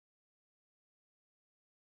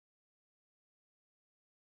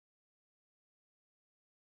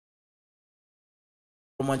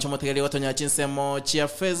Mwancho motegeli watonya chinsemo chia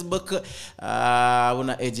Facebook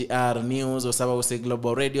una AGR News osaba guse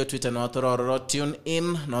Global Radio Twitter na otoro tune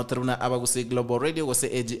in na otoruna aba guse Global Radio guse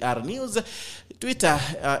AGR News Twitter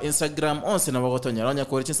Instagram onse na bagotonya ronya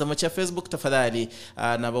ko chinsemo chia Facebook tafadhali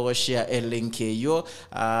na bago share link yo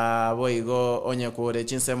boigo onya ko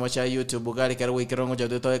chinsemo chia YouTube gali kare wikirongo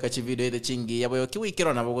jado to ka chi video ide chingi yabo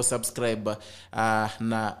kiwikiro na bago subscribe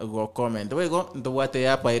na go comment boigo ndwate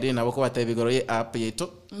hapa iri na bako bate bigoro ye app yetu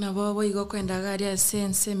na babo igo kwenda gari ya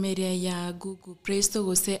Seria ya Google Play Store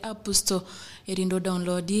gose App Store erindo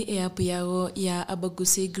download app yago ya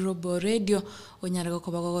abagusi Global Radio onyarago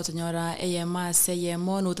kobago gotonyora eyamase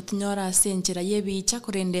yemo no tutonyora senchira yebicha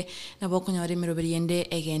kurende na bokonyora miroberi yende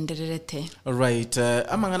egendererete. Right,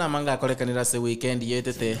 amangana manga kolekanira se weekend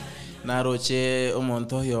yetete naroche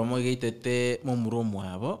omonto yomo geitete mumuromo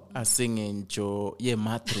abo asingencho ye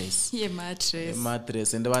mattress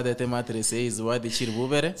mattress ende badete mattress is wadi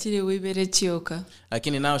chiribubere chioka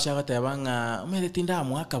lakini nao shaka tabanga umetinda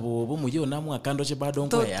mwaka bobo muyo na mwaka ndoche bado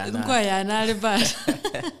ngoyana ali bad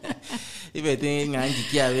ibeti ngangi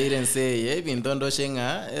kiaberense ebintu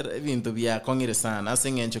ndoshenga ebintu bya kongire sana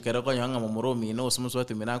asingencho kero konyanga mumuromi no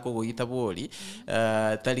sumuswatu mirako goyita boli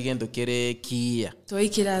taligendo kere kia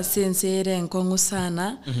toikira sensere nkongo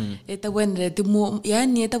sana etabwenere timo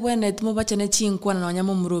yani etabwenere timo bachane chinkwana na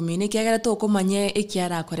nyamo muromi ne kiagara to komanye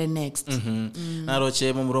ekiara akore next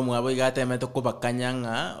naroche mumuromi abo igate meto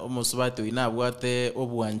kubakanyanga omusubatu inabwate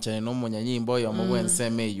obwancha no munyanyimbo yo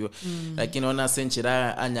mubwenseme yo lakini ona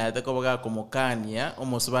senchira anyate kobaga komokania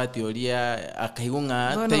omusubati olia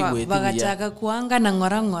akaigunga taigweti bagachaka kuanga na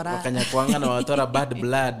ngora bakanya kuanga na watora bad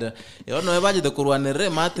blood yono ebaje de kurwanere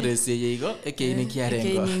mattress yego ekeini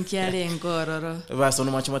kiarengo roro baso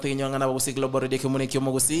no macho mateginyanga na bagusi Global Radio community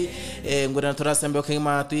mogusi ngura turasembe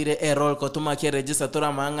okema tire role ko tuma ke register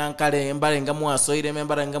tora manga kale mbarenga mwaso ire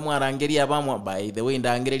membarenga mwarangeria bamwa by the way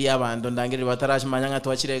ndangeria abandu ndangeri batarash manyanga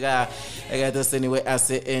twachirega egatoseniwe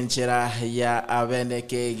ase enchera ya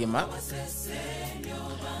abeneke gima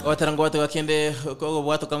oterango watu wakende ko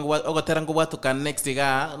watu kango oterango watu kan next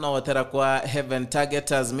ga no otera kwa Heaven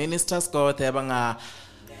Targeters Ministers ko tebanga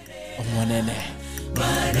omonene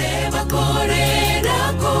Mareba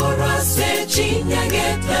korera korase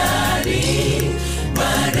chinyagetari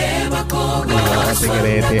Mareba kogo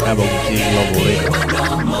segrete abagusi Global Radio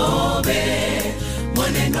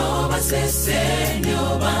Moneno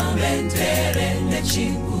basesenyo bamentere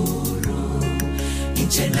nechinguru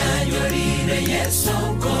Inchena yorire yeso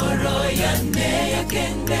koro yane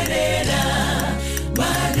yakengerera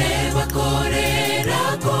Mareba korera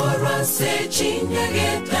korase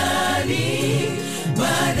chinyagetari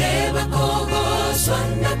Mareba kogo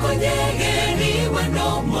swanda konyegeri wano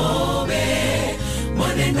mobe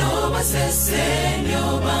Moneno basesenyo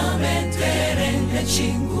bamentere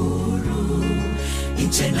nechinguru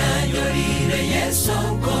Inchena yorire yeso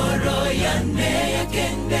koro yane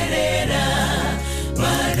yakengerera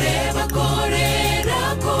Mareba korera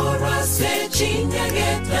korase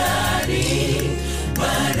chinyagetari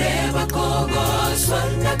Mareba kogo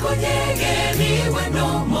swanda konyegeri wano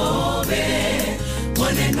mobe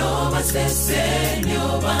Moneno basesenyo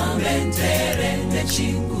bamentere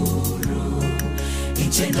nechinguru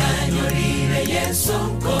Inchena yorire yeso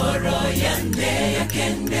koro yane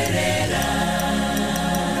yakenderera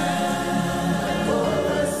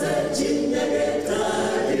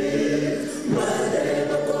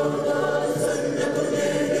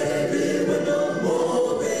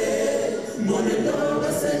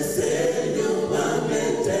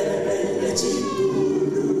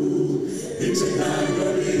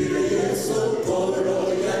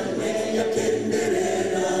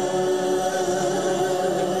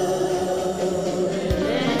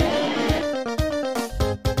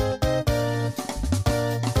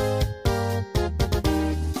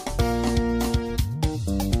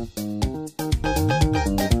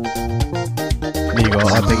Digo,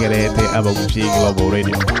 ategerete abagusi Global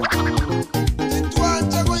Radio.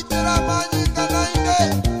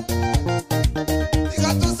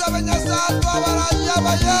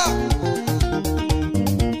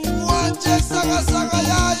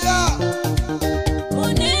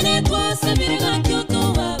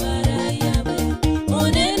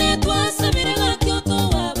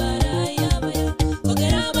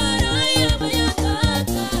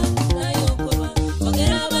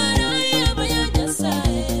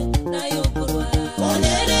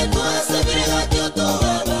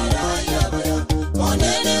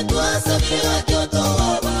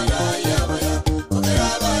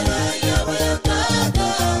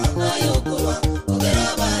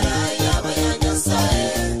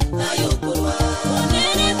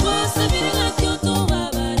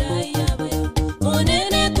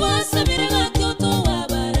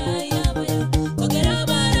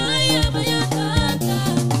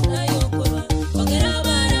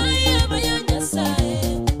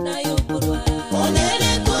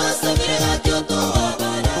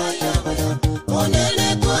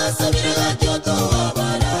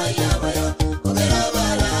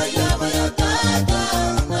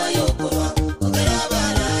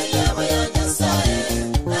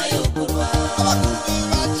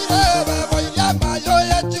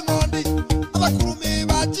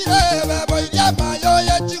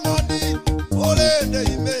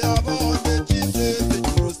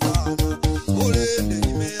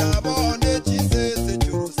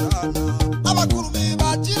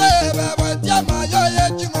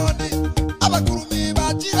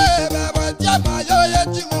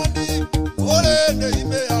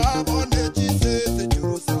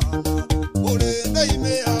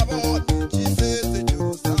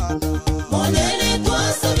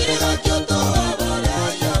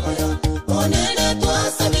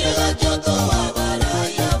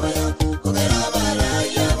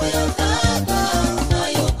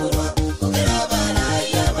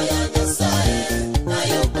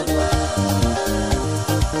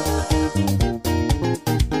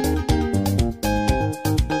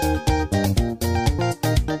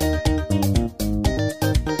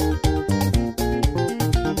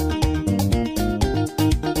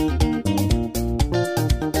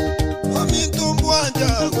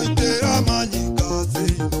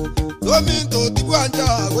 minto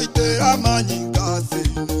tiguanja goitera manyinga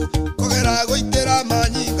seino kogera goitera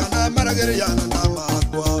manyinga na marageriana na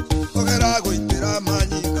makwa kogera goitera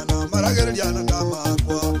manyinga na marageriana na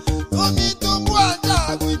makwa minto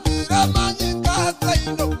bwanja goitera manyinga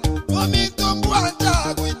seino minto bwanja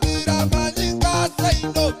goitera manyinga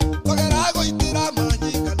seino kogera goitera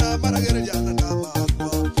manyinga na marageriana na makwa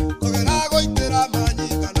kogera goitera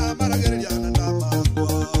manyinga na marageriana na makwa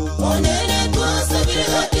onene twasabire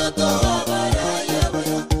hatyoto abaraya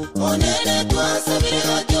baya onene twasabire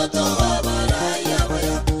hatyoto abaraya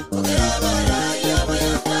baya ogera baraya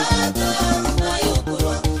baya tata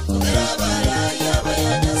nayokurwa ogera baraya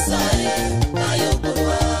baya nasaye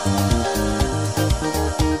nayokurwa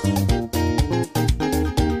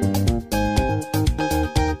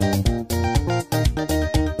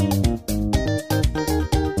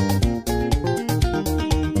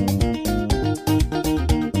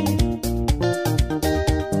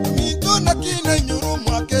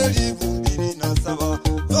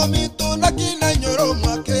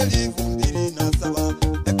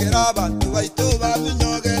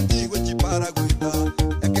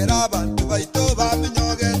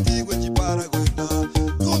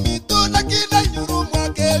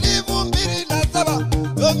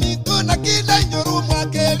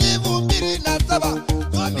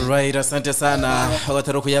Right, asante sana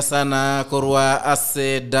watarukuya sana korwa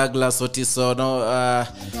ase Douglas Otiso no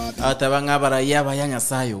atabanga baraya bayanya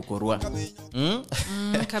sayo korwa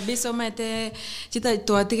kabisa omete chita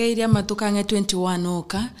twatigaire amatukange 21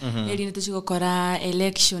 oka eri nituchigokora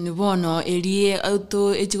election bono eri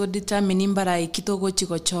auto echigo determine mbara ikitogo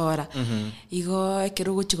chigochora igo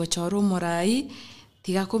ekerugo chigochora umurai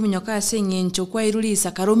tiga kuminyoka ase ngencho kwa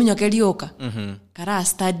irulisa karuminyoka erioka kara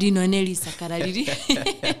study no nelisa karariri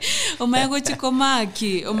omayago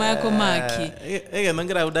chikomaki ege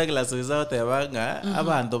nongira Douglas wizaote banga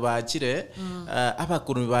abantu bachire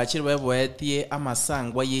abakurumi bachire baboetie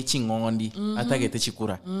amasangwa y'echingondi atagete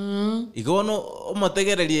chikura igono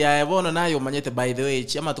omotegereri ya bono nayo manyete by the way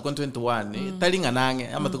amatuko 21 talinga nange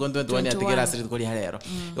amatuko 21 atigera asiri kuri harero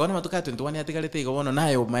igono amatuko 21 atigarete igono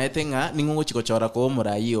nayo mayetenga ningungu chikochora ko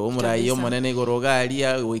omurayo monene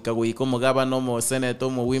gorogaria wikaguiko mugabano mo senate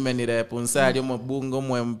mo women rep unsari mo bungo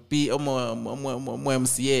mo MP mo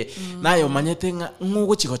MCA nayo manyetenga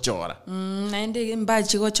ngugo chikochora naende mba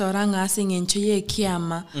chikochora ngase ngencho ye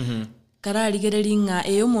kiama karari gereringa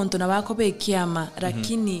omuntu nabakobe kiama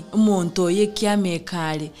lakini umuntu ye kiame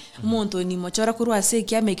kale umuntu ni mochora kurwa se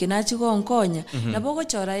kiame kenachigonkonya nabogo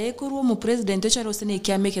chora ye kurwa mu president ochoro sene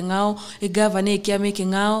kiame kengao governor kiame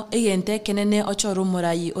kengao egente kenene ochoro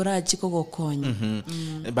murayi orachiko gokonya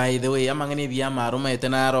by the way amangene byamaro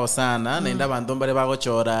metena ro sana nenda bantu mbare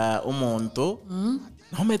bagochora umuntu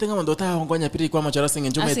no metenga mondo ta hongonya piri kwa machora singe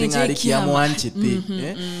njume tenga ari kiamo anchiti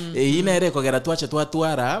ine ere kogera twache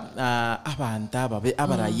twatwara abanta babe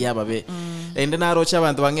abaraya babe ende naro cha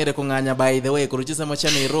abantu bangere kunganya by the way kuruchisa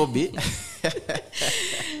mocha Nairobi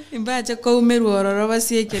imbaje ko umeru ororo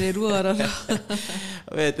basiekere ruororo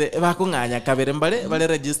wete bakunganya kabere mbale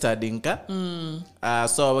registered inka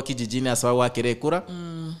so bakijijini asaba wakire kura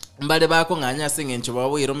mbale bakunganya singe ncho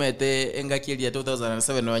babo iromete engakiri ya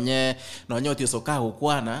 2007 nonye otisoka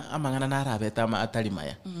ukwana amangana narabeta ama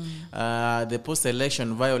atalimaya the post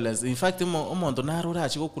election violence in fact umuntu narura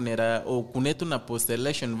achiko kunera okunetu na post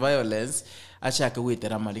election violence achaka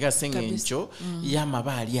witera malika singencho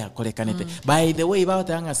yamabali yakolekanete by the way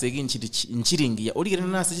batanga segi nchiringia urigire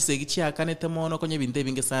nase gisegi cyakanete mono konye binde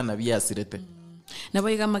binge sana byasirete nabo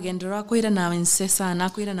yiga magendero akoira na insesa na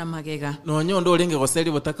akoira na magega nonyo ndo lenge goseli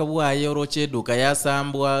Obotaka bwaye oroche duka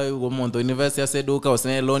yasambwa umuntu university aseduka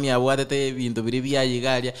osene loan yabwatete ibintu biri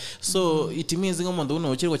byayigalia so it means ngomuntu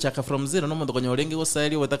uno ochirwa chaka from zero no muntu konyolenge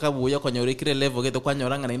goseli Obotaka bwaye konyorekire level geto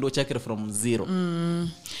kwanyoranga na ndo chakire from zero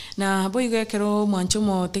na boyiga kero mwancho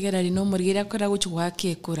mo tegerari no murigira kora guchwa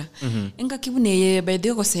kekura enga kibuneye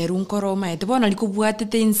bede goseru nkoro maete bona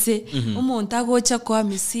likubwatete inse umuntu agocha kwa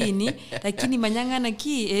misini lakini manyangana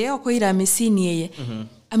ki okoira misini yeye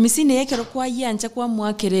amisini yake rokwa yancha kwa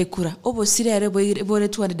mwakere kura obosire are bore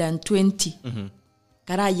 220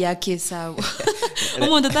 kara yake sawa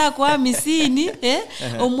umuntu takwa misini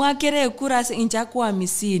omwakere kura incha kwa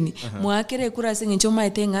misini mwakere kura sincho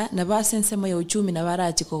maetenga na basense mo ya uchumi na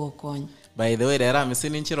barachi kogokonya by the way era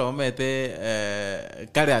misini nchiro omete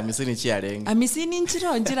kare amisini chiarenga amisini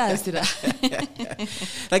nchiro njirasira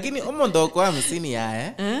lakini omondo kwa misini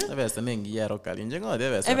yae abesa nengi yaro kali njengo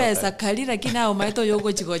debesa ebesa kali lakini au maito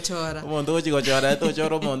yogo chigochora omondo chigochora to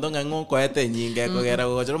choro mondo ngango kwa ete nyinga kogera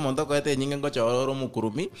gochoro mondo kwa ete nyinga gochoro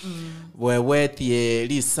mukurumi wewetie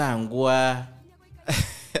lisangwa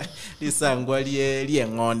lisangwa lie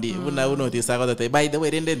ngondi buna uno tisaga tete by the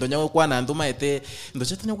way rende ndonyo kwana nduma ete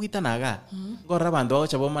ndocha tanyo kwitanaga ngora bandu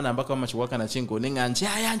acho boma namba kwa machuwa kana chingo ninganje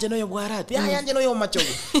ayanje no yobwarati ayanje no yomachogo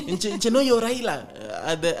nche no yo Raila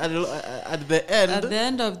at the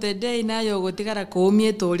end of the day nayo gotigara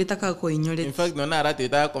komie tole taka koinyole. In fact no narati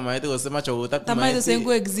ta komaete gosema chogo ta tamayo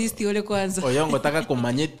sengo exist ole kwanza oyongo taka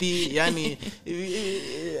komanyeti yani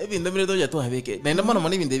ebinde mire doja to habeke nenda mono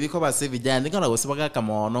moni binde biko base vijana ngana goseba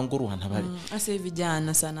kama ononguruhana bali ase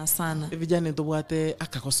vijana sana vijana to bwate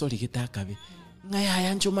akakosori kitakabe ngaya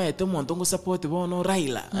yanchuma ete muntu ngo support bono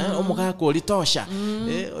Raila omuka ko litosha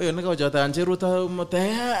oyo nika ojata anjeruta mote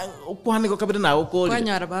kwani ko kabiri nawo ko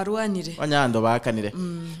kwanyara baruanire wanyando bakanire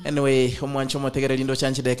anyway omwancho motegere lindo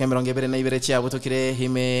chanchide kemeronge bere na ibere chia butokire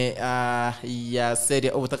hime ya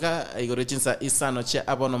Seria Obotaka igoro chinsa isano cha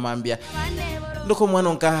abono mambia ndoko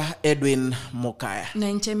mwanonka Edwin Mokaya na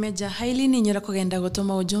nchemeja haili ni nyora kugenda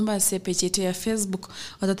gutoma ujumba sepe chetu ya Facebook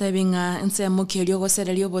watatabinga nse mukeli go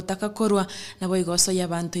Seria Obotaka korwa na boigoso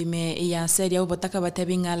y'abantu ime ya Seria Obotaka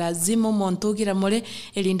batabinga lazima muntu gira more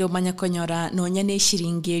elindo manya konyora nonya ne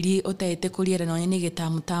shiringeri otaete kuliera nonya ne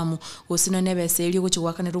getamutamu usino nebese eli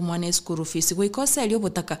guchwakane rumwane school fees goiko Seria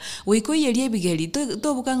Obotaka goiko yeli ebigeli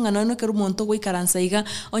to bukanga no keru muntu goikaransa iga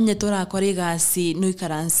onye tora akore gasi no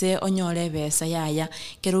ikaranse onyore besa yaya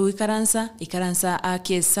kero ikaransa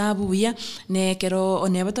akesabu buya ne kero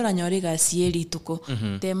oneba tora nyore gasi eli tuko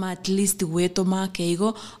tema at least weto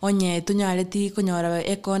makeigo onye tunyareti kunyora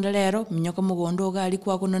ekonda lero minyoko mugondo gali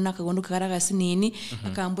kwa kunona kagondo karaga sinini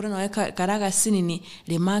akambura no karaga sinini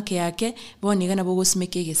le make yake boni gana bogo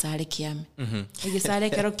smeke gesare kiame egesare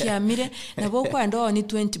kero kiamire na boko ndo ni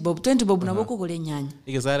 20 bob na boko gole nyanya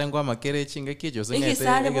igesare ngwa makere chinga kijo sengete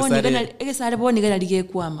egesare boni gana lige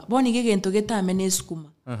kwama boni gegento getame nesukuma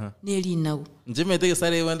neli nawo njemete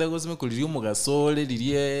gesare wenda gosime kuliri umugasole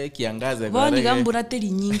lirie kiangaza boni gambura teri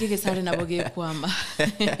nyinge gesare nabo ge kwama.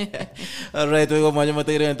 Alright, we go mwanyo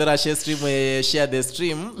motegere entera share the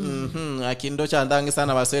stream akindo chandangi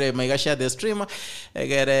sana basere maiga share the stream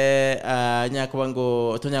egere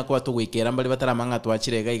nyakubango tonyakuba tugwikera mbali bataramanga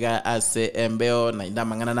twachirega iga ase embeo na inda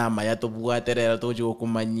mangana na maya tobwaterera tojo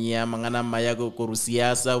kumanyia mangana maya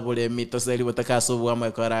kurusiasa bole mito Seria Obotaka bwa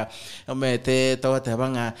mwekora omete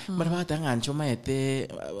tawatebanga marabata nchoma ete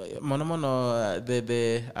mono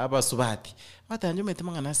the abasubati Matanjo mete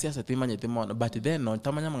mangana siasa timanyete mono but then no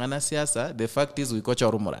tamanya mangana siasa the fact is we coach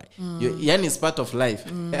orumurai yani is part of life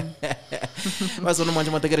baso no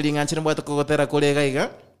mwanjo mategere linganchire mbwato kokotera kolega iga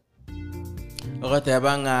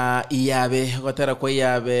ogotabanga iyabe ogotera ko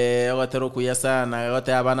iyabe ogotero kuyasana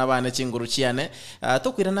ogotabana bane chinguru chiane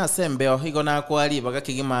tokwira na sembeo igona kwali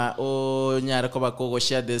bagakigima onyare ko bakogo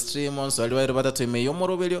share the stream on so aliwa batatu imeyo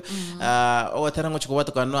morobelio ogotera ngo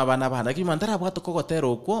chikubato kanu abana bana kimandara bwato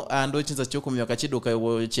kokotero ko ando chinza cyokumyoka chiduka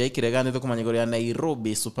chekire gande tokumanyigoro ya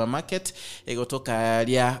Nairobi supermarket egotoka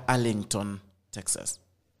lia Arlington, Texas.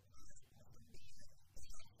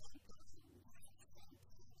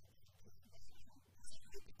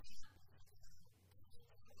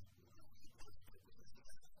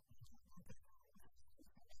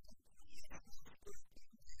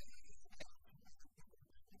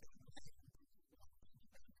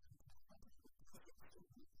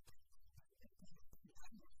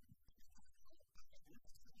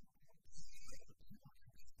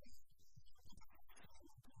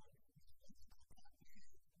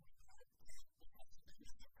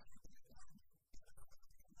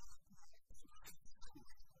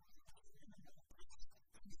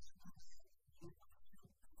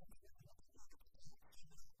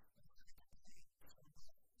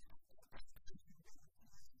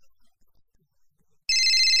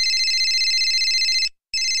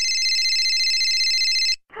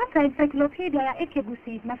 Encyclopedia ya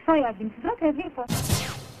Ekegusi na soya beans zote zipo.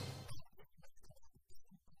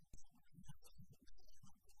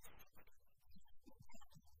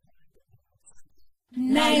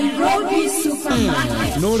 Nairobi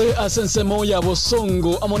supermarket. Nore asensemo ya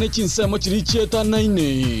bosongo amone chinsemo chirichieta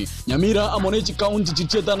naine. Nyamira amone chikaunti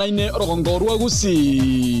chirichieta naine orogongorwa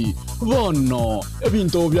gusi. Bono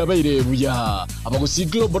ebinto byabaire buya. Abagusi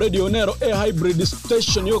Global Radio Nero hybrid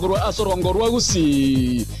station yogorwa asorongorwa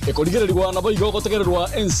gusi. Ekoligererwa nabo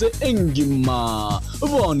igogotegererwa ense engima.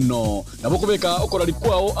 Bono nabokubeka okorari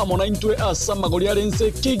kwao amona intwe asamagori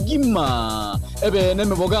arense kegima. Ebe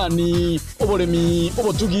nemebogani oboremi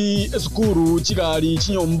obotugi esukuru chitu chigali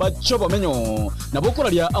chinyomba chobamenyo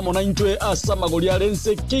nabokolalia amona intwe asamagolia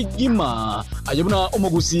lense kigima ayebuna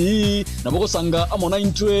omogusi nabokosanga amona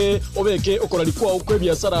intwe obeke okolalikwa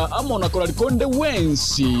okwebiasara amona kolalikonde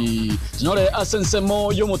wensi chinyole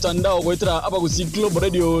asensemo yomutandao goetera abagusi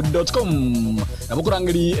globalradio.com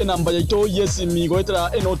nabokorangeli enamba yaito yesimi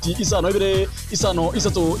goetera enoti isano ibere isano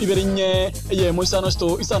isato ibere nye eyemo isano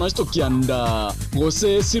sto kianda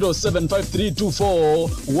gose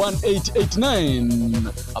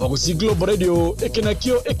 0753241889 abagusi Global Radio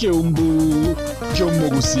ekenakio ekeumbu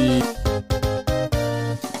kyomogusi.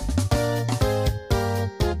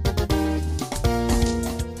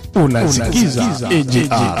 Unasikiza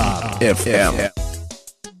AGR FM.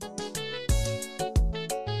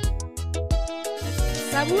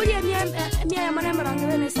 Saburi mia ya maneno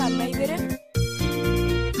rangene sana ibere.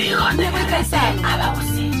 Migone kaisa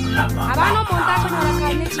abagusi. Abano monta kwenye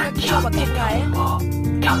rakane chicho bakekae.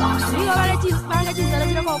 Sio wale chipanga chisara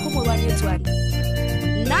chira kwa kumo bani etwani.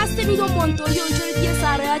 Naste nido monto yo njori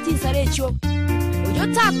tiesare ya chisare cho. Yo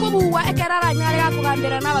tako buwa ekerara nyare yako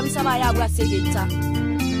gambera nababisa bayabwa segeita.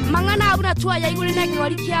 Mangana abuna tuwa ya igure nege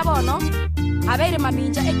wali kiabono. Abere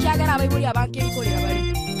maminja ekiagara abayibuli abanke bikolera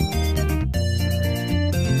bali.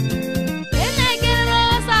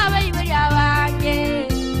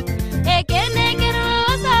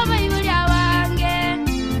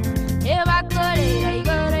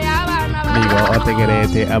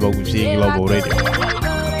 Otegerete abagusi Global Radio.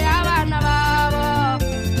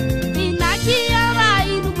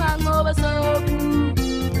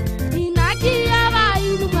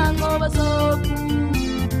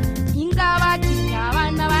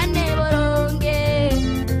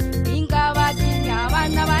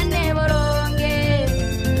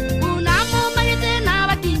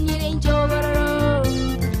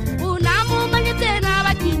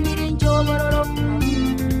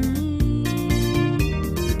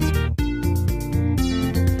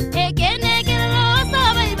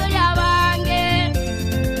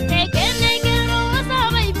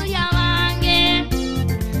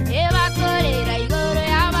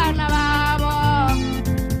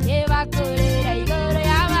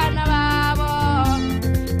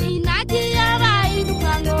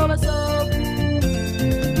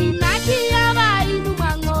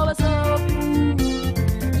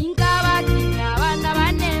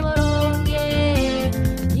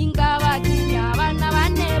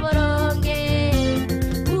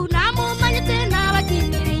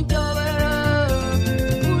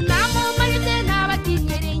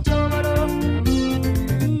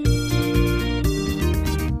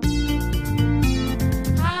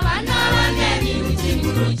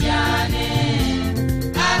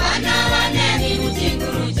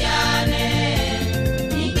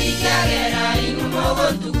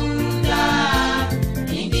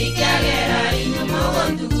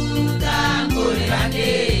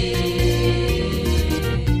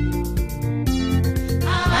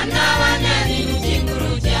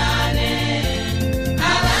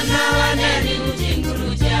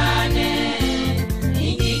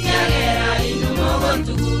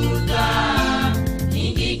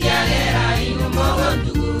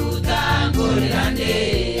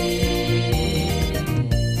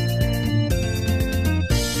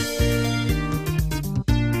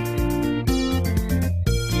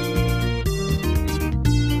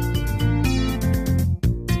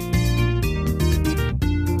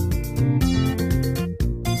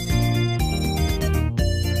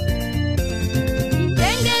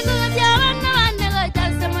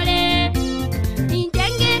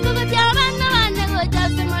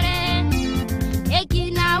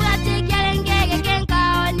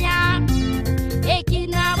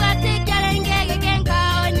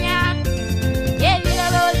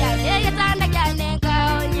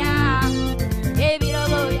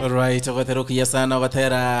 Right, ogaterukia sana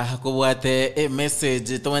ogatera kubwate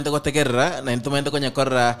message tumende gotegerera na tumende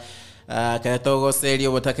konyakora kayatogo Seria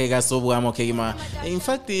Obotaka gasobwamo kegima. In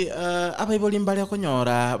fact abayiboli mbali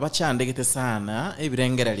akonyora bachandegete sana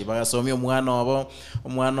ebirengereri bagasomya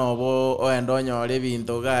omwana obo oyendonyore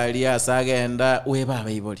bintu gali asagenda weba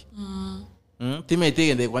abayiboli. Timete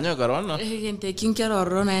gende kwanyakara no gente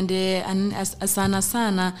kinkeroro nende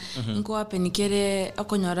sana nko apenikere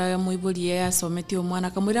akonyora muibuli ya someti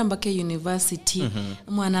omwana kamwira mbake university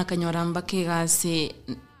mwana akanyora mbake gase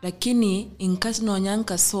lakini inkasi no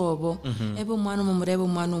nyanka sobo ebo mwana mumurebo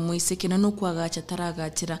mwana umwisekena no kwagacha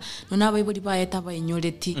taragachira nona abayibuli bayeta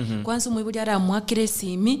bayinyoreti kwanza muibuli ara mwakire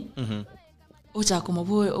simi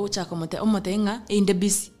ochakomobo ochakomote omotenga inde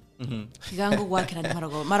bisi Gango gwakira ni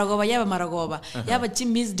maragoba yaba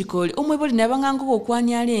chimized call umweboli nabangango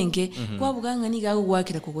gokwani alenge kwabuganga ni gago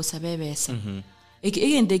gwakira kugusabebesa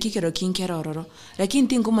egende kikero kinkerororo lakini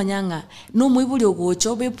tingo manyanga no mwibuli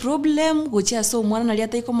ogochobe problem gocha so mwana nali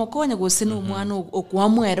atayiko mokonya gose no mwana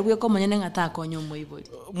okwamwere bwe komanya ngata akonyo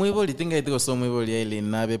mwibuli tinga itiko so mwibuli ile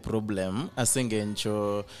nabe problem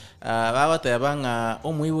asengencho babatebanga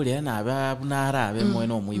omwibuli na abunara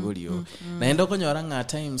mwene omwibuli yo naenda konyora nga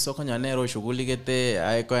time so konyonero shughuli gete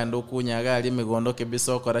ayiko ando kunyaga ali migondo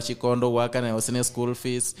kebiso kora chikondo wakana osine school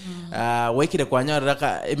fees wekire kwanyora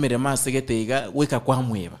ka emirema segeteiga kwa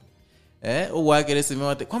mweba uwakere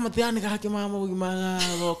simote kwa mutiani kake mama bugimanga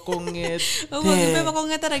bokongete ubebe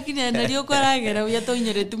kongeta lakini nalio koragera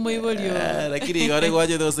uyatonyere tumoibolio lakini gore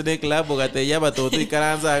gwaje dosine club gate yaba toto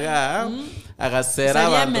ikaranza agasera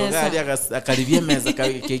abantu gari akaribye meza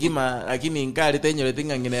kegima lakini nkari tenyore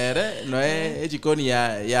tinganginere noe ejikoni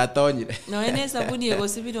ya tonyire noe ne sabuni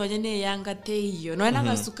egosibiri wanyene yanga teyo noe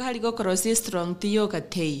nagasukari gokorosi strong tiyo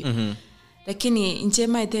kateyo lakini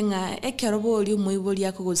njema itenga ekerobo oli muiboli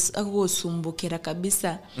akugosumbukira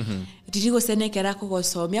kabisa diriko senekera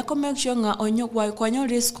kugosomya ko make sure nga onyo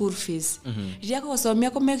kwanyore school fees diriko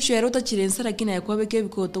gosomya ko make sure eroto chirensa lakini yakwabeke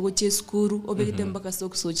bikoto goche school obekete mbaka so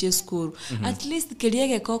che school at least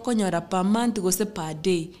keliege ko konyora per month gose per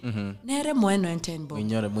day nere moeno entenbo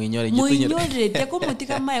muinyore te ko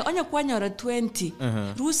mutika mai onyo kwanyora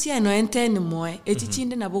 20 Rusia no enten moe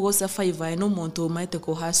echichinde na bogosa 5 no monto maite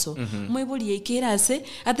ko haso mwiboli yekirase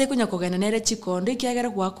ate kunya kogana nere chikondo ikiagera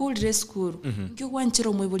kwa kulire school nkyo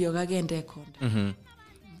kwanchiro mwiboli ogage ndekonda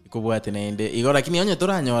kubwate nende igora lakini onye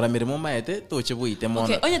turanyora mirimo maete tochibuite mona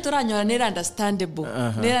okay onye turanyora nera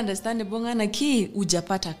understandable ngana ki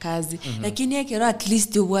ujapata kazi lakini ekero at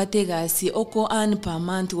least ubwate gasi oko earn per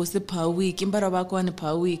month gose per week imbara bako earn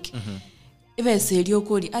per week ibe serio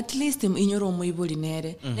kuri at least inyoro mwibuli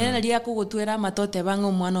nere nera nali akugutwera matote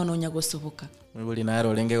bango mwana ononya gosoboka mwibuli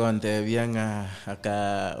naro lenge gonte byanga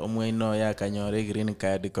aka omwino yakanyore green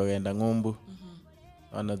card kogenda ngumbu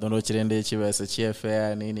ona dondo chirende chibese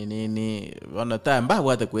chiefea nini ona tamba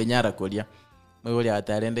bwate kwenyara kulia mwibuli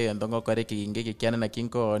atarende ndongo kore kiginge kikiana na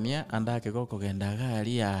kinkonia andake goko genda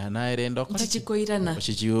gari ya na irendo kore chikoirana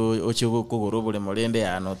ochigo kugurubule molende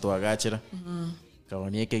ano twagachira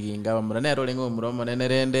kaonie kiginga bamurane rolengo muromo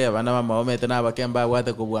nenerende abana bamomete nabakemba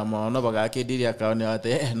bwate kubwa mono bagakidiri akaone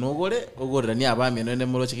ate nugure ugurira ni abami nene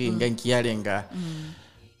muro chiginga nkiarenga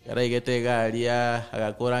yara igete garia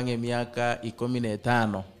agakorange miaka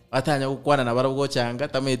 15 atanya gukwana na barabwo changa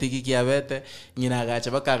tametiki kiabete nyina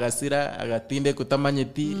agacha bakagasira agatinde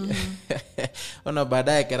kutamanyeti ona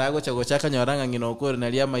baadaye kerago chago chaka nyoranga ngino okore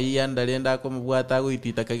nalia maiya ndalenda ko mubwata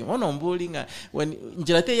guitita kagi ono mbulinga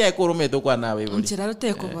njira te ya korometo kwa nawe buli njira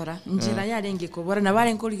rote kubora njira yarenge kubora na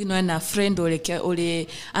bare nkoli no na friend ole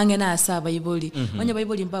angena asaba iboli onye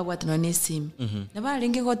bayiboli mbabwa tano nesim na bare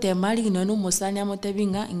nge gote mali no no musani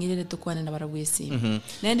amotebinga ngirere tukwana na barabwo esim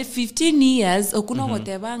na 15 years okuno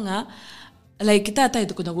gote like tata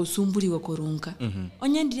itukunya gusumbuliwa korunka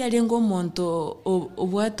onye ndiri alengo monto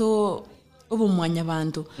obwato obumwanya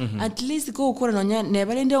bantu at least ko ukora nonya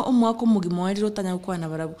nebalende omwako mugimo ari rotanya kwana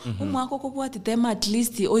barabu omwako ko bwati tema at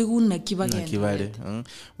least oiguna kibagenda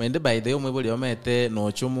wende by the way mwibuli omete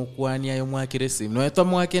no chumukwania yo mwakiresi no eto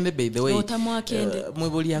mwakende by the way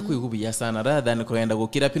mwibuli yako igubiya sana rather than koenda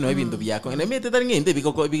gukira pino ebintu byako ene mete tari ngende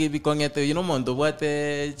bikongete you know mondo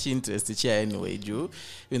bwate chi interest chi anyway ju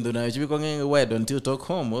bintu na bikonge why don't you talk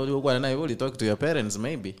home or gwana na you talk to your parents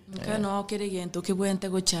maybe kana okeregento kibwente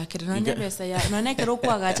go chakira nanya besa ya none kero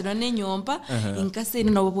kwagacha none nyompa inkase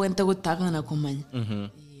no bwente gutaka na kumanya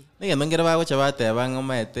nige ndongera bago chabate bango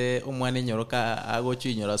mete umwane nyoroka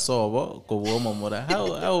agochinyora sobo kubwo momura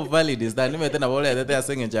how valid is that nimete na bole tete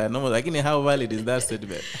asenge jano lakini how valid is that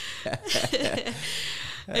statement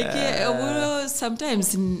okay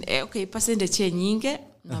sometimes okay percentage nyinge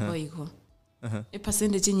nabo iko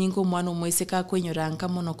percentage nyinge umwana umwese ka kwenyoranka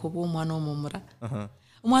mono kubwo umwana omumura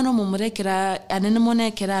umwana omumurekera anene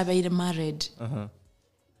monekera abaire married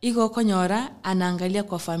iko konyora anaangalia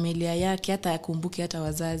kwa familia yake hata yakumbuke hata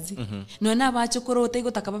wazazi nona abachukuru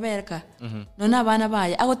utego takababereka nona abana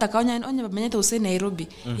baye agotaka onye bamenyete use Nairobi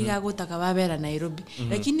igagotaka babera Nairobi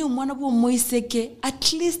lakini umwana bwo moiseke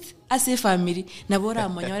at least as a family na bora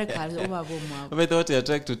amanyore kale obabo mwabo beto what you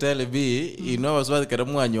trying to tell me you know was what kera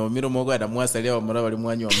mwanyo miro mogo ada mwasalia omura bali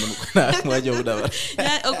mwanyo na mwanyo budaba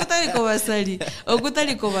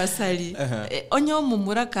okutali ko basali onyo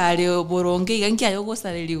mumura kale boronge yanki ayo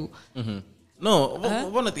gosaleliu No,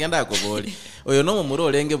 bona tiganda koboli. Oyo no mumuro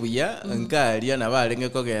olenge buya, nkalia na balenge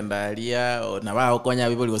kogenda alia na ba okonya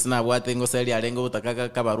biboli gosina bwate ngo Seria alengo Obotaka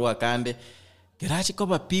kabarua kande. Gerachi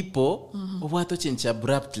koba people obwato change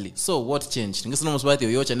abruptly. So what changed? Ngisino muswati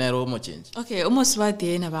oyo chanero mo change. Okay,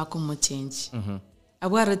 umuswati na bako mo change.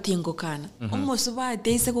 Abwara tingo kana.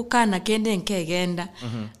 Umuswati ise kukana kende nkegenda.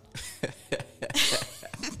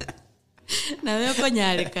 Na yoko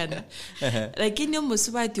nyarekana. Lakini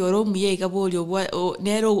umuswati oromuye ikaboli obwa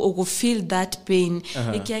nero oku feel that pain.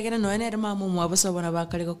 Ikiagera no ene mamu mwabasa bona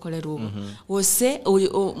bakale kokolerugo. Ose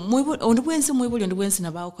ondubwense mwiboli ondubwense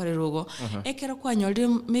na bakolerugo. Ekera kwanyoli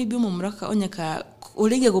maybe umumraka onyaka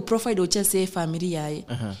olenge go provide ocha say family yaye.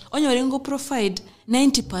 Onyole ngo provide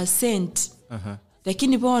 90%.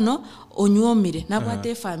 Lakini bono onyomire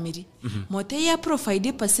nabwate family mote ya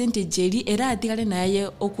provide percentage eri era atigale naye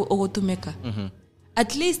ogotumeka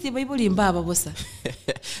at least bible imbaba bosa.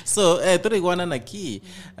 So turi gwana naki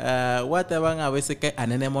wate banga beseke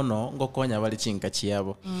anene mono ngokonya bali chinka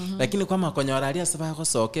chiabo lakini kwa makonya oralia saba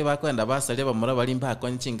gosoke bakwenda basalia bamura bali mba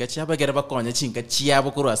konya chinka chiabo gere bakonya chinka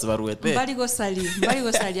chiabo kurwasa baruete bali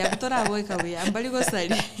gosali abutora boeka buya bali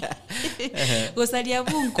gosali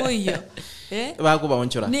abunko iyo bakuba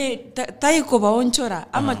onchora ne taiko ba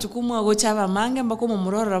onchora ama chukumu agochaba mange mbako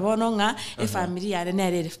mumurora bono nga family yare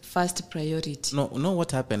nere first priority. No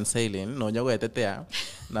what happened sailing no nyago etetea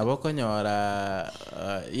na boko nyora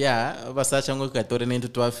basacha ngo katore nintu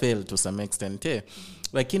to fail to some extent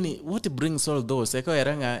lakini what brings all those eko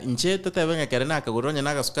yaranga nche tatabenga kerena akagoronya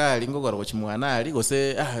naga sukali ngo gorwo chimwana ali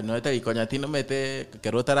gose no eta ikonya tino mete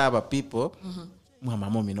kerotara aba people mama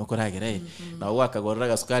momi no koragere na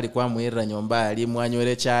wakagorora sukali kwa mwira nyomba ali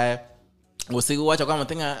mwanywere chae usigu wacha kwa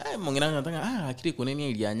matenga mungina ngatanga akiri kuneni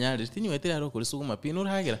ilianyari tini wetera ro kulisugu mapino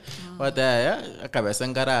ragira wata ya akabesa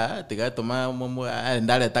ngara tiga toma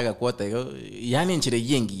ndale taka kwota yani nchire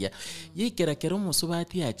yengiya yikera kero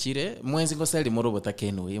musubati achire mwenzi ngosali morobota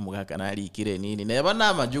kenu yimugaka nali ikire nini neba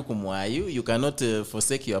na majuku mwayu you cannot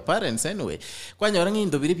forsake your parents anyway kwanyora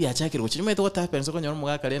ngindo biri byachakire kuchime to what happens kwanyora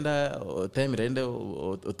mugaka lenda temirende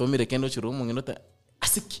otomire kendo chirumu nginota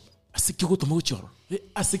asiki gutuma uchoro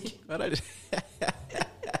asiki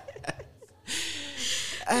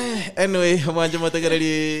anyway mwanje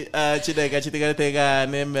motegereri chidega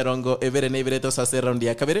ne merongo evere to sase round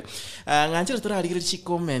ya kabere nganchira turarigire chi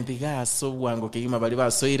comment ga so bwango kigima bali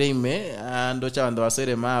basoire ime ando chabando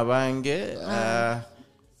basoire mabange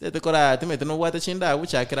tekora timete no wata chinda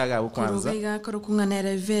uchakiraga ukwanza kuruga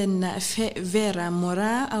korukunganere vera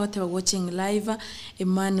mora awateba watching live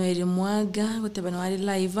Emmanuel Mwaga goteba no ali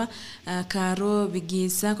live Karo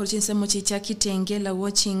Bigisa koruchinsemo chicha Kitengela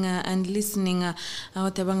watching and listening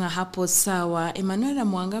awateba nga hapo sawa Emmanuel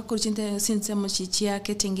Mwaga koruchinsemo chicha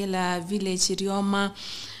Kitengela village Rioma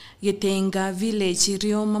Getenga village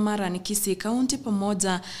Rioma Marani Kisii County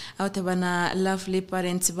pamoja awatebana lovely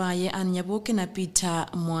parents baye Anyaboke na Peter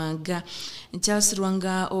Mwaga Charles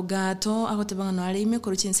Rwanga Ogato awatebana no alime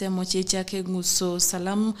kuruchinsemo chake Nguso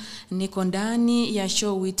Salamu niko ndani ya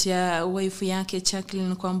show with ya wife yake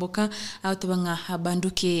Jacqueline Kwamboka awatebana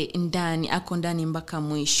habanduke ndani ako ndani mpaka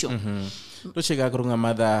mwisho. Tuchiga kurunga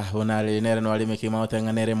mada onale nere no alime kima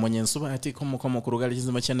otanga nere monyen suba ati komo kurugali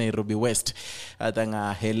chinzima cha Nairobi West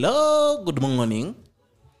atanga hello good morning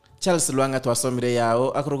Charles Luanga twasomire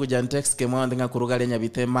yao akuruguja text kema ndanga kurugali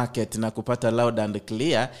nyabite market na kupata loud and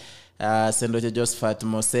clear Sendoje Josephat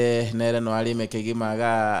Mose nere no alime kigima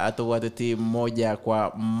ga atowateti moja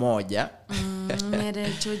kwa moja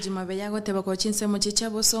nere choji mabeya goteba ko chinsemo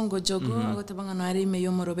chichabo songo jogo gotebanga no alime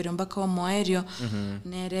yo morobero mbaka mo aereo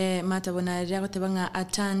nere matabona ria gotebanga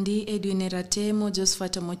atandi Edwin Ratemo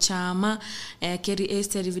Josephat Mochama Kerry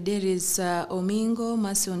Esther Videris Omingo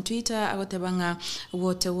Mason Twitter agotebanga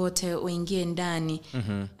wote oingie ndani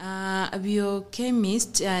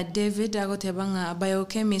biochemist David agotebanga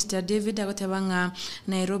biochemist David agotebanga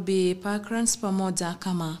Nairobi Parkrans pamoja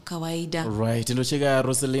kama kawaida right ndo chega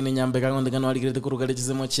Roseline Nyambe kango ndikano aligirete kurugale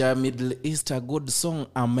chizemo cha Middle East a good song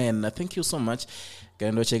amen thank you so much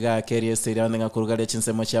kendo chega Seria Seria ndinga kurugale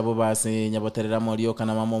chinsemo cha abo basi nyaboterera molio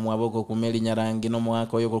kana mamo mwaboko kumeli nyarangi no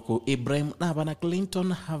mwako yoko ku Ibrahim na bana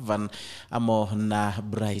Clinton Havan amo na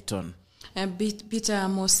Brighton Peter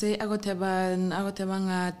Mose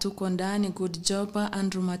agotebanga tuko ndani good job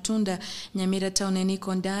Andrew Matunda Nyamira town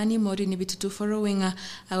niko ndani mori ni bitu following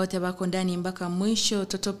agoteba kondani mpaka mwisho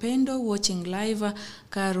Totopendo watching live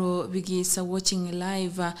Karo Bigisa watching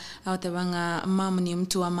live agotebanga mom ni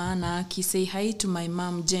mtu wa maana say hi to my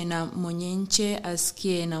mom Jena Monyenche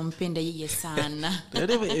asikie na mpenda yeye sana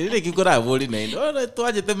ile kikora voli nendo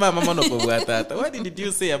twaje te mama mono kwa tata what did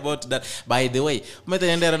you say about that by the way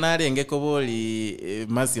umetendera na alenge ko nkoboli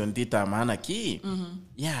masio ntita maana ki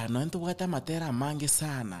ya no ntu bwata matera mange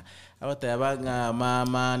sana abatebanga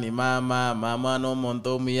mama ni mama no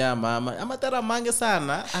monto ya mama amatera mange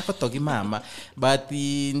sana akotogi mama but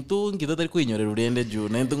ntu ngito tari kuinyore rurende juu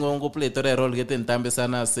na ntu ngongo play tore role gete ntambe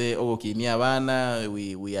sana se ogokini abana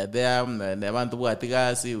we are there na abantu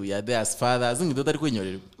bwatigasi we are there as fathers ngito tari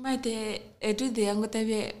kuinyore maite etuthi yangu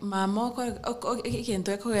tabie mama ko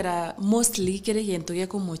gento ekogera mostly kere gento ge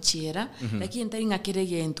kumuchira lakini ntari ngakere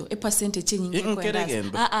gento percentage nyingi kwenda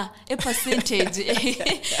e percentage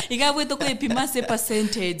igabweto ko epima se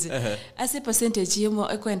percentage ase percentage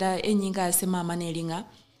yemo ekwenda enyinga ase mama nelinga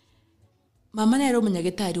mama nero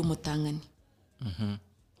munyagitari umutangani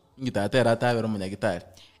ngitatera tabero munyagitari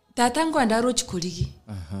tata ngwanda ro chikuligi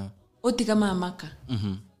otiga mamaka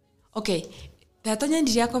okay tata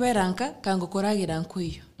nyandi yako beranka kango koragira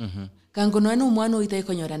nkuyo kango no umwana uita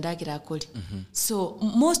ikonyora ndagira akoli so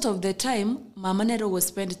most of the time mama nero will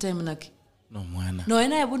spend time naki no mwana no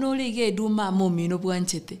ena yabuno ulige du mama mino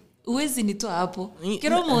bwanchete uwezi nito hapo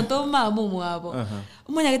kero monto mama mu hapo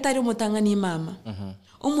umunya gitari umutangani mama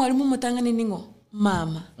umwarimu umutangani ningo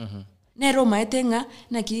mama nero maetenga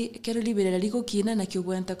naki kero liberera liko kina na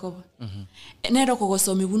kyobwanta koba nero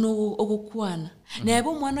kogosomi buno ogukwana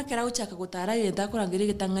nebo mwana kera uchaka gutara yenda kurangire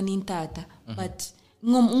gitangani ntata but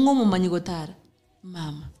ngomo manyi gutara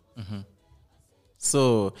mama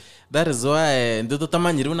so that is why ndoto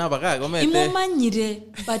tamanyire unabaga gomete imomanyire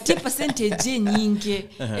but percentage nyingi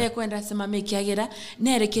kwenda sema mekiagera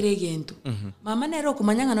nerekere gento mama nero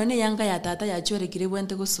kumanyanga none yanga ya tata yachorekire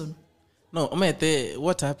bwente gusona no omete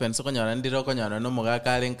what happens so konyara ndiro konyara no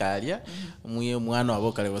mugakale nkaria mwiye mwana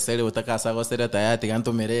abokale gosere utakasa gosere tayati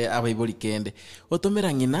gantumire abaibuli kende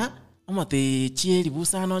otumira ngina omate chieri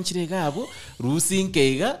busano nchire gabo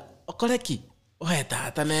rusinkeiga okoreki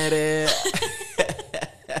tata nere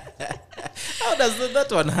how does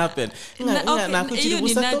that one happen na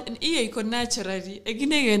kuchiribusa to iyo iko naturally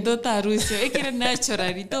egine gendo tarusio ekire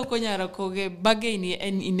naturally to konyara koge bagaini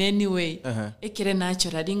in any way ekire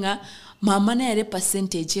naturally nga mama nere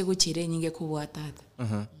percentage yeguchire nyinge kubwa tata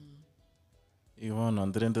iwono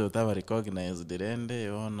ndrende utaba recognize dirende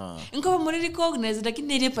iwono inko muri recognize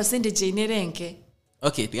lakini ile percentage inerenke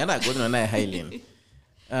okay tigana godino na highline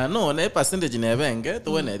no na percentage nebenge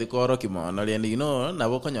tuwene dikoro kimono lendi no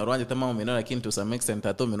nabo konyorwanje tama mino lakini to some extent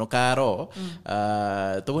ato mino karo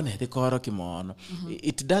tuwene dikoro kimono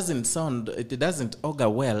it doesn't augur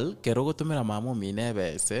well kerogo tumira mamo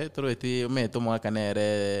minebese tureti meto mwaka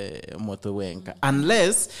nere moto wenka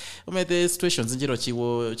unless umete situations njiro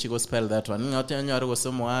chigo spell that one ngotanyoro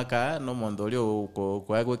gosomo aka no mondolio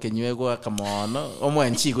kwagwe kenywego akamono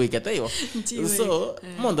omwanchigo iketeyo so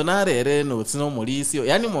mondo narere no tsino mulisio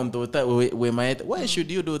yani mondo we might why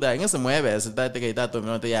should you do that ngese mwebe sitate itato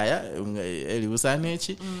minote yaya eli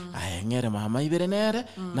usanechi ay ngere mama ibere nere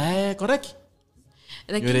na correct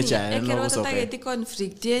lakini ekero tatageti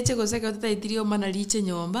conflict yeche goseka tataitirio mana liche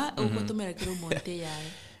nyomba ukotomera kero monte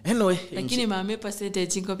yaya anyway lakini mame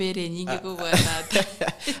percentage ngobere nyingi kubwa tata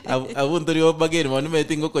abundorio bageri manu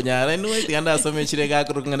metingo konyara anyway tiganda asomechire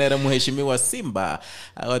gakurunganera muheshimiwa Simba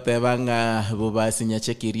agotebanga bubasinya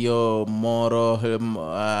chekirio moro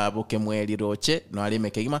bukemweli roche no ali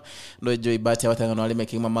mekegima ndo joy bati abatanga no ali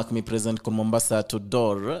mekegima mark me present ku Mombasa to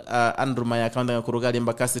door Andrew Maya kanda kurugali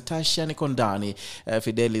Mbakasi Tasha niko ndani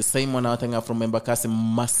Fideli Simon abatanga from Mbakasi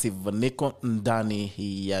massive niko ndani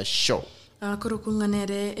ya show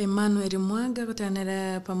kurukunganere Emmanuel Mwanga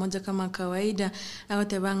kutanera pamoja kama kawaida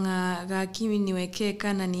agotebanga gakimi niweke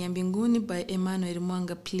kana ni mbinguni by Emmanuel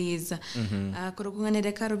Mwanga please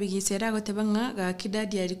kurukunganere Karo Bigisera agotebanga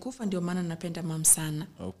gakidadi alikufa ndio maana napenda mam sana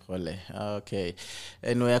pole okay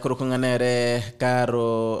anyway kurukunganere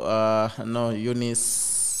Karo no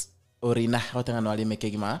Eunice Orina agotanga no ali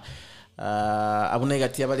mekegima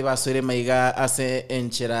abunegati abali basore maiga ase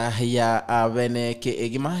enchera ya abene ke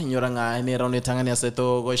egima nyoranga ne ronde tangani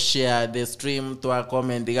aseto go share the stream to a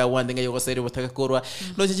comment diga wandinga yugo seri botaka kurwa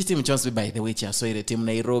no chichi team chance by the way cha soire team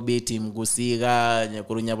Nairobi team Gusiga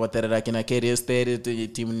nyakurunya boterera kina Kerio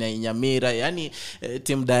State team Nyamira yani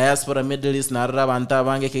team diaspora Middle East na rabanta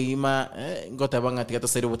bange ke egima ngota banga tika to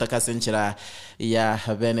seri botaka enchera ya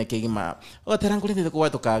abene ke egima o terangulinde ko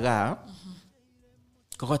watu kaga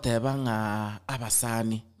kokotebanga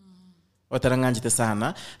abasani otaranganjite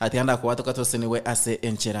sana atianda kwa watu katoseniwe ase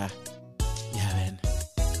enchera yaben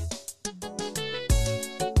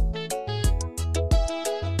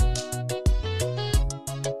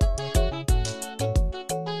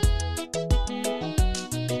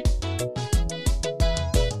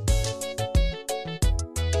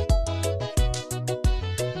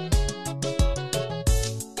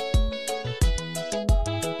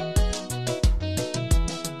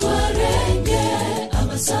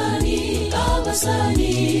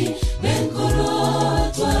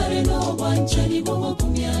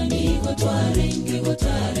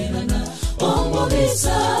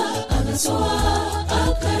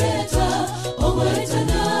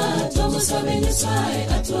nyasaye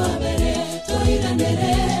atwabere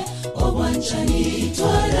toiranere obwanchani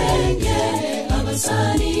twarenge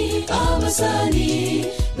abasani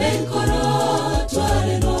benkoro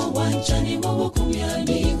tware no wanchani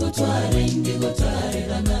mobokumyani gotwarenge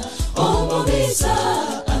gotwarerana omobisa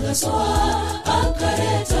agasoa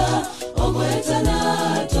akareta ogwetana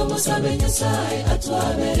tomusabe nyasaye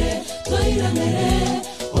atwabere toiranere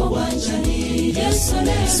obwanchani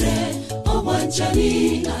yesonere obwanchani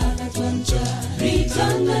agatwancha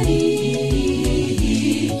ritangani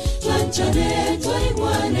twanchane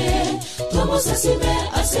toigwane tomosasime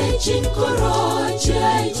asechinkoro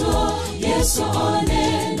chaito yeso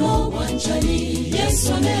one no obwanchani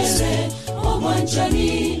yesonere obwanchani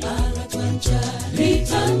agatwancha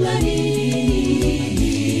ritangani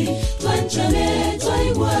twanchane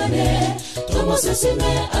toigwane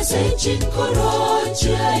tomosasime asechinkoro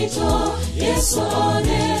chaito yeso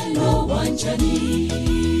one no obwanchani.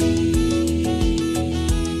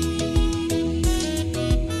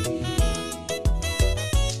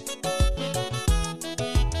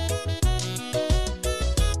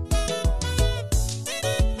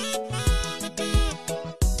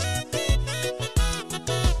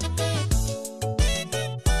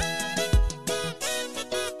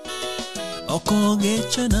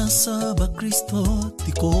 Okongechana saba Kristo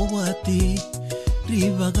tikowati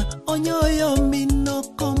rivaga onyoyo mino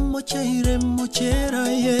como chaire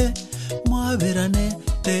mocheraye mwaverane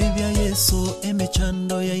tevya Yesu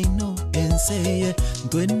emechando ya ino enseye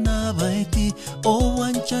ndwena baeti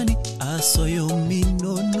owanchani asoyo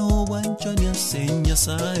mino no wanchani asenya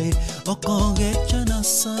sae okongechana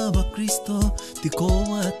saba Kristo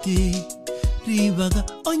tikowati rivaga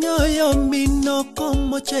onyoyo mino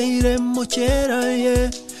como chaire mocheraye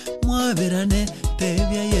mwaverane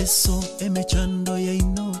tevya Yesu emechando ya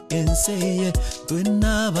ino enseye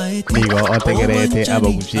twena baeti Digo, otegerete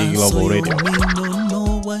abagusi Global Radio.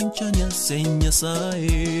 no wanchani asenya sae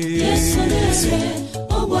Yesu nese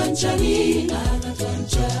obwanchani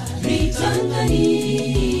agatwancha ritangani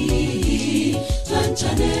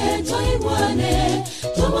twanchane toigwane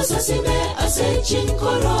tomosasime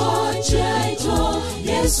asechinkoro chaito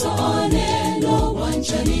Yesu one no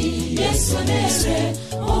wanchani Yesu nese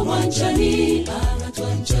obwanchani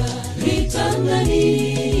agatwancha ritangani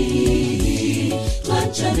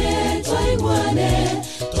twanchane toigwane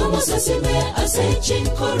tomosasime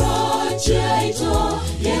asechinkoro chaito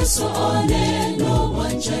Yesu one no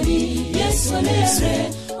wanchani Yesu nese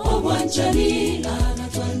obwanchani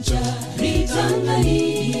agatwancha ritangani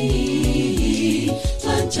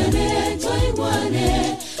twanchane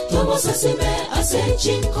toigwane tomosasime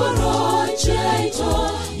asechinkoro chaito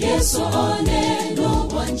Yesu one no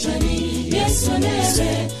wanchani Yesu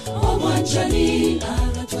nese obwanchani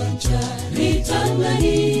agatwancha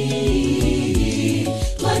ritangani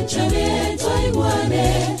twanchane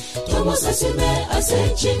toigwane tomosasime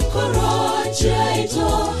asechinkoro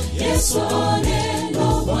chaito Yesu one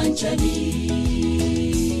no wanchani.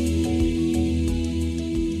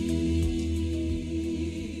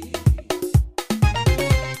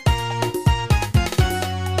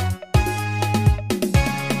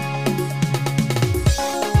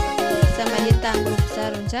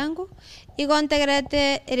 Changu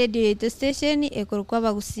igontegerete radio yetu station ekorukwa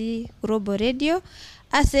bagusi Global Radio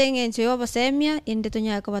asenge ncho yobasemia inde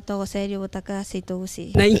tunyako batogo Seria Obotaka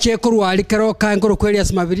seitogusi na inche kurwali kero kankoro kweli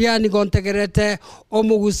asmabiria ni gontegerete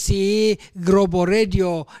omugusi Global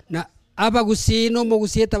Radio na abagusi no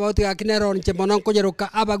mugusi etabauti gakinero nche mononko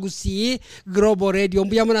yeruka abagusi Global Radio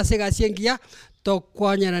mbuya mona sega siengia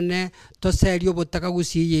tokwanyarane to Seria Obotaka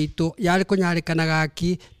gusi yeito yali konyarekana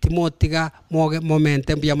gaki timotiga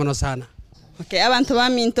momente mbuya mono sana. Okay, abantu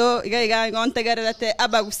baminto iga gontegerete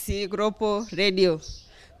abagusi Global Radio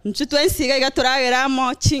ntutwensiga iga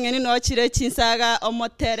turageramo chingeni no chire chinsaga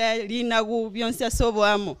omotere linagu byonse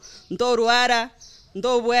asoboamo ndorwara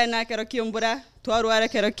ndobwena kero kiombura twarwara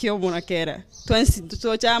kero kiomuna kera twensi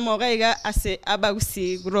tutochamo gaiga ase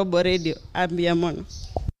abagusi Global Radio ambia mono.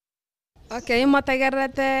 Okay,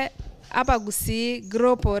 motegerete abagusi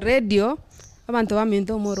Global Radio abantu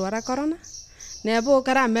baminto murwara corona nebo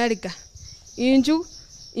kara America inju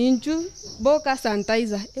boka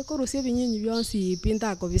sanitizer ekorusie binyinyi byonsi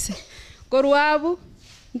pinta kobise korwabu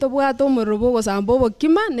ntobwato murubo gosambo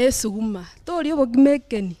bokima nesuguma tori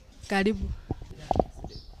bokimekeni karibu.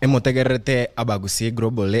 Emotegerete abagusi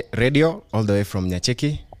Global Radio all the way from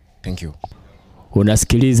Nyacheki. Thank you.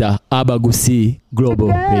 Unasikiliza abagusi Global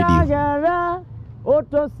Radio.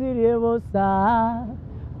 Otosirievosa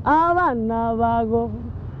abana bago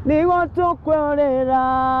nigo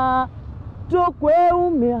tukwerera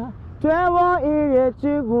tukweumia twevo ile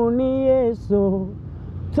chiguni Yesu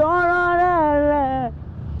tororere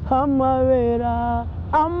amabera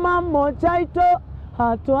amamochaito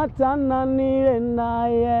hatuatananire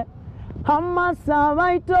naye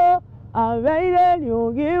amasabaito abeire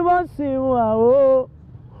lyugibosiwao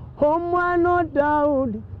omwana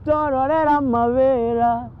Daudi tororera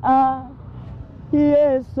amabera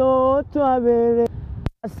Yesu twabere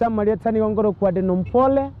Samaria tani ngoro kwa de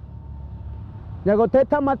nompole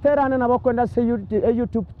nyagoteta materane nabo kwenda se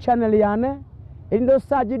YouTube channel yane indo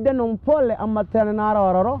sajide nompole amaterane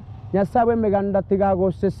narororo nyasabe meganda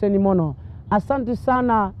tigago seseni mono asante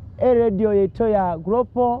sana radio yeto ya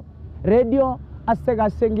grupo radio asega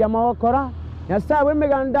sengi amawokora nyasabe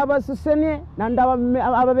meganda baseseni nandaba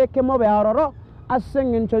ababeke mobe aroro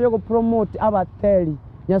asengi ntoyo go promote abateli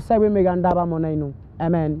nyasabe meganda bamona ino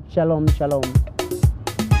amen shalom shalom.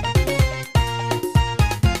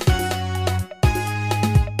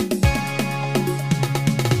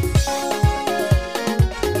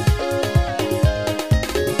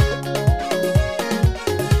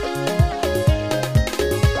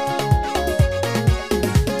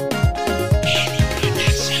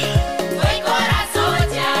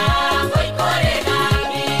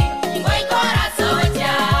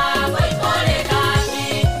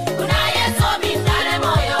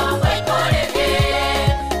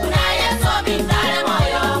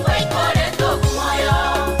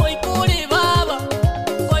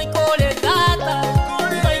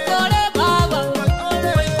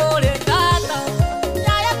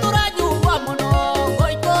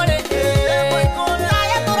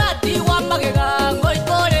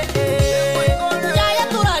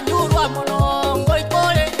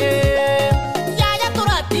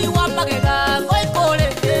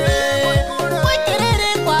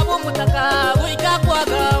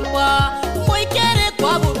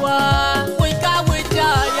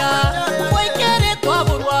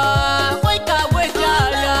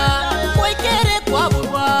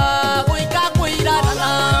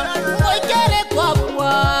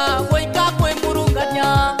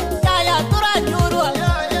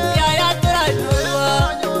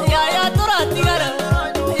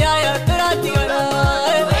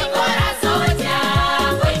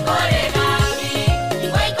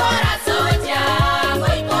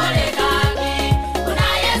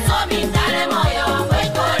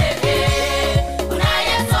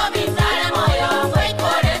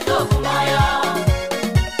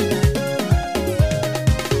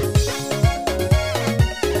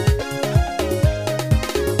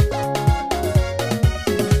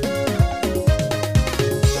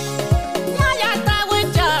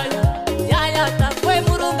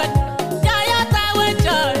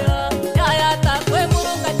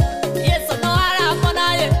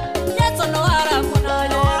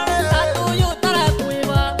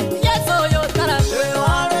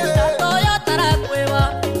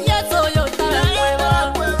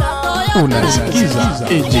 Unasikiza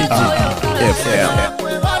AGR FM.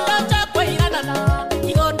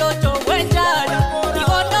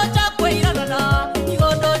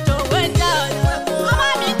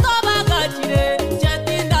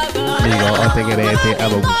 Migo otegerete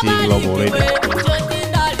Abagusi Global Radio.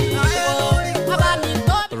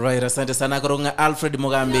 Right, asante sana koronga Alfred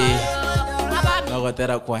Mugambi.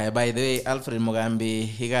 Nogotera kwa by the way Alfred Mugambi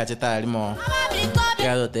higache talimo.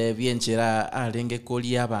 Gadote bienchira alenge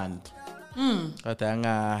kolia bantu.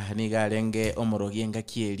 Katanga niga alenge omorogienga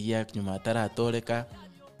kielia nyuma taratoleka.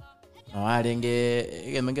 No alenge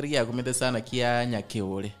ngemengeria kumete sana kia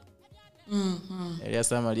nyakeole. Elia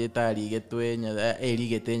samarieta aligetwe nya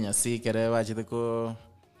eligete nya sikere bachiteko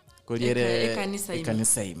koliere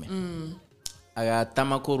kanisa ime. Aga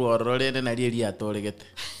tamakuru ororere na lieli atolegete.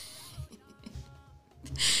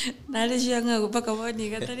 Nalishanga kupaka wani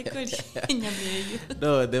gatari koli nyameyo.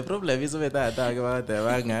 No, the problem is with that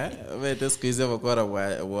banga vete squeeze bakora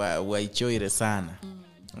wa ichoire sana.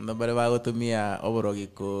 Ndabare bagotumia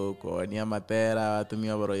oborogiko ko ni amatera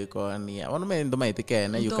batumia oborogiko ni ono mendo maitike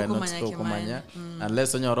na you cannot stop kumanya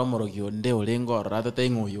unless onyoro morogio nde olengo rato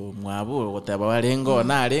tenguyo mwabu goteba balengo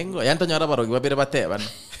na alengo yantonyora borogi babire bateba.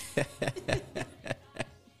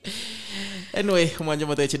 Anyway, mwanjo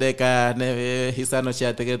mote chideka ne hisano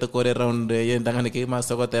cha tegeto kore round yendanga niki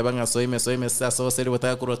masoko tebanga soime saso seri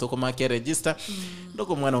Obotaka kuroto kuma ke register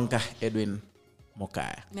ndoko mwanonka Edwin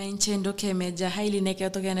Mokaya na inchendo kemeja haili neke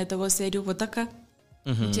otogene togo Seria Obotaka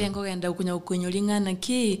Mchengo genda kunyulingana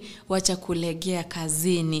ki wacha kulegea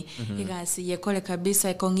kazini. Igasi yekole kabisa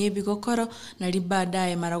ekongibi gokoro na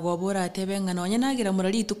libadaye maragobora atebenga no nyanagira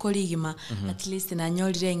murali tukoligima at least na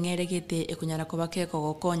nyolire ngeregete ekunyara kobakeko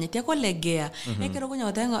gokonye tia kolegea ekero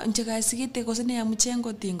kunyotenga nchigasi gite gosene ya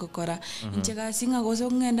mchengo tingokora nchigasi nga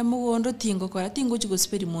goso ngenda mugondo tingokora tingo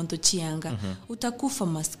chigosiperi monto chianga utakufa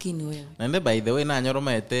maskini wewe. Nande by the way na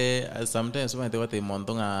nyoromete sometimes umete gote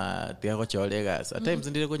monto nga tia gocholegas times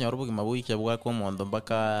ndire kunyora bugima buikia bwako mondo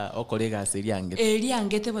mpaka okolega seriangete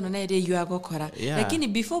eliangete bono na ere yuago kora lakini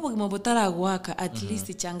before bugima butara gwaka at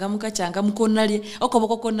least changamko nali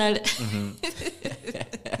okoboko konali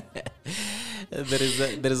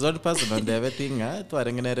there is one person on the everything to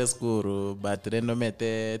arengenere skuru but rendo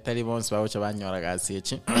mete talibons bawo chabanyora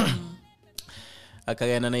gasiechi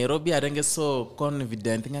akagenda Nairobi arenge so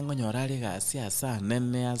confident nganyora ari gasi asa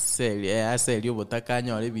nene aseli Obotaka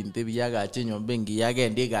nyore binte biyaga chinyombe ngi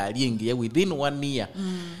yagende gari ngi within 1 year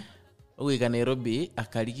uga Nairobi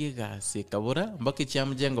akaliye gasi kabura mbaki cha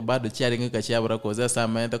mjengo bado chiaringa kachabura koza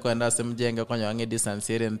samaenda kwenda semjenga kwanyange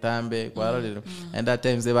distance ere ntambe kwarole and at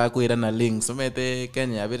times ba kuira na links umete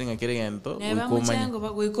Kenya abiringa kirigento ukomanya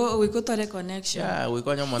wiko tore connection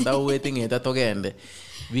wiko nyomonda waiting eta togende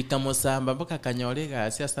vikamosamba mpaka kanyore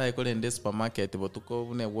gasi asa kole ndi supermarket botuko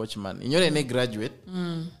une watchman inyore ne graduate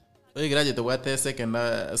graduate wate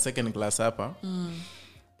second class hapa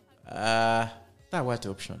ta what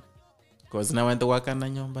option cause na went work na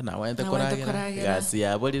nyomba na went koragira gasi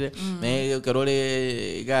yabolire ne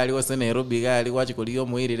karole gali wose Nairobi gali wachikoliyo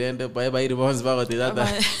muiri rende bye bonzi bagote data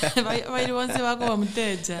bye bonzi bako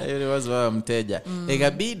mteja mteja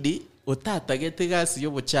egabidi utatagete gasi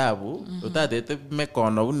yobuchabu utatete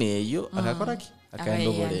mekono uneyo akakoraki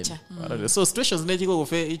akaendo boleni so situations nejigo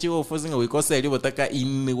gofe ichigo forcing we cause Obotaka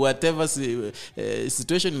in whatever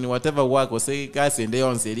situation in whatever work ose gasi ende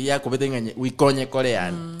yonse yako betenganye wikonye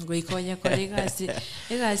koreani wikonye kore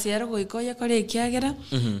gasi yaro wikonye kore kiagera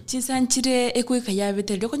chinsanchire ekuika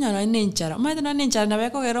yabete lyo konyana nenchara maite na nenchara na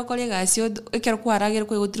beko gero kore gasi ekero kwaragera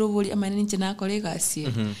kwe gutirobuli amane ninchina kore gasi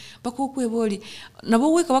bako kweboli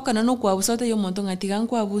nabo wika bakana no kwa busote yo monto ngatiga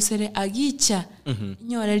nkwa busere agicha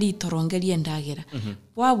nyore litorongeri endagera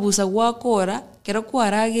wabuza gwakora kero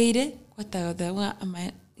kwarageire kwatagotagwa ama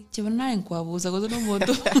chibona nkwabuza gozo no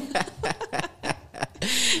monto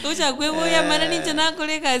ucha kweboya mana ninja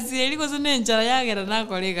nakole gasi eliko zone njara yagera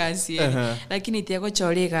nakole gasi lakini tiako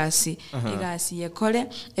chole gasi gasi yekole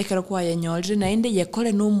ekero kwa yenyorire na inde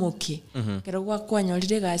yekole no muki kero kwa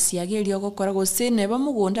kwanyorire gasi yagerio gokora gosene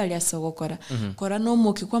bamugunda ali asogokora kora no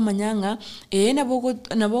muki kwa manyanga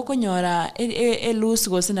naboko nyora lose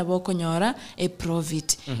gosene naboko nyora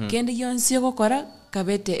profit kende yonsi gokora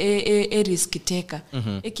kabete risk taker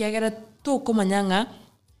ekiagera to komanyanga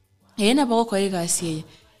ena bako kwa gasi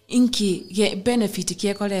inki ye benefit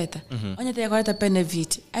kiekoleta onya te koleta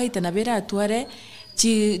benefit aita na bera atware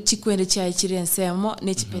chikwende cha chirensemo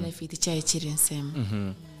ne chi benefit cha chirensemo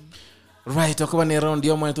right okuba ne round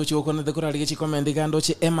yo mwe tuchi okona de korali chi comment gando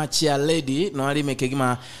chi Emma chia lady no ali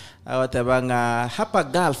mekegima watabanga hapa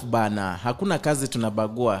Gulf bana hakuna kazi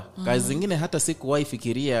tunabagua kazi zingine hata sikuwahi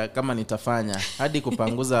fikiria kama nitafanya hadi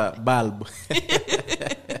kupanguza bulb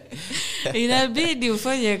inabidi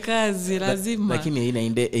ufanye kazi lazima lakini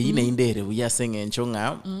ina indere uyasenge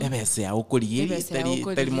nchonga ebese aukuliye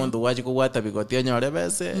tali mondo waje ko wata bigotyo nyore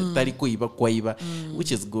bese tali kuiba kwaiba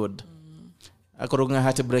which is good akoronga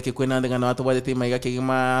hate break kwena ndanga na watu wale tima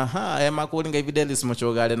igakigima ema kulinga Fidelis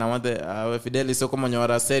mochogale na wande Fidelis ko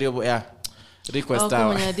monyora serio ya request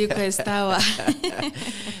hour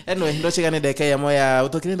anyway ndo chigane deka ya moya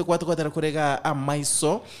utokirinde kwatu kwatara kurega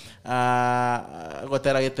amaiso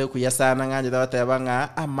gotera gete kuyasana nganje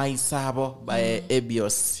dawatabanga amaisabo by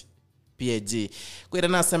Ebios PAG kwira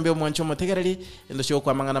na sambe omwancho motegereri ndo cyo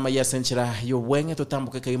kwamangana mayasenchira yo wenge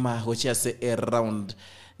tutambuke kaima hochia se around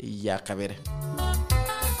ya kabere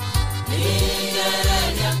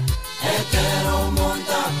Lingereña ekero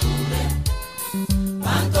montakure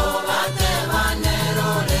Manto bate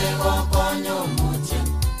banero lego coño muche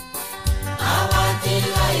Abati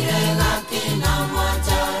gaire gakina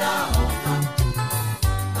machara oka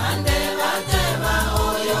Ande bate ba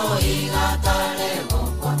oyo igatare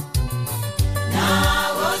gokwa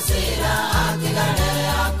Nagosira atigare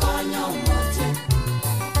a coño muche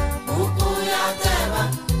Uku ya teba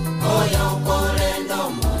oyo korendo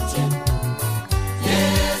muche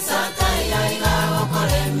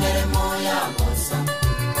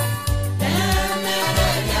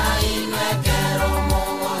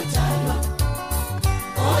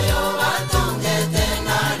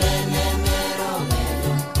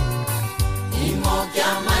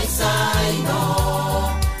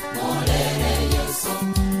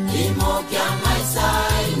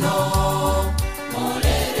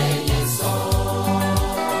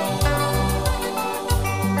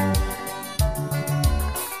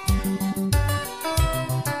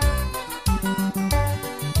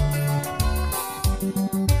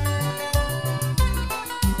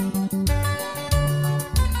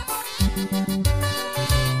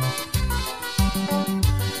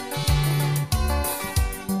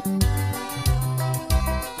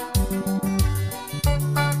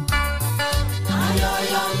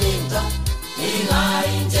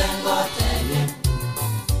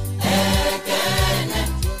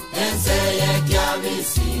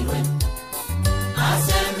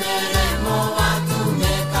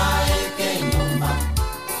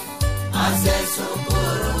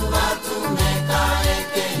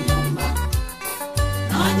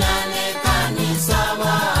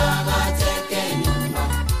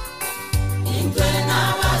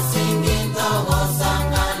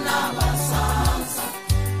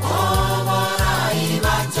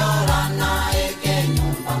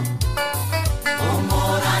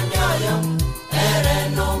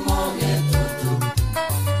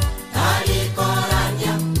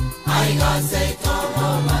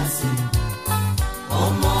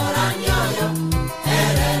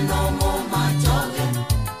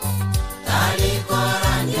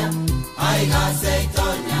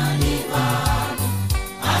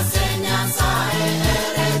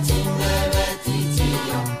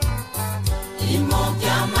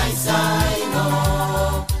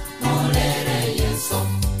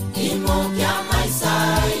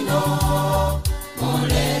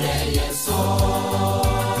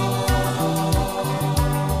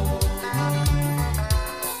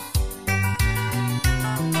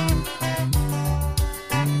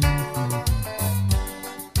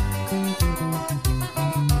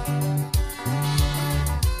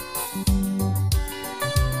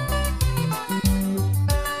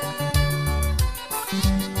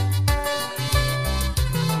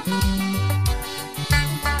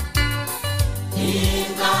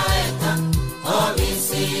Ingaeta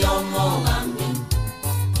obisi omugambi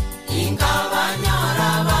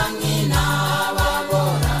ingabanyara bangina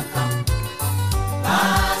ababoraka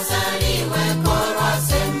basaliwe korwa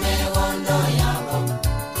semegondo yabo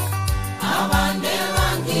abande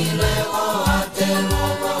bangilwe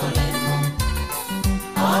oaterugolemo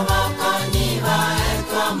obokonyi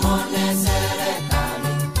baetwa mone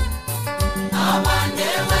serekali abande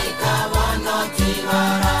baikabanoti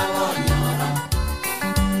barabonyora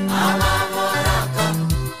ababoraka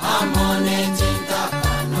amone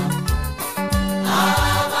chintakano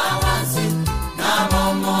abawansi nabo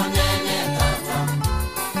monene tata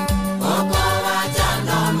oko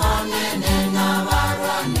bajano monene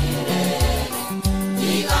nabarwanire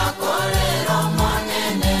igakorero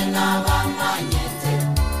monene nabamanyete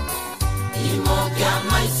imokya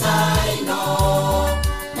maisaino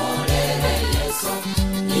morere yeso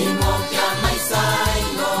imokya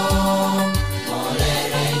maisaino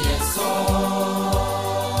morere yeso.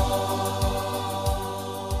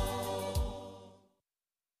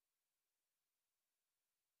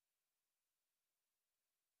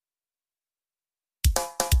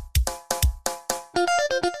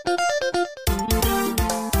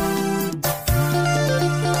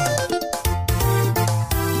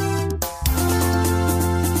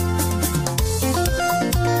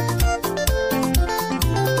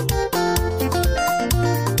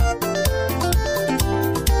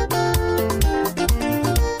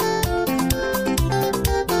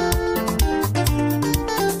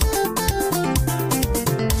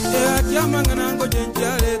 Amanganango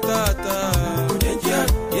jenjale tata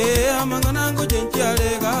amanganango jenjale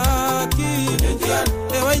gaki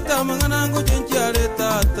waita amanganango jenjale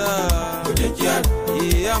tata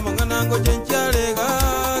amanganango jenjale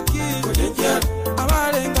gaki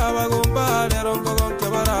abalenga bagomba lero ngogonke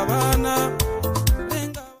barabana.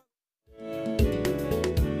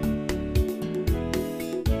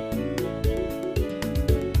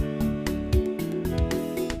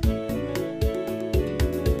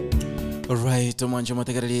 Alright, mwanjo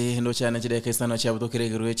mategarili ndo chana chideka isano cha butokere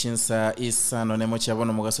giruwe chinsa isano nemo cha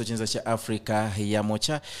bono mugaso chinsa cha Afrika ya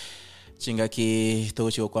mocha chinga ki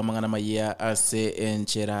tochi kwa mangana maya ase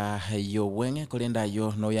enchera yo wenge kolenda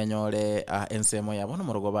yo no yanyole ensemo ya bono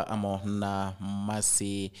morogoba amo na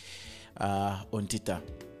masi ontita.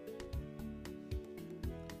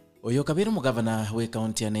 Oyo kabiru mugavana we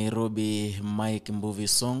county ya Nairobi Mike Mbuvi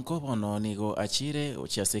Sonko bono nigo achire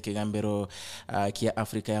uchiase kigambero kia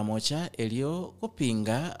Afrika ya mocha elio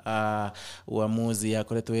kupinga uamuzi ya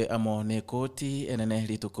koletwe amo ne koti enene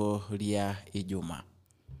lituko lia Ijuma.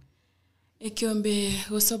 Ekiombe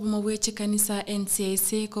gosobo mabweche kanisa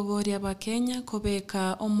NCAC koboria ba Kenya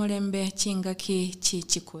kobeka omulembe chingaki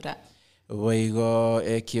chichikura. Waigo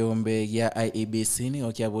ekiombe ya IEBC ni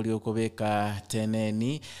okiabulio kubeka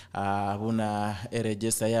teneni buna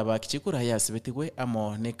erejesa yaba kichikura ya sibetigwe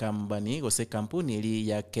amo ne kambani gose kampuni ili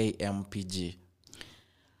ya KMPG.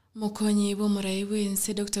 Mukonyi bo murai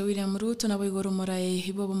wense Dr. William Ruto na boigoro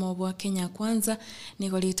murai bo mobwa Kenya kwanza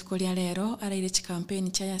nigoli tukolia lero araire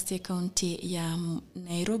chikampeni cha Yase County ya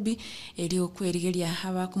Nairobi elio kwerigeria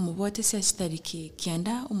haba kumubote sia chitariki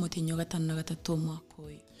kianda umutinyo 5 na 3 mwaka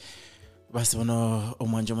uyu. Basi bono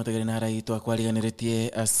omwanjo matagari na raito akwaliganiretie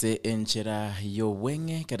ase enchera yo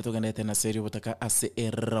wenge karito ganete na Seria Obotaka ase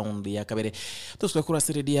round ya kabere tuswa kura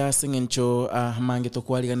Seria singencho mange to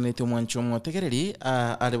kwaliganiretie omwanjo motegereri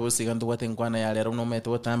alebosi gandu watenkwana ya lero no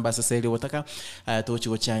meto tamba ase Seria Obotaka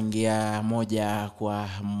tochigo changia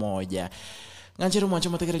 1-1 Nganjero mwancho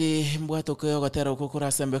motegereri mbwato ko gotera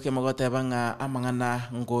ukukura sembe ke magote banga amangana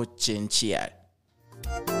ngo chenchia.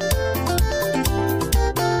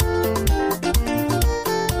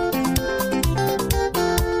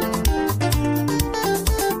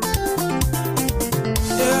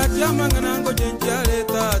 Amanganango jenjale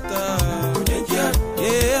tata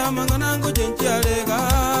amanganango jenjale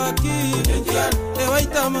gaki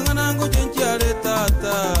waita amanganango jenjale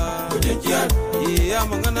tata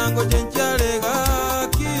amanganango jenjale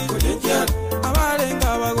gaki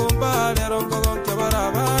abalenga bagomba lero ngogonke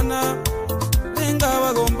barabana lenga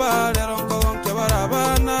bagomba lero ngogonke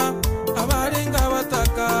barabana abalenga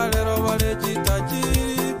bataka lero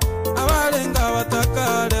balejitajiri abalenga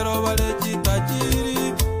bataka lero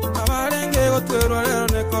balejitajiri abalenge gotwero lero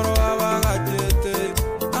nekoro abagachete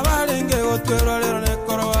abalenge gotwero lero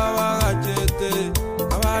nekoro abagachete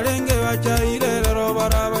abalenge bachaire lero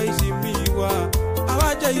baraba isimigwa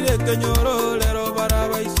abachaire bagire kenyoro lero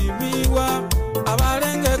baraba isimiwa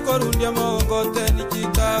abarenge korundia mongote ni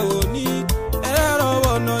chitaoni erero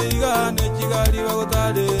bono igane chigali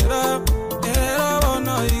bagotarera erero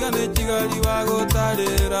bono igane chigali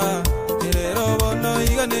bagotarera erero bono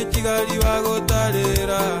igane chigali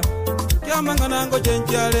bagotarera kyamangana ngo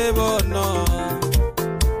chenchale bono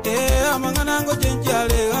amangana ngo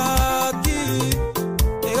chenchale gaki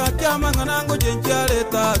egati amangana ngo chenchale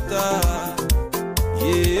tata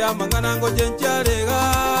amangana ngo chenchale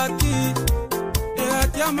gaki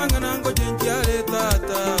egati amangana ngo chenchale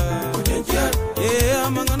tata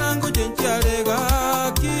amangana ngo chenchale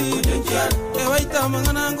gaki ewaita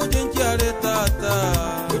amangana ngo chenchale tata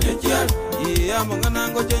amangana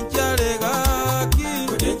ngo chenchale gaki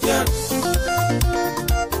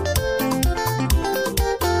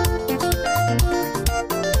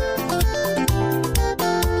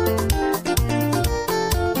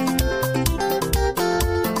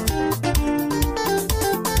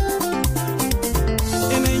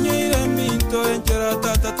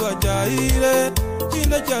twajaire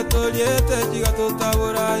chinde chatoliete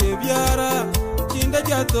chigatotabura ebyara chinde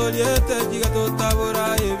chatoliete chigatotabura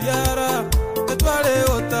ebyara etwale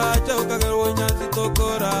otacha okagerwo nyanzi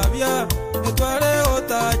tokorabya etwale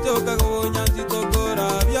otacha okagerwo nyanzi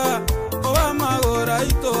tokorabya oba magora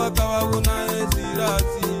ito akababuna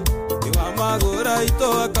ezirasi oba magora ito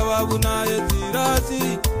akababuna ezirasi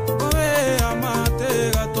obe amate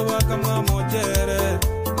gatobaka mwamochere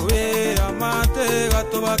obe amate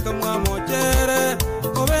gatobaka mwamochere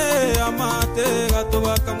obe amate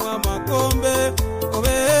gatobaka mwamakombe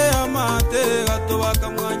obe amate gatobaka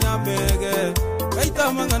mwanyamege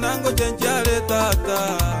kaita manganango chenchale tata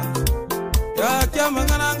yakya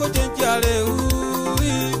manganango chenchale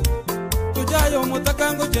ui tujayo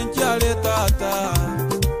mutakango chenchale tata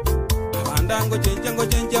abandango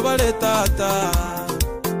chencha bale tata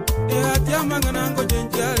yakya manganango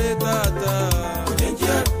chenchale tata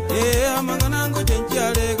amanganango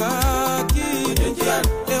chenchale gaki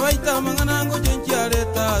ewaita manganango chenchale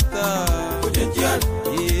tata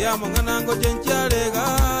amanganango chenchale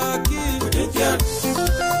gaki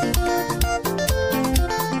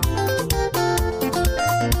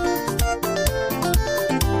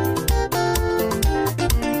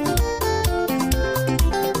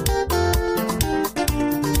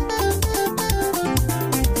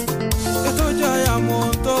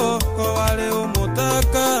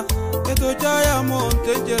Jaya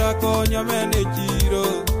monte jera konya mene chiro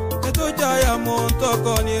eto jaya monto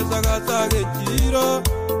konye saga sage chiro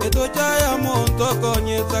eto jaya monto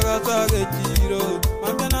konye saga sage chiro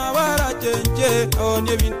mambena bara chenche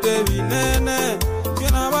onye binte binene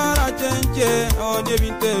mambena bara chenche onye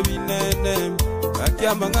binte binene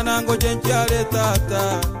kakia mangana ngo chenche ale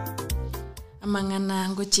tata amangana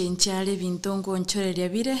ngo chenche ale bintongo nchoreria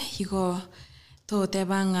bire higo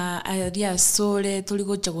totebanga aria sole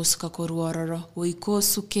tuligocha gusuka koruororo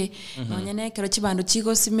goikosuke nonyene kero chibando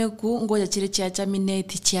chigo simeku ngoja chire chiacha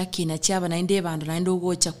mineti chiakina chiaba na inde bando na ndo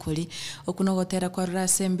gocha kuri okunogotera kwa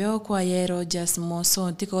rasembe kwa yero just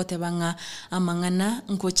moso tikotebanga amangana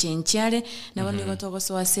ngo chenchiare na bano gotogo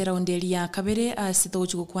so asera ondeli ya kabere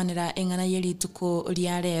asitogo kwanira engana yeli tuko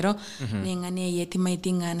lia rero nengane yeti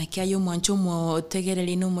maitinga na kyayo mwancho mo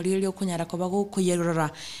tegereli no muri okunyara ko bago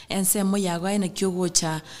kuyerora ensemo yagwa na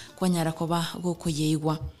kyogocha kwanyara koba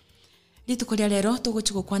gokoyeigwa litukoria rero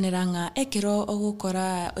tugochiko kwaneranga ekero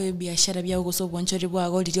ogukora biashara bya ugosobonchori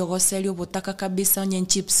bwago lirio goseri Obotaka kabisa onye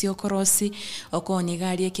chips yokorosi okoni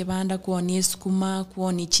gari ekebanda kuoni sukuma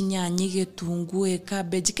kuoni chinyanyi getungu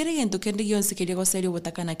cabbage kere gento kende gyonse kiri goseri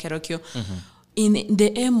Obotaka na kerokyo in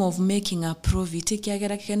the aim of making a profit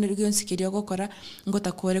kiagera kende gyonse kiri ogokora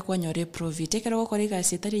ngota kore kwanyore profit ekero gokora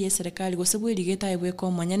igasetari ye serikali gosebwiri geta ebwe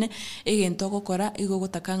ko monyene egento gokora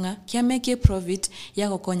igogotakanga kia make a profit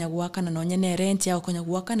yagokonya gwakana nonyene rent yagokonya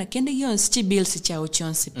gwakana kende gyonse chi bills chao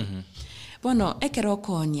chonse bono ekero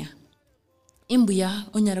konya imbuya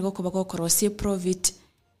onyara gokoba gokorosie profit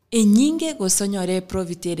enyinge gosonyore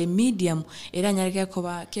profit ere medium era nyarike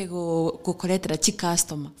koba kego kokoretera chi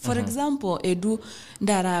customer for example edu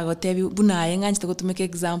ndara gotebi bunaye nganchite gotumeka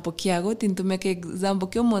example kiago tintumeka example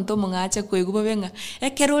kyo monto mungacha kwiguba benga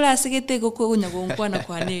ekerura asigete gokunya gonkwana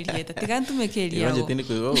kwanelieta tigantumekeria yago tindi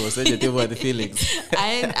kuigo goseje tibo the feelings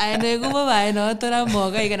ai neguba bae no tora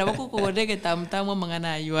moga igana bokukugorege tamtamwa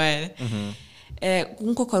mangana aywaere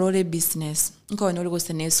kunko korore business nko no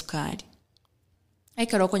gosene sukari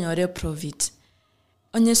ekero konyore profit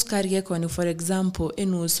onye sukari geko ni for example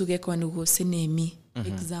enusu geko ni go senemi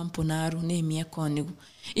example naru nemi geko ni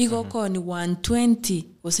igo ko ni 120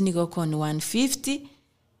 osini go ko ni 150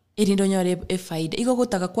 erindo nyore faida iko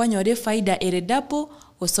gutaka kwanyore faida ere double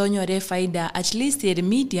osonyore faida at least ere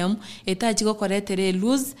medium etachi gokoretere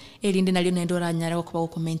lose erinde nalyo nendo ranyara ko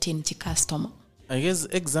ku maintain chi customer. I guess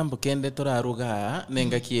example kende toraruga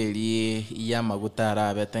nenga kieli ya maguta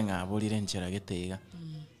arabete ngabulire nchera gitega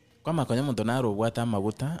kwa makonya muntu narubwata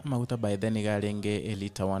maguta by then garenge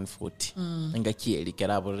elita 140 nenga kieli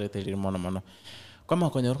kerabulire riri mono kwa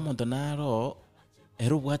makonya muntu naro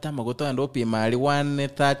erubwata maguta ndo pimali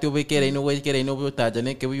 130 ubekere ino wekere ino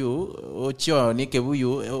utajane kebuyu ochio ni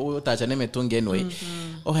kebuyu utajane metunge enwe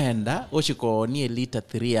ohenda oshiko ni elita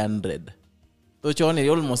 300 ochone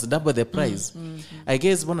almost double the price. I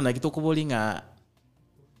guess bona nakitokubolinga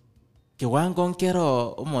kiwango nkero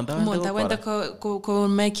umonda wenda ko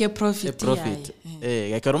make a profit.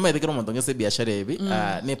 Gakaruma dikero mondo ngese biashara ebi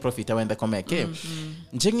ne profit wenda ko make.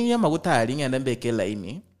 Njengi ya maguta ali ngenda mbeke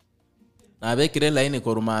line. Na bekire line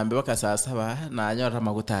ko rumambe bakasasa ba na anyora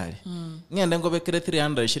maguta ali. Ngenda ngo bekire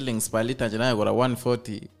 300 shillings per liter jana gora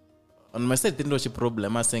 140. On my side tindo chi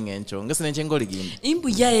problem asengencho ngesene chengoli gimbi imbu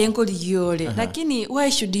ya engoli yole lakini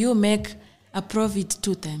why should you make a profit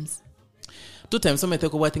 2 times omete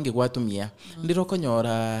ko watinge kwatumia ndiro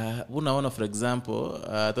konyora unaona for example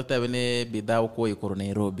totabene bidhaa uko ikoro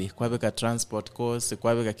Nairobi kwabeka transport cost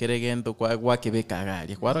kwabeka keregento kwa kebeka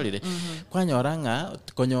gari kwarolire kwanyoranga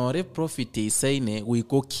konyore profit isaine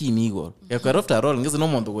wiko kinigo yakaro after all ngeze no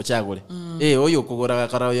muntu gochagure oyo kugora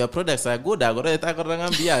kara ya products are good agora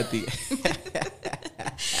etakoranga mbiati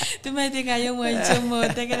tumeteka yo mwanchomo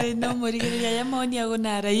tekere no morigere ya moni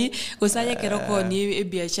agonarai gusaya keroko ni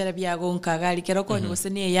biashara byago nkagari keroko ni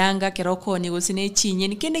gusene yanga keroko ni gusene chinye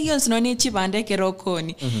ni kende yonse no ni chibande keroko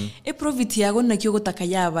ni profit yago nakyo gutaka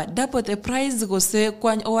yaba double the price gose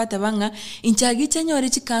kwa owatabanga inchagi chanyore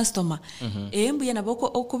chi customer embu yana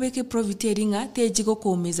boko okubeke profit eringa tejigo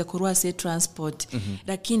komeza kurwase transport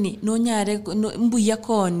lakini no nyare mbu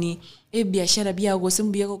yakoni biashara byago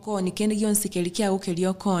sembuye kokoni kende yonse kelikia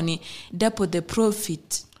ukelio koni double the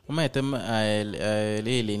profit umaite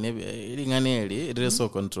lili ne linganeli reso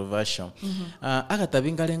controversial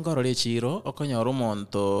akatabinga lengoro lechiro okonyora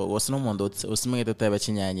umonto wosino mondo osimegete tebe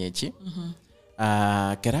chinyanyechi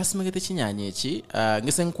kerasmegete chinyanyechi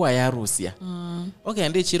ngese nkwa ya Rusia okay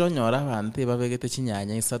ndi chiro nyora bante babegete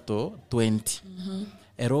chinyanya isato 20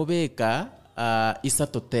 erobeka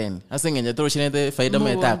isato 10 asengenye toro chinete faida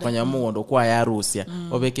meta kwanya muondo kwa ya Rusia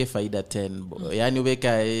obeke faida 10 yani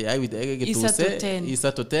ubeka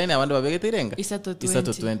isato 10 abandi babeke tirenga isato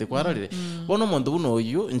 20 kwarorire bono mondo buno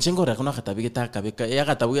uyu nchingora kuna katabigita kabeka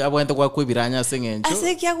yakatabuye abwente kwa kwibiranya asengencho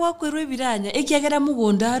asekia kwa kwirwe biranya ekiagera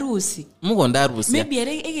mugonda Rusi maybe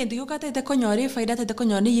egende yokatete konyore faida tete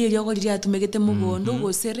konyone yeri ogoriri atumegete mugondo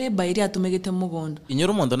gosere bayiri atumegete mugondo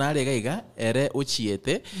inyoro mondo narega iga ere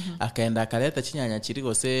uchiete akaenda leta chinyanya chiri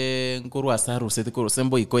gose nkuru asaru sete kuru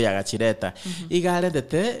sembo iko yagachireta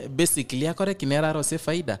igarendete basically akore kinera rose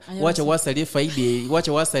faida wacha wasali faida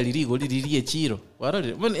wacha wasali rigo liririe chiro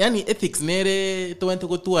warore yani ethics nere twente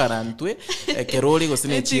gutwara ntwe kerori gose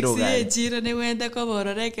ne chiro ga chiro ne wenda ko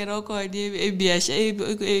borore keroko ni biasha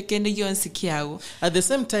kende yonsi kiago at the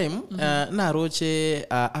same time na roche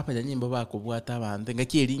apa nyimbo bakubwata bande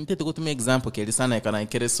ngakieri ntete gutume example keri sana kana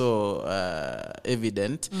kereso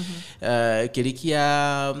evident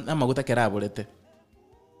kerikia amaguta kerabolete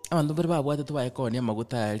abantu bari babwate tubayekoni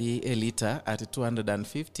amaguta ali elita at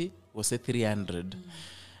 250 gose 300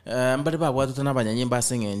 mbali babwate tunabanyanyimba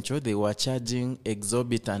asengencho they were charging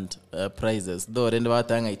exorbitant prices though rende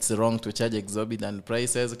batanga it's wrong to charge exorbitant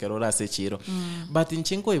prices kerora sechiro but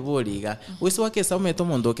inchinko iboliga wese wakesa umeto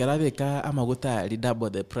mondo kerabeka amaguta ali double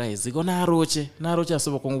the price igo naroche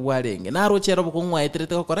asobo kongwalenge naroche robo kongwa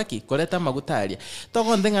etrete kokoraki koleta amaguta ali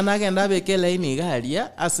tokondenga nagenda bekela ini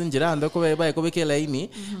galia asinjira ando ko beba ko bekela ini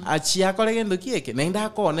achia kolegendo kieke nenda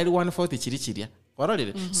ko neri 140 chirichiria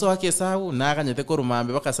warorire so akesau nakanyete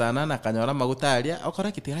korumambe bakasana nakanyora magutalia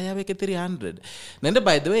okora kiti haya beke 300 nende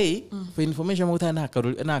by the way for information maguta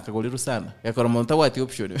nakagoliru sana yakora monta wati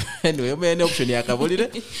option anyway mene option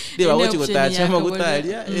yakagolire ndiba wochi gutacha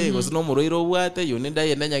magutalia gosino muroiro bwate yonenda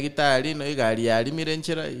yenda nyagitali no igali yali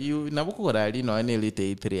mirenchera nabukora ali no ane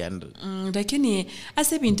lite 300 lakini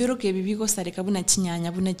ase bintero ke bibigo sareka buna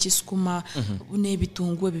chinyanya buna chisukuma bune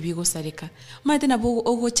bitungu bibigo sareka mate nabo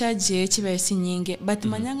ogo charge chiba sinyinge but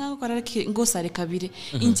manyanga korara ngosare kabire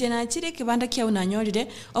inche na chire kibanda kya unanyorire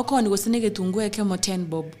okoni gosenege tungue ke mo 10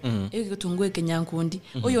 bob ege tungue ke nyankundi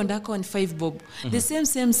oyo ndako on 5 bob the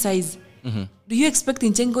same size do you expect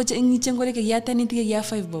inchengo leke ya 10 ntige ya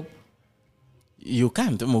 5 bob you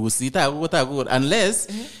can't mugusita gutago unless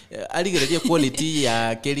aligereria quality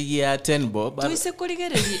ya kerigia 10 bob tuise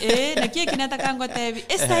kurigereria na kie kinataka ngotebi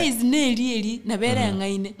size neri na bere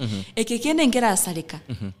ngaine ekekende ngera salika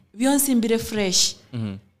byonsi mbire fresh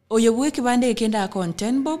oyobuke kibande kenda akon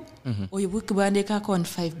 10 bob oyobuke kibande ka akon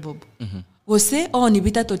 5 bob gose oni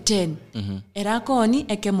bitato 10 era koni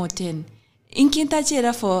ekemo 10 inkinta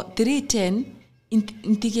chera for 310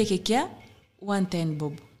 intike kekia 110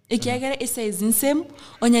 bob ekiagera size nsem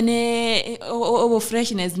onyane obo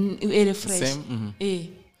freshness ere fresh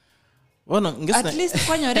Bueno, at least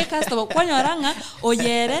kwanyore customer kwanyoranga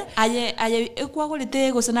oyere aye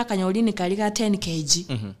ekwagolite gosana kanyorini kali ga 10 kg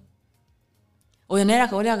oyonera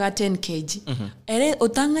kawole ga 10 kg ere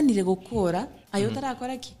otanganire gukora ayo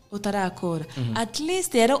tarakora ki utarakora at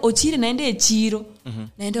least ere ochire naende echiro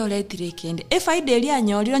naende oletire kende faida eri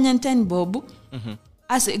anyoriro nya 10 bob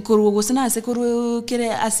ase korugo gosana ase koru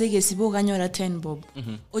kere ase gesibo ganyora 10 bob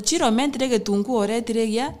ochiro mentre getungu oretire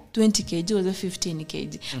gya 20 kg or 15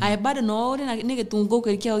 kg ai bado no ore na getungu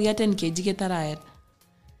kerkia gya 10 kg getaraera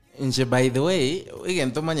nje. By the way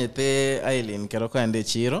igento manyete Aileen keroko ande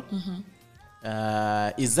chiro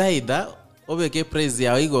izaida obeke praise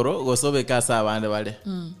ya igoro gosobe kasa abande bale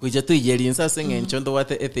kuja tuijelinsa sengencho ndo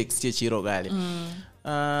wate ethics chiro gali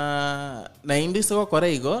na indi soko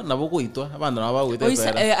koraigo na bukuitwa abandu na bagwite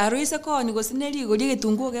kwera aruise ko ni gosineri go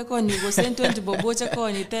getungu ke ko ni go 20 bobocha ko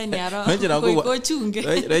ni 10 aro ko chunge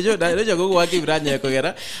rejo go waki branya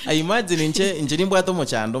kogera I imagine nje nimbwato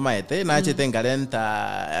mochando maete na chete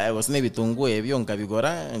ngarenta gosine bitungu ebyo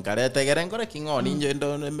nkabigora ngareta gera ngora kingoni nje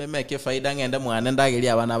ndo meke faida ngenda mwana ndageri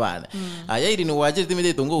abana bana aya iri ni waje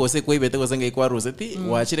timite tungu gose kwibete gose ngai kwa ruseti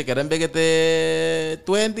wachire kerembegete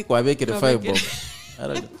 20 kwa bekire 5 bob.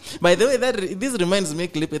 By the way, this reminds me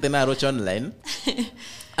clip ete na rocha online.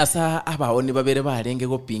 Asa abaoni babere barenge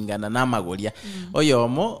gopingana na magoria.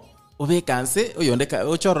 Oyomo obekanse oyondeka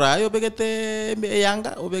ochora obegete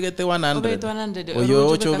yanga obegete 100. Oyo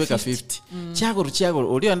ocho obeka 50.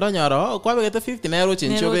 Chiagoro ori andonyoro kwa obegete 50 na ero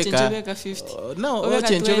chenchobeka 50. No, o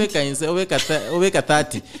chenchobeka inse obeka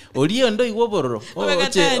 30. Ori ndo iwobororo.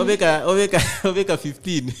 Oche obeka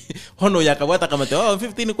 15. Hono yakabwata kamate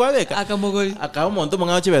 15 kwa beka. Akamogori. Akamonto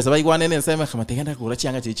manga chibesa bayigwane nsema kamate genda kura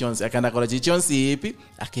chianga chichonsi akanda kura chichonsi ipi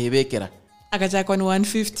akebekera. Akachakwa ni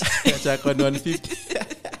 150. Akachakwa ni 150.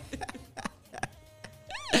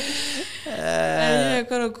 Aye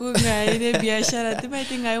koro kunga ire biashara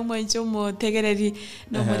timatinga yo mwancho mo tegereri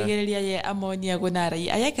no morigereria ye amonia gonara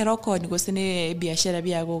aye keroko ni gosene biashara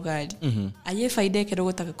byago gali aye faida kero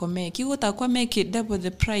gotaka komeki gotaka make double the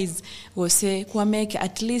price gose kwa make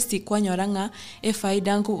at least kwanyoranga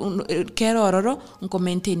faida nko kerororo nko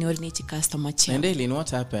maintain ori ni customer chain. And then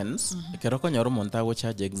what happens keroko nyoro monta go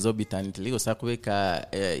charge exorbitantly gosa kubeka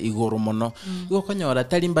igoro mono go konyora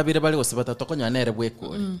talimba bire bali gose batatu konyonere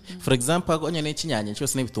bweko. For example onye chinyanya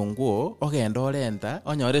cyose n'ibitungwo ogenda orenta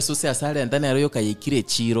onyore suse asarenta nero yokayikire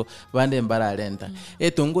chiro bande mbararenta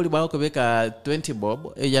etunguli bawo kubeka 20 bob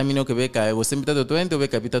yamino kubeka gose bitatu 20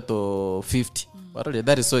 obeka bitatu 50. But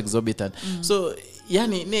that is so exorbitant. So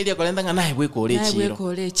yani nelia kolenda nga nae bweko ole chiro. Nae bweko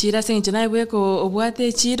ole chira senje nae bweko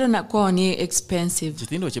obwate chiro na kwa ni expensive.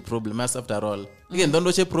 Chitindo che problem as after all. Ige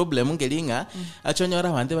ndondo che problem ngelinga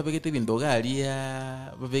achonyora bande babegete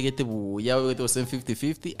bindogalia babegete buya babegete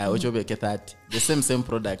 50-50 aochobeke 30. The same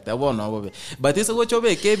product abona obobe. But iso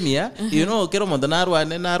gochobeke mia you know kero mondo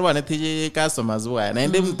narwane tije customers wa na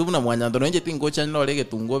ende mtumuna mwanyando nje tingocha nolege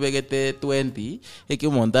tungo begete 20 eke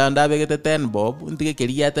monda nda begete 10 bob ndike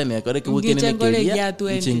kelia tane kore kibukene kelia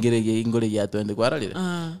chingirege ingole ya 20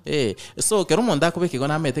 kwaralire so kero monda kubeke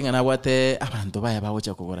gona metenga na bwate abantu baya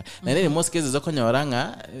bawocha kugora na nene most cases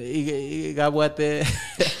okonyoranga igabwate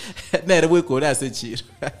nere bwekore asechiro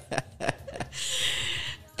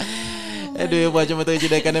edo yobwacho moto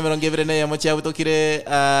chideka nemero ngebrene ya mochi abutokire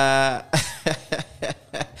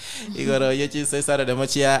igoro yechi sesara de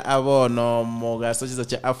mochia abono mogaso chizo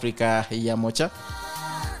cha Africa ya mocha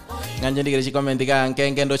nganje ndigere chi comment ga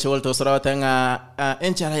nkenge ndo chwolto sora tenga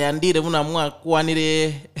enchara yandire muna mwa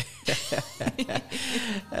kwanire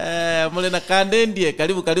mole na kandendie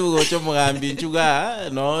karibu gocho mugambi nchuga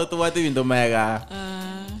no tuwate bindo mega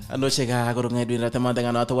ando chega goronga edwina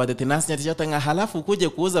tamanda na tuwate tinasi nyati chota halafu kuje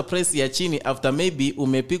kuuza price ya chini after maybe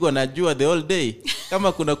umepigwa na jua the whole day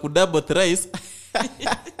kama kuna kudouble thrice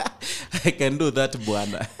I can do that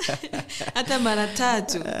bwana hata mara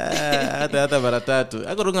tatu hata mara tatu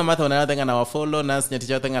akorunga mata unaanza na wafollow na nyati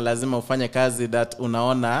chota lazima ufanye kazi that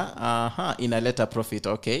unaona inaleta profit.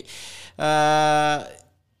 Okay,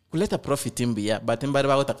 kuleta profit mbia but mbari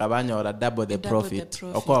bagotaka banyora double the profit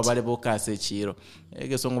okwa bari bukase chiro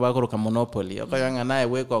egesongo bakoroka monopoly okayanga naye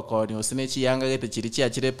weko koni osinechi yanga gete chirichi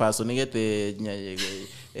achire paso nigete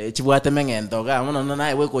chibwate mengendo ga muno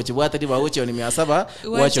naye weko chibwate diba uchi oni 700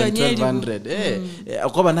 wacho 1200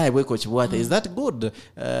 okoba naye weko chibwate is that good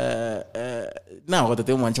na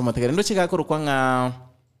gotote mwancho mategere ndo chika korokwanga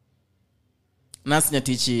nasinya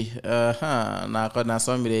tichi na kona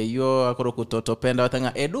somire yo akoro kutotopenda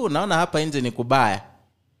watanga edu naona hapa nje ni kubaya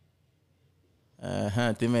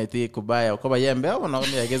timeti kubaya ukoba yembe au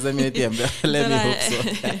naomba yageza mimi yembe let me hope so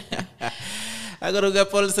agoroga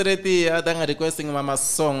Paul Sereti atanga requesting mama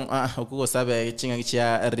song ukugo sabe chinga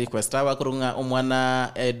kichia request abakurunga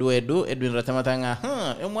umwana Edwin Ratamatanga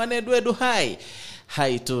umwana Edu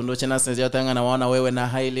hi to ndo chena sense yatanga na wana wewe na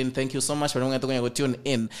Hailin thank you so much for mwenye tune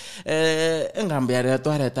in ngambe ya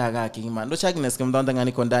retware taga kingima ndo Agnes kimdonda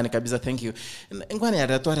ngani kondani kabisa thank you ngwane ya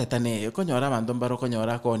retware tane konyora mandombaro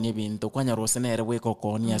konyora ko ni bintu kwanya rosenere weko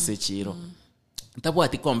ko ni asechiro tabu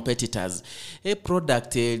ati competitors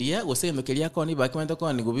product area gosemekelia ko ni bakimento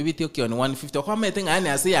ko ni gubibiti okyo ni 150 kwa metenga ani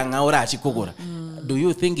asi yangaura achikugura do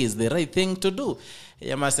you think is the right thing to do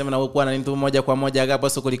yamasema na kwa na mtu moja kwa moja agapo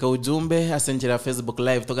sokolika ujumbe asenjira Facebook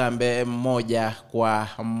live togambe moja kwa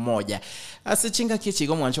moja asichinga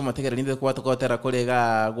kichigo mwancho mategera ninde kwa tokotera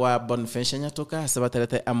kolega gwa Boniface nyatoka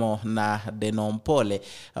sabaterete amo na Denompole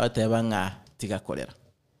atebanga tigakolera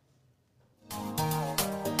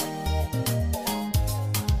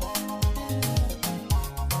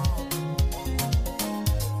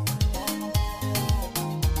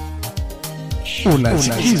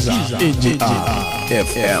Unasikiza AGR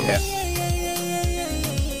FM.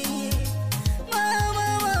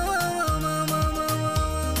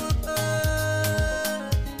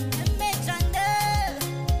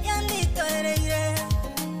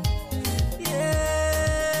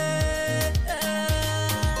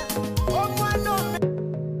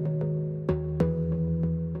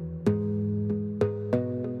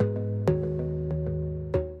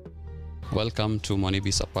 Welcome to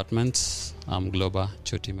Monibis Apartments. I'm Globa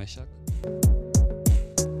Choti Meshak.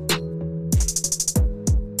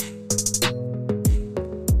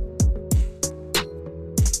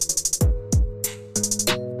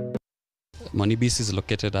 Monibis is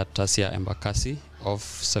located at Tasia Embakasi off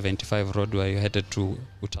 75 Road where you're headed to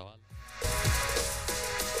Utawala.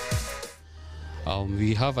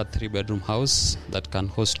 We have a 3-bedroom house that can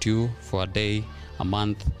host you for a day, a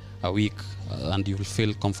month, a week, and you will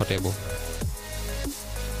feel comfortable.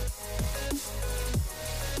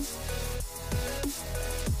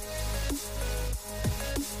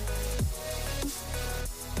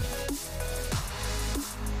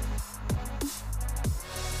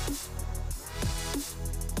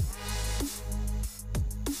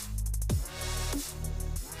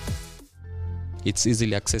 It's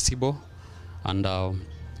easily accessible and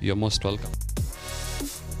you're most welcome.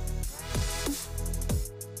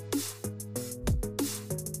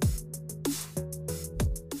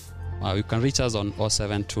 You can reach us on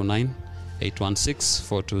 0729 816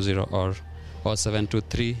 420 or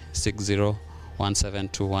 0723 60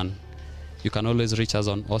 1721. You can always reach us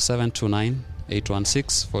on 0729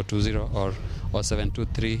 816 420 or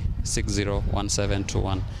 0723 60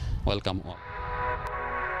 1721. Welcome all.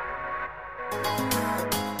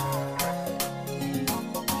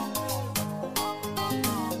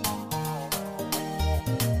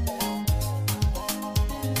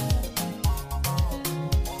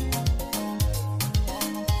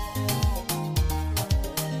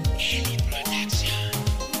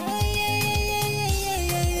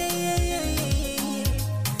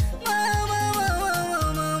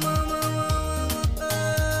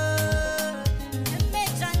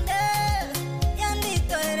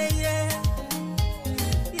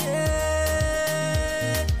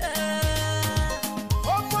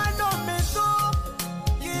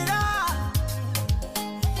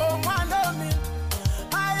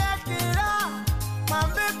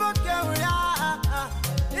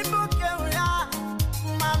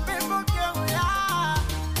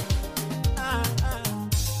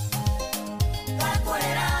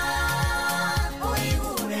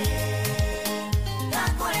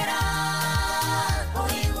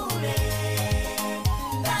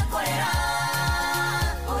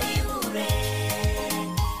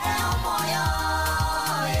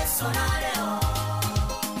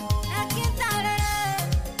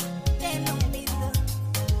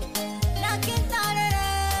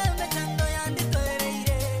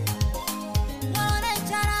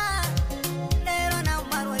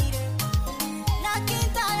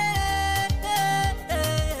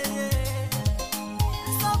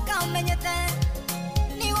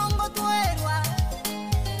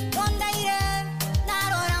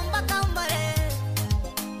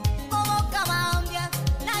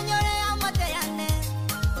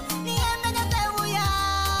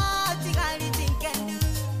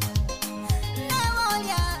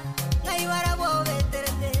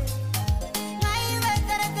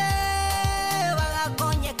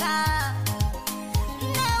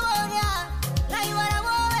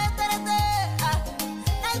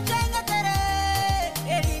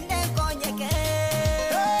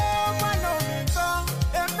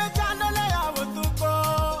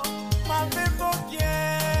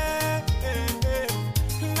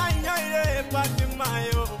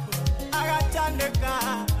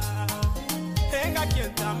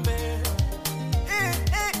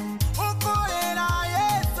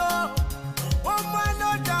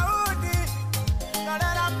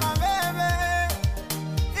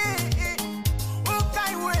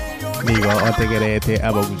 Nigo otegerete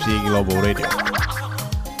Abagusi Global Radio.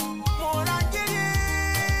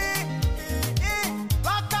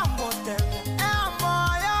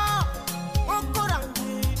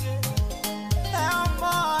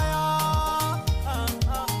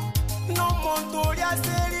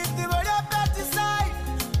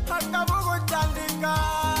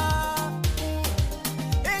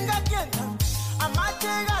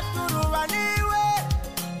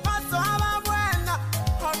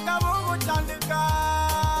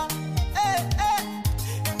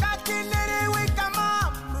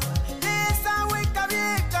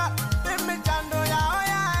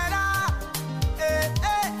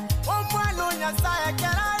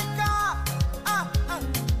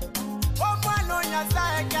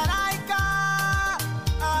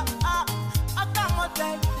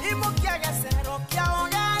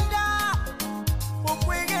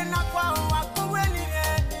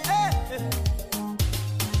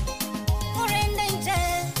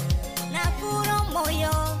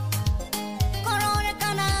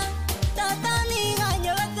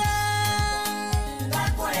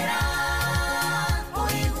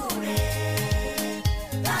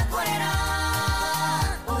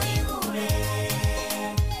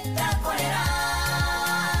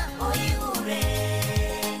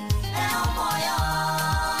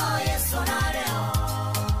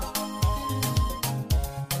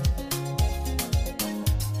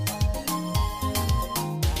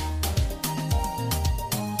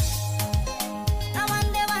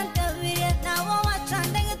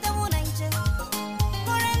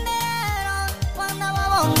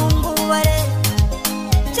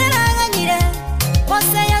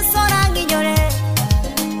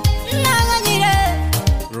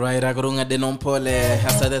 Kurunga de nompole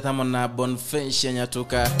asade tamona bonfesh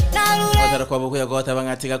nyatuka watara kwa buku ya gota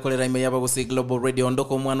bangatika kolera ime y'Abagusi Global Radio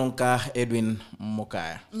ndoko mwanunka Edwin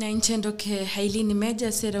Mukaya na inchendoke hailini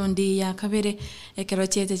meja serondi ya kabere ekero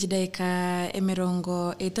chete chidaika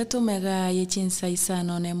emerongo etatu mega yechinsa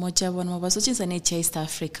isano ne moja bwana mabaso chinsa ne East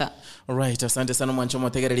Africa. Right, asante sana mwancho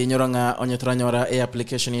motegere nyoronga onyetranyora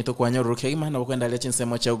application yetu kwa nyoruke imana bokwenda ali chinsa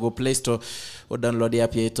mocha Google Play Store o download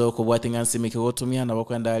app yetu kubwatinga nsimi kigotumia na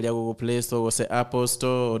bokwenda ali Google Play Store ose Apple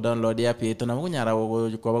Store o download app yetu na munyara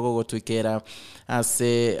kwa bago twikera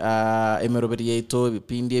ase emeroberi yetu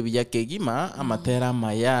bipindi ebyake gima amatera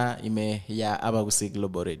maya ime ya Abagusi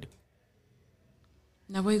Global Radio.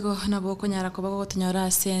 Naboigo naboko nyara ko bago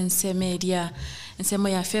tunyora sense media nsemo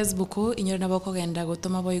ya Facebook inyora naboko genda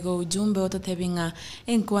gutoma boigo ujumbe ototebinga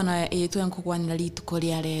enkwana yetu enkugwanira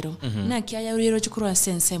litukolia rero na kiaya rero chukuru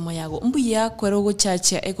sense mo yago mbuya kwero go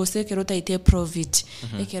chacha ekosekero taite profit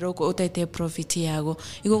ekero ko taite profit yago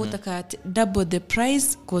igo gutaka double the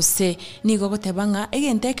price kose nigo gotebanga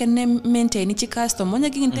egenteke ne maintain chi customer onye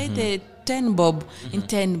gintaite 10 bob in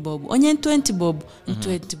 10 bob onye 20 bob in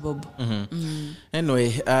 20 bob.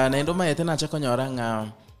 Anyway na ndoma yetena chakonyoranga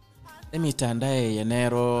emitandae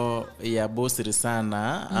yenero ya bosiri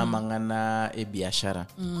sana amangana ebiashara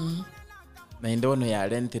na ndono ya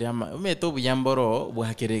rentire ama umeto buyamboro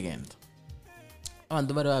bwakiregendo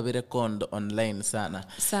abantu bari babere kondo online sana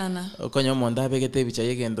konyo monda begete bicha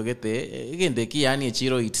yegendo gete ki yani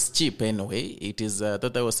echiro it's cheap anyway it is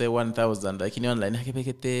total was say 1000 lakini online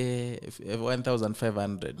hakebegete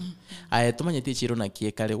 1500 ayetumanye tichiro na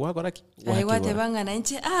kie kale wakora ki wate banga na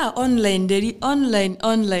nche online deli online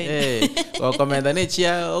wakomenda ne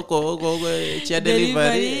chia oko chia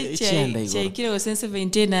delivery chia ndaigo chia kile was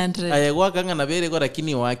 1700 ayegwakanga na bere gora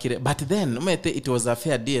kini wakire but then umete it was a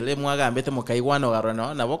fair deal mwaga mbete mukaigwana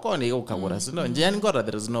na bokoni ukagura so njani ngora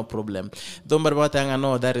there is no problem dombar batanga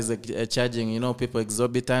no that is charging people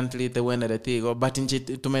exorbitantly the when the thing but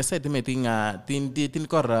tumesa timetinga tin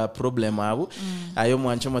kora problem abu ayo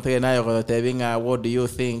mwancho motege nayo ko tebinga what do you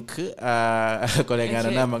think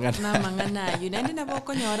kolengana na mangana yunendi na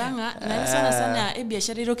bokonyoranga na sana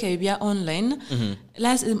ebiashara iroke bya online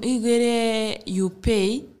last igere you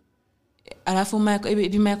pay alafu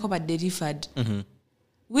bimako ba delivered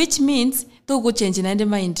which means to go change na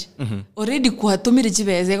mind already kwa tumire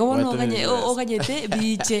chibeze ko bono okanyete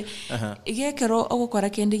biche igekero ogukora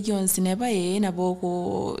kende gyonsi neba ye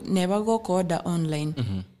naboko neba go order online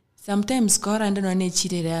sometimes kora ndano ne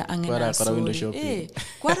chirera angena kora window shopping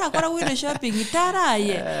kora window shopping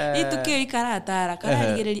itaraye itukeri karatara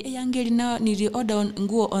karagireri yangeri na ni order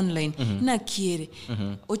nguo online na kiere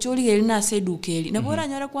ocholi geri na sedukeri na bora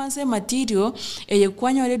nyora kwanse material eye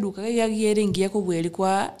kwanyore duka yagere ngiye ko bweri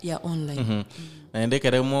kwa ya online naende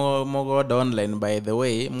kere mogoda online by the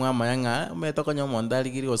way mwama yanga metoko nyomo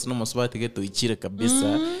ndaligiri osino mosubati geto ichire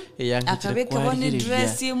kabisa yanga akabeka bone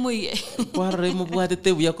dress yemuye kware mubwate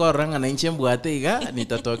tebuya koranga na inche mbwate iga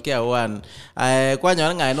nitatokea 1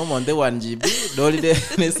 kwanya nga no monde 1 GB dolide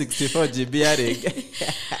ne 64 GB areke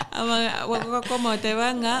ama kwa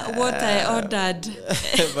motebanga what I ordered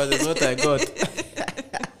but that's what I got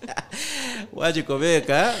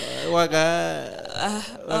wajikobeka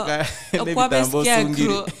waka nebitambo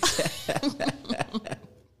sungiri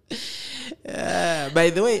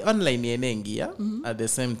by the way online yenengia at the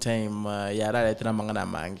same time yarara tena mangana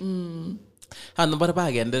mangi hano bari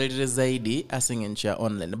bagenderere zaidi asingencha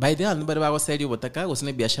online by the way bari bagoseri Obotaka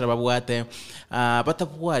gusine biashara babwate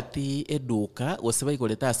batabwati eduka gose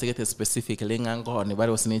ikoleta asegete specifically ngango ni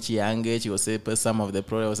bari gosine chiyange chigose some of the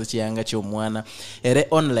products chiyanga cyomwana ere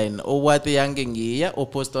online obwate yange ngiya o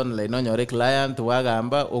post online onyore client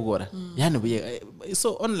wagamba ogora yani buye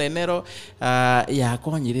so online ero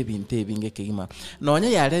yakonyire binte ebinge kigima nonya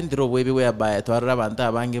yarendiro bwebi we abaye twarara abantu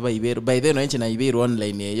abange bayiberu by the no enchi na iberu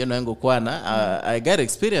online yeyo no ngo kwana I got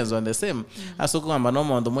experience on the same asoko kwamba no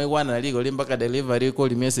mondo mwe wana ligo limbaka delivery ko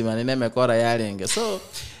limesi manene mekora yarenge so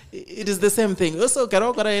it is the same thing also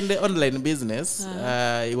karokora in the online business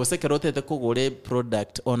iwose karote te kugure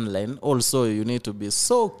product online also you need to be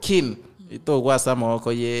so keen ito kwa sama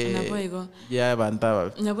oko ye ya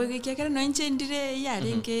bantaba nabwego kyakere no enche ndire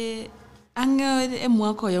yarenge anga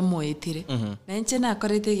emwako yo moetire na enche na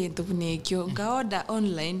korete gintu bunekyo ngaoda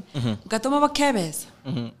online ngatoma bakebesa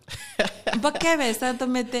bakebesa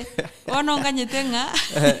tomete ono nganyete nga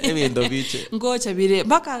ebintu biche ngocha bire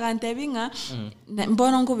bakagante binga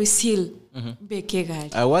mbono ngo bisil bekegari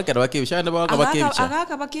awakara bakebishanda bakabakebicha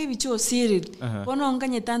agaka bakebicho siril bono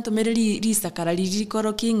nganyete tanto mereri risakara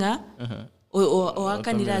ririkoro kinga o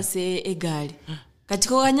akanira se egari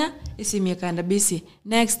katiko ganya isimye kanda busy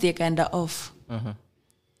next day kanda off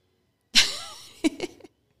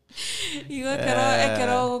you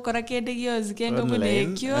kero kora kende gios kengo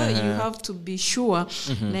bunekyo you have to be sure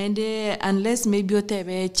nende unless maybe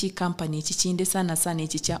otebe chi company chichinde sana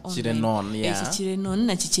chicha online chichire non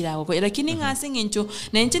na chichira ko lakini ngase ngencho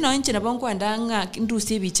na nche no nche nabonkwanda nga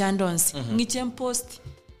ndusi bichandons ngiche post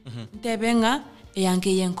tebenga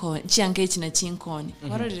yange yenko chiange china chinkoni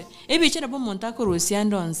warore ebiche nabo montako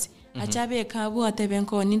rosiandons achabe kabu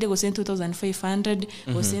atebenko ninde go 2500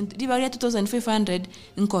 go dibaria 2500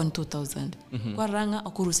 nkon 2000 kwaranga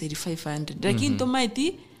okuruseri 500 lakini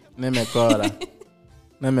tomaiti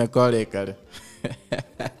nemekora kale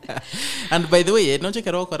and by the way no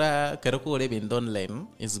chekero kore bin online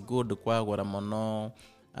is good kwa gora mono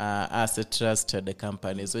as a trusted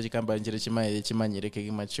company so chikamba njire chimanyire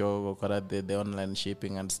kegimacho gukora the online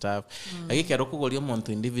shipping and stuff agikero kugori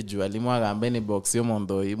omuntu individually mwagamba ni box yo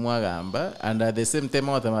mondo imwagamba and at the same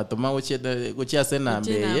time automatoma guchia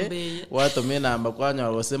senambeye watu me namba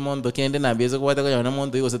kwanya gose mondo kende nambeze kwata kwanya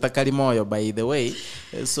mondo igose takali moyo by the way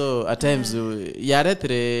so at times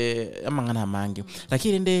yaretre amangana mangi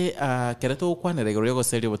lakini nde kereto kwanere goro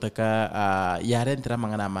Seria Obotaka yarentra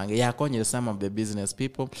amangana mangi yakonyere some of the business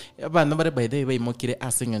people abantu bare by the way mokire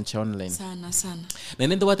asing and online sana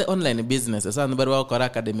nende wate online business asana bare wakora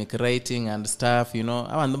academic writing and stuff you know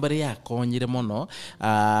abantu bare yakonyire mono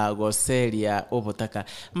go Seria Obotaka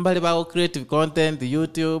mbale ba creative content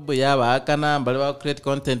YouTube yaba kana mbale ba create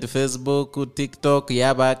content Facebook TikTok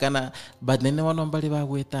yaba kana but nende wono mbale ba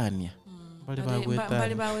gwetania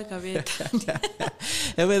mbali bawe kabeta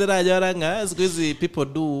ebedra jaranga squeeze people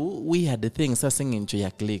do weird things asing into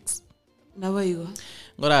your clicks nabayigo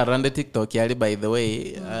ngora rande TikTok yali by the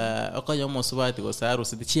way okoyo musubati go saru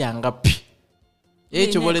siti chiangapi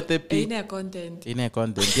echobolete pi ine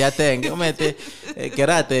content yatenge umete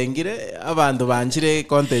keratengire abantu banjire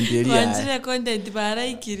content yeri ya banjire content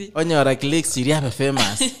baraikiri onyora clicks iri abe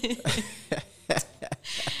famous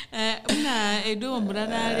una edo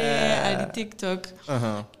muranale ali TikTok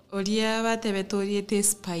olia batebetorie te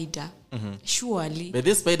spider surely but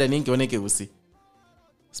this spider ninki oneke usi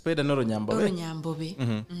spider noro nyambobe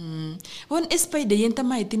won spider yenta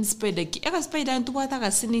maitin spider ki aka spider ntubwata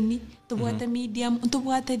kasinini tubwata medium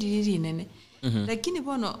tubwata diriri nene lakini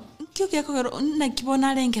bono kyo kyako na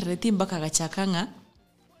kibona lengere timba kagachakanga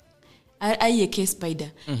aye ke spider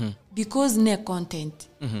because ne content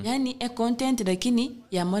yani a content lakini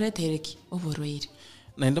ya mole tereki overweight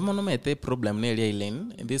na ndio maana mete problem nelia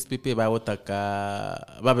Elaine, these people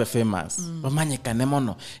babe famous bamanyekane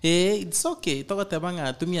mono it's okay togote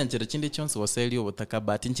banga tumia njira chinde chonse waseli Obotaka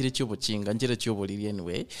but njire cyo buchinga njire cyo buri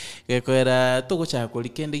anyway kwera tugocha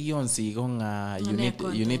kolikende yonsi gonga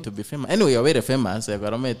you need to be famous anyway you're very famous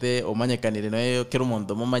garomete omanyekanire no kero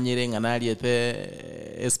mondo momanyire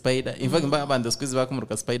nganariete spider in fact bando squeeze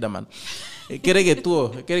bakumuruka Spiderman kerege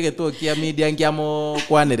tuo kia media ngiamo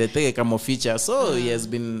kwanerete kama feature so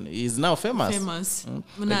he's now famous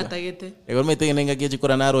muna tagete egomete nenga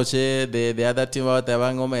kichikora naroche the other team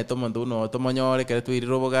batabanga ometo mondo uno tomonyore kare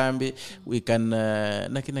tuiriro bogambi we can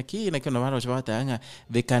nakina naroche batanga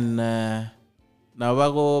they can now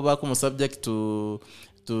bago subject to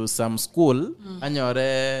some school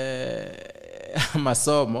anyore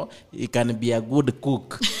masomo he can be a good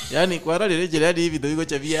cook yani kwa rali rejele hadi hivi ndio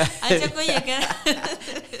chavia acha koyeka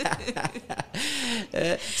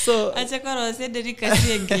so acha koro Cedric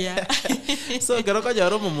asiengia so garoko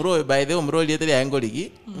jaro mumuro by the umuro liete ya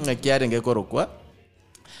ngoligi ngakiare ngekorokwa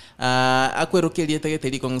akwerokelie tegete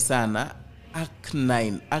likong sana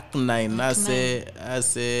Act9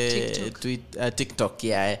 ase TikTok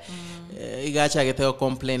ya igacha geteo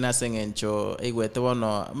complain asengencho igwete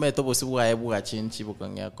wono meto bosibwa ebuga chinchi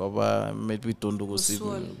bukanya koba mebitundu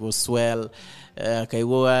go swell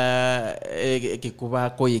kaiwa kikuba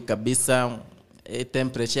koi kabisa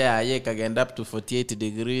temperature aye kagenda up to 48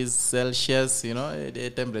 degrees Celsius you know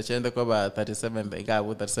temperature ndo koba 37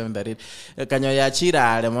 igabu 37 degree kanyo ya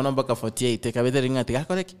chira ale mono mpaka 48 kabete ringati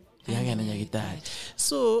gakoreki yagana nyagitari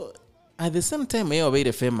so at the same time you are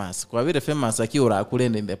very famous akiura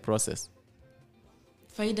akulende in the process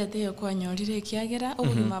faida te kwa nyorire kiagera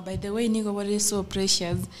obugima by the way nigo bari so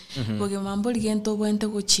precious bugima mboli gento bwente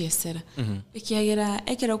guchesera kiagera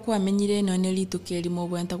ekero kwa menyire no ne litukeri mo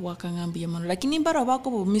bwente kwa kangambi mono lakini baro bako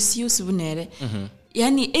bu misuse bunere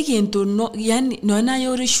yani egento no yani no na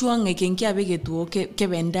yore shuanga kenki abegetuo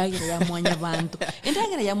kebendagira ya mwanya bantu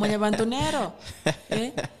endagira ya mwanya bantu nero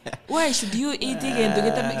why should you eat egento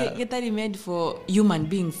getari made for human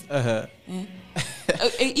beings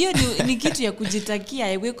iyo ni kitu ya kujitakia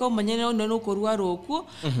yewe ko manyene no korwa roku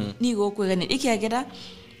ni go kwegane ikiagera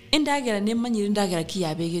endagira ne manyire ndagira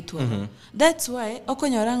kiyabegetuo that's why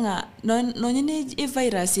okonyoranga no nyine e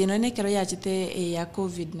virus no ne kero ya chite ya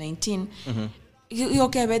COVID-19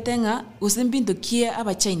 yoke betenga usimbinto kie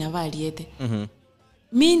aba China baliete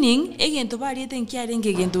meaning egento baliete nkiare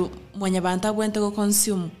ngegento mwanya banta bwente go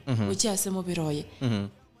consume uchi asemo biroye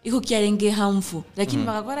iko kiare harmful lakini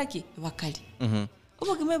bakakora ki bakali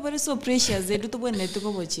ubo kime bari so precious edu bwene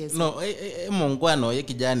tuko bocheza no mongwano ye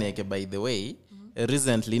kijana yake by the way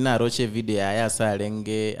recently na roche video ya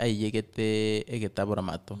salenge ayegete egetabura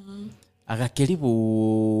mato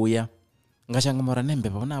agakeribu ya ngashanga mora nembe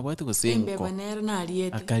bona bwete gusinko mbeba nero na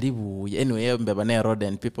aliete akaribu anyway mbeba ne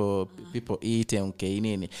rodent people eat okay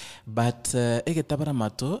nini but egetabara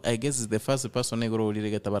mato I guess is the first person egoro ulire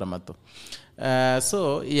egetabara mato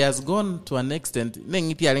so he has gone to an extent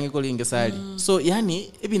nengiti alenge kolinge sali so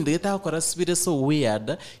yani ebinde geta akora spirit so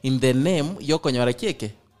weird in the name yokonyora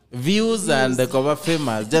keke views and the cover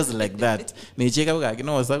famous just like that ni cheka bwa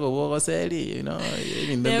no sako bogo seli you know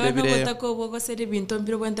bire botako bogo seli binto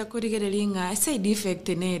mbiro bwenta kurigerelinga side effect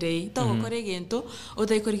nere to gukore gento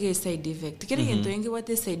utayikorige side effect kire gento yenge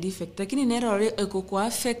wate side effect lakini nero eko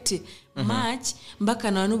affect much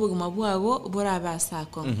mbaka na nubuguma bwago bora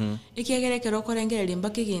basako ikigerekero korengere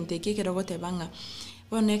mbaka gente kikero gotebanga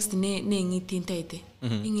well next ne ngiti ntaite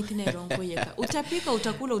ngiti ne rongo yeka utapika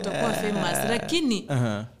utakula utakuwa famous lakini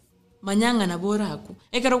manyanga na boraku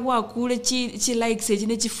ekero kwa kule chi likes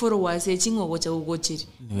ejine chi followers echingogo cha ugochiri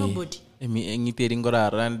nobody ngiti ringora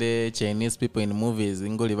rande Chinese people in movies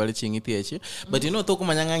ngoli bali chingiti echi but you know to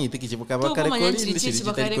kumanyanga ngiti kichibuka bakare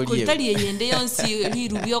koli tali yende yonsi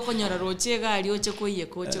lirubyo konyora rochega ali oche koye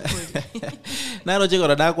koche koli na rochega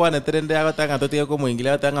roda kwa ne trende agatanga totia ko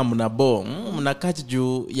muingilia atanga mnabo mnakachi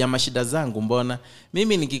juu ya mashida zangu mbona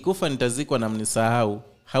mimi nikikufa nitazikwa na mnisahau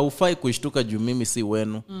haufai kushtuka juu mimi si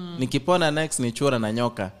wenu nikipona next ni chura na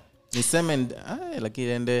nyoka niseme lakini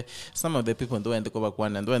ende some of the people ndo ende kuba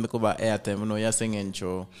kwana ndo ende kuba airtime no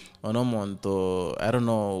yasengencho onomonto I don't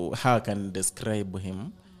know how I can describe him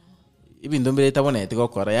ibindombere tabone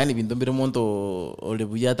etikokora yani ibindombere monto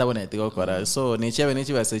olebuya tabone etikokora so nichebe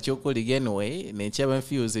nichibase chokoli anyway nichebe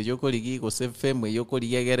fuse chokoli ko save fame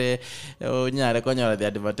yokoli yegere onyare konyora the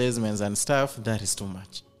advertisements and stuff that is too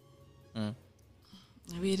much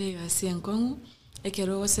abire gasenkongu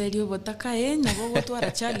ekero Seria Obotaka nabo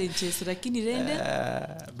gotwara challenges lakini rende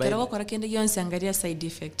kero gokora kende yonse angaria side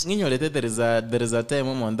effect nginyolete there is a time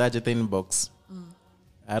mondaje 10 box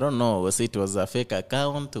I don't know, was it was a fake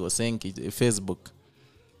account or saying Facebook.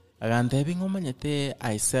 And they being omanyete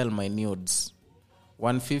I sell my nudes.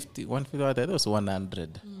 150 what that was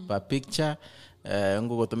 100 per picture.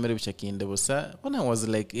 Ngo gotomere bishakinde busa. When I was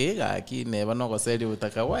like, aki never know Seria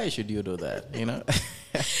Obotaka, why should you do that, you know?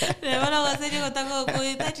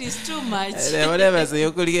 That is too much. Whatever say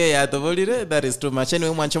yokulige ya tobolire, that is too much.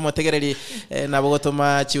 Anyway mwancho motegereri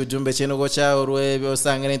nabogotoma chi ujumbe cheno gocha urwe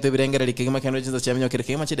byosangane to birengereri kigima kano jinza cyamenyo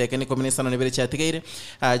kirikima chideke ni komini sana nebere cya tigeire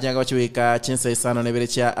ajanga bachiwika chinsa sana nebere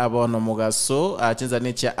cya abono mugaso chinza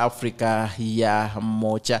ni cya Africa ya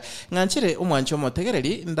mocha nganchire umwancho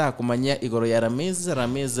motegereri ndakumanya igoro ya Ramiz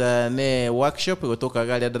ne workshop gotoka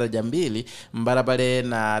gali ya daraja 2 mbarabare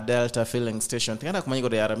na Delta Filling Station tingana kumanya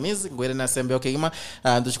igoro ya Ramiz ngwere na sembe okigima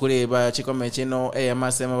nduchukuri ba chikome chino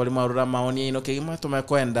amasema bali marura maoni ino kigima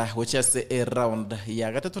tumekwenda gochase a round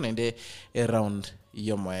ya gatatu nende a round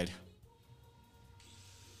yo mweli.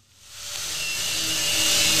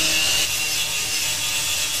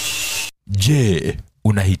 Je,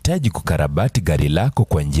 unahitaji kukarabati gari lako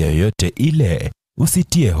kwa njia yoyote ile?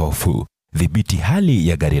 Usitie hofu. Dhibiti hali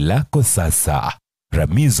ya gari lako sasa.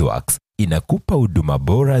 Ramiz Works inakupa huduma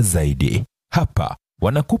bora zaidi. Hapa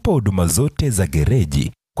wanakupa huduma zote za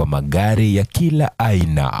gereji kwa magari ya kila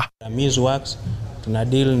aina. Ramiz Works tuna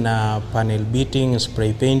deal na panel beating,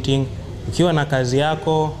 spray painting. Ukiwa na kazi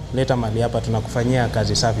yako, leta mali hapa tunakufanyia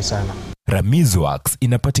kazi safi sana. Ramiz Works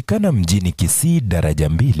inapatikana mjini Kisii daraja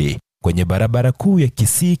 2 kwenye barabara kuu ya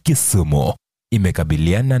Kisii Kisumu.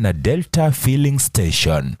 Imekabiliana na Delta Filling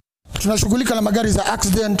Station. Tunashughulika na magari za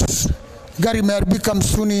accident, gari imeharibika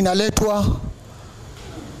msuni inaletwa.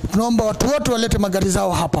 Tunaomba watu wote walete magari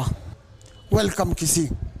zao hapa. Welcome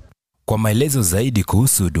Kisii. Kwa maelezo zaidi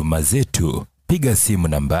kuhusu huduma zetu, piga simu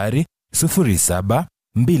nambari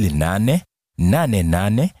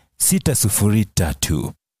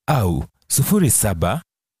 0728888603 au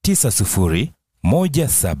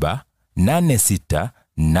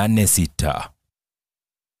 0790178686.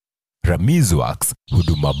 Ramiz Works,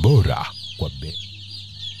 huduma bora kwa bei.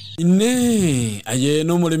 Ine aye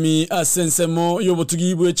no mulimi asensemo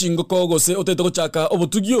yobotugibwe chingoko gose oteto chaka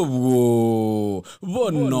obotugi obwo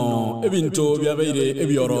bono ebinto byabeire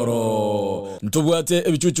ebyororo ntubwate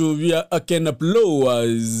ebichuchu bya Akena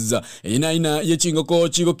Blowers ina ye chingoko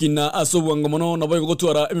chigokina asobwango mono naboye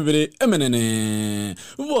gotwara emibere emenene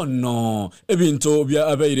bono ebinto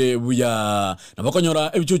byabeire buya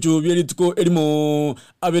nabakonyora ebichuchu byerituko elimo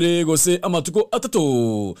abere gose amatuko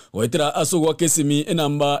atatu wetera asogwa kesimi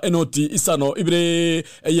enamba enoti isano ibire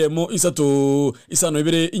eyemo isatu isano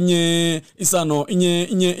ibire inye isano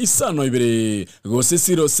inye isano ibire gose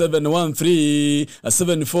 0713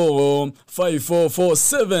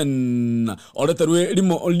 745447 oleterwe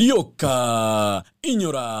limo lioka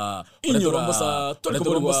inyora mbosa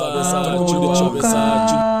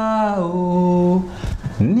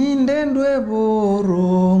nindendwe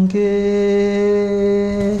boronge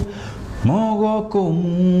mogo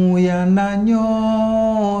komuya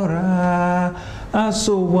nanyora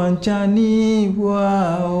aso wanchani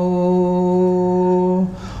wao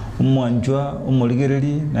mwanjwa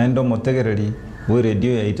umuligereri naendo motegereri we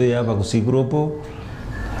radio ya ito yaba kusigropo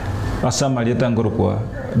asama tangoro kwa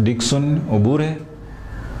Dickson Obure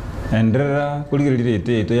endera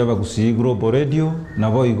kuligereri ito yaba kusigropo radio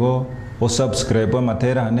na boigo o subscribe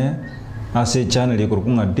materane ase channel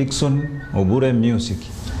yikurukunga Dickson Obure Music.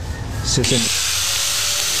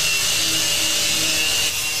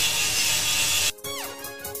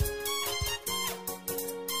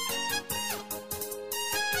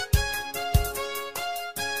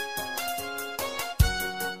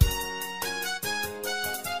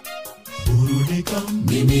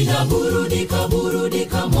 Mimi na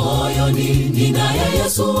burudika moyoni, ninaye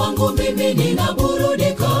Yesu wangu, mimi nina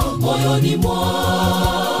burudika moyoni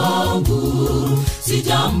mwangu.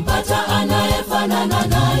 Sijampata anayefanana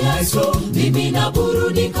na Yesu, mimi na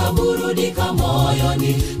burudika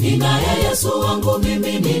moyoni, ninaye Yesu wangu,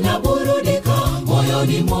 mimi nina burudika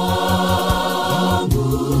moyoni mwangu.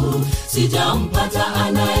 Sijampata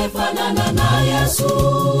anayefanana na Yesu.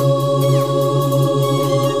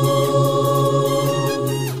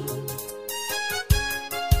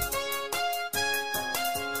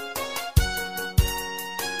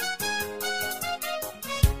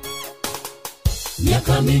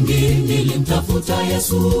 Miaka mingi nilimtafuta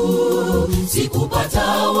Yesu,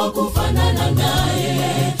 sikupata wa kufanana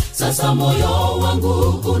naye. Sasa moyo wangu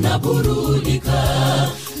unaburudika,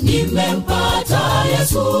 nimempata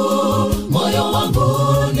Yesu. Moyo wangu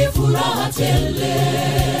ni furaha tele,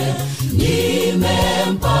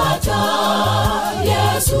 nimempata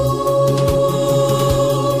Yesu.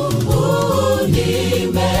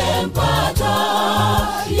 Nimempata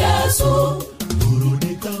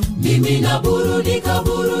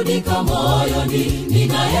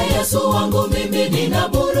ninaye Yesu wangu mimi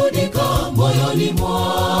ninaburudika moyoni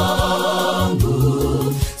mwangu.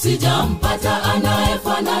 Sijampata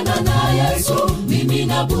anayefanana na Yesu, mimi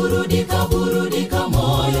naburudika burudika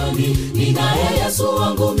moyoni. Ninaye Yesu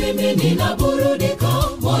wangu mimi ninaburudika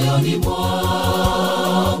moyoni mwangu.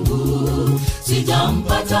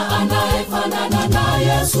 Sijampata anayefanana na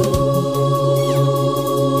Yesu.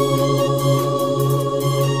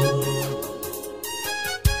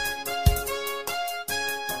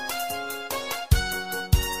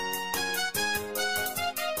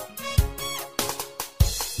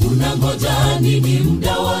 Unangoja nini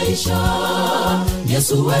muda waisha?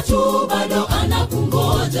 Yesu wetu bado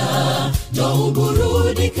anakungoja. Njoo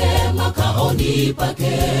uburudike makaoni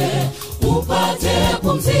pake, upate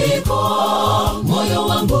pumziko. Moyo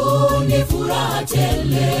wangu ni furaha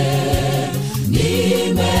tele,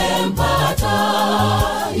 nimempata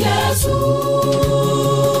Yesu.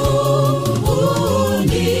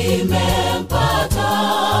 Nimempata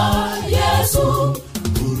Yesu.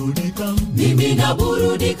 Mimi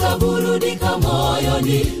naburudika burudika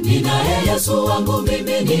moyoni. Ninaye Yesu wangu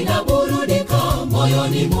mimi ninaburudika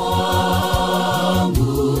moyoni mwangu.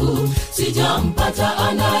 Sijampata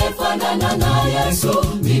anayefanana na Yesu,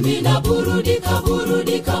 mimi naburudika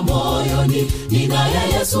burudika moyoni.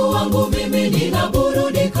 Ninaye Yesu wangu mimi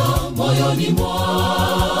ninaburudika moyoni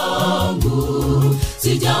mwangu.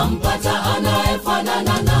 Sijampata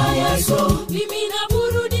anayefanana na Yesu, mimi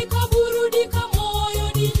naburudika burudika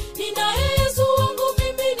moyoni. Ninaye Yesu wangu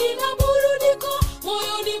mimi ninaburudika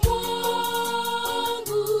moyoni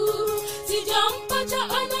mwangu. Sijampata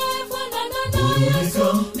anayefanana na Yesu,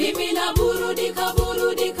 mimi naburudika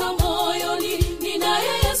burudika moyoni.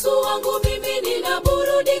 Ninaye Yesu wangu mimi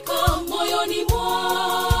ninaburudika moyoni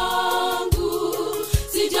mwangu.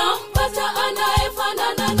 Sijampata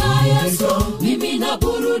anayefanana na Yesu, mimi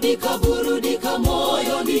naburudika burudika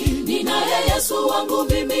moyoni. Ninaye Yesu wangu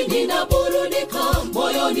mimi ninaburudika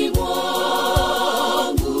moyoni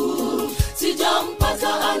mwangu.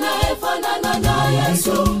 Sijampata anayefanana na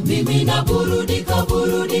Yesu, mimi naburudika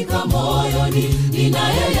burudika moyoni.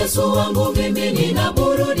 Ninaye Yesu wangu mimi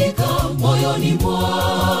ninaburudika moyoni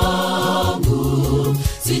mwangu.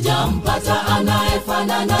 Sijampata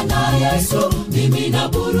anayefanana na Yesu, mimi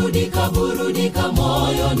naburudika burudika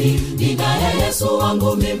moyoni. Ninaye Yesu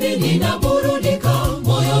wangu mimi ninaburudika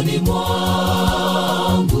moyoni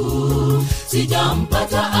mwangu.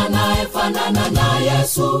 Sijampata anayefanana na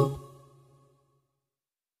Yesu.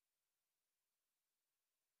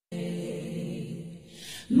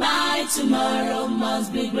 My tomorrow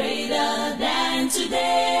must be greater than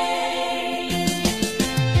today.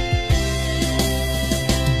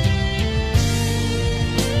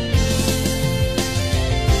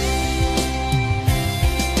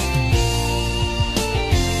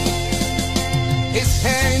 His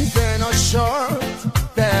hands are not short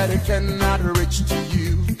that it cannot reach to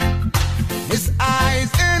you. His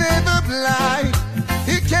eyes are never blind,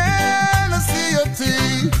 he cannot see your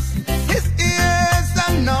tears. His ears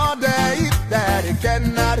are not deaf that he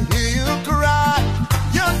cannot hear you cry.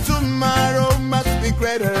 Your tomorrow must be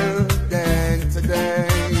greater than today.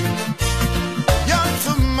 Your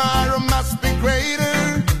tomorrow must be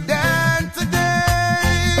greater than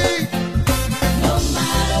today. No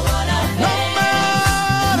matter what I face,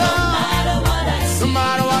 no matter what I see, no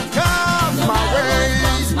matter what comes no my matter way,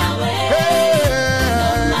 what comes my way, hey,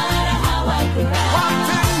 no matter how I cry, one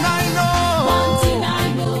thing I know,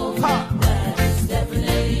 that is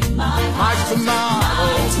definitely my my tomorrow,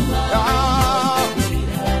 my tomorrow. ah,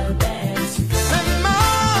 say my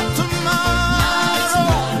tomorrow,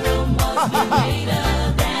 Must be greater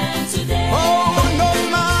than today. oh, no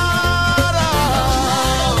matter,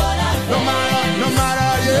 no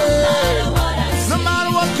matter, yeah, no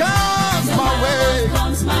matter what comes my way,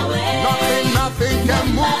 nothing can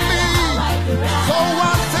move me. So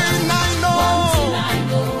one thing I know,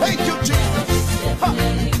 thank you Jesus,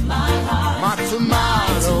 my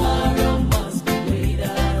tomorrow,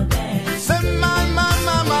 say my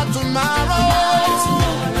tomorrow,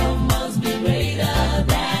 Must be greater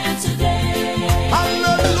than today.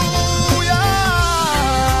 hallelujah,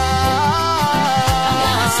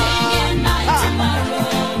 I'm singing my tomorrow.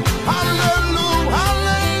 hallelujah,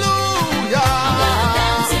 hallelujah, I'm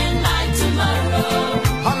dancing my tomorrow.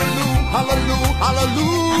 hallelujah, hallelujah, I'm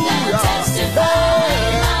hallelujah. testify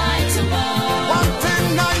my tomorrow. One thing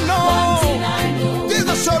I know, there's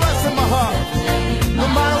assurance in my heart. No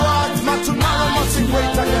matter what, my tomorrow must be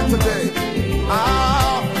greater than today.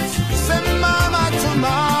 Ah, say my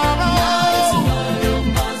tomorrow.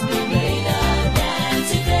 Must be greater than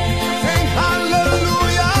today. Sing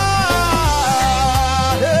hallelujah.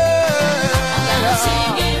 I'm Yeah.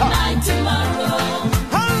 singing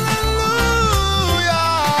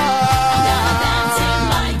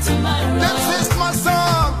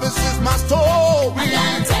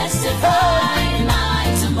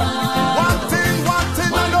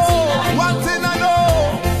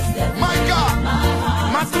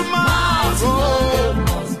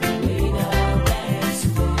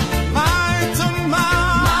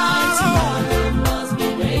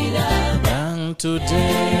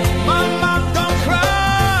today. Mama, don't cry.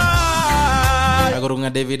 Agorunga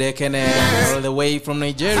David Ekene, all the way from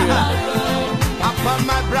Nigeria. Upon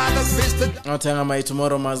my brother, sister. Otanga my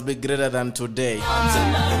tomorrow must be greater than today.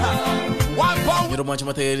 Yoro mwancho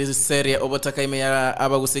mate Seria Obotaka ime ya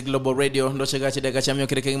Abagusi Global Radio. Ndo chega chideka cha myo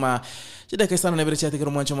kireke ima. Chideka sana nebere chia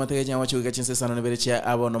tikiro mwancho mate kenya wacho wika chinse sana nebere chia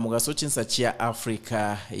abo no mugaso chinsa chia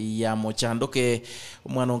Afrika ya mochandoke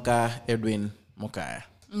mwanonka Edwin Mokaya.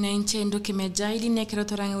 Nenchendo kimejaili nekero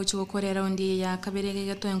torange uchugo kore raundi ya kabirege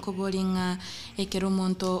gato enkobolinga ekero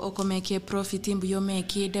monto okomeke profit imbuyo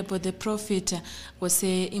meki debo the profit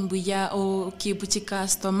wose imbuya o kibuchi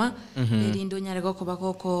customer erindo nyarego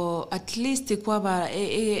kobakoko at least kwaba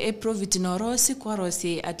e profit norosi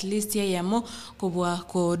kwarosi at least yamo kobwa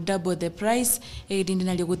ko double the price erindo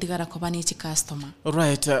nalyo gutigara kobani chi customer.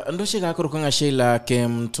 Right, ndoshika kurukanga Sheila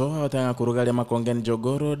Kemto atanga kurugali makongen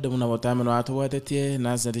jogoro demuna botame no atwatetie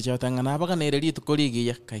na zati tanga na baka nereli tukoligi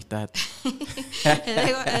ya kaitata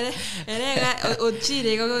erega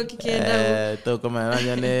ochire gogo kikenda to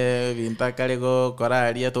komanya ne vintakale go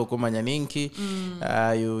koralia to komanya ninki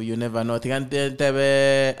you never know tigante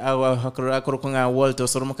tebe awa hakurukunga Walter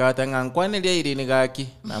soromo katanga nkwaneli iri nigaki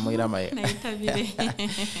na muira maye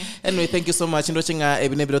anyway, thank you so much ndochinga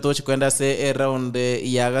ebinebiro tochi kwenda se around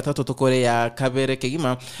ya gatatu tukore ya kabere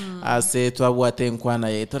kegima ase twabwate nkwana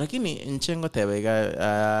yeto lakini nchengo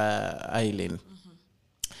tebega island.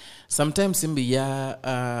 Sometimes imbi ya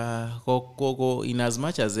koko in as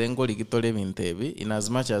much as ngo ligitole bintebi, in as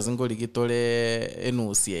much as ngo ligitole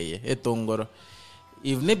enusieye etongoro.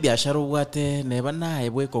 If ne biashara wate neba na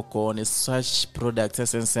ebwe koko ne such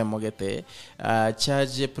products sense mogete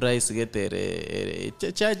charge price getere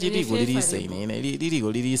charge ligolirisa ine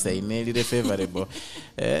ligolirisa ine lire favorable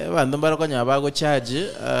bando barako nyabago charge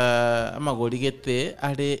amagoli gete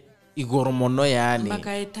ale igoromono yani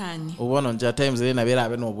bakaetani ubona nja times na bera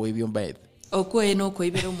abe no boy byombaye okwe no ko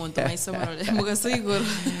ibero umuntu maisomaro mugaso igoro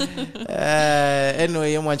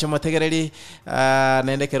anyway mwancho mategereri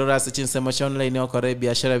nende kerora sichinsemo cha online okore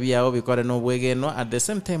biashara byao bikore no bwegeno at the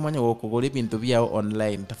same time wanyo okugura ibintu byao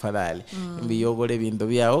online tafadhali mbiyogore ibintu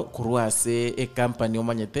byao kurwase e company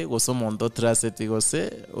omanyete gosomondo trust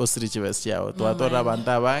gose osirichibes yao twatora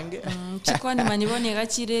banta bange chikoni manyibone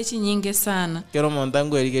gachire chinyinge sana kero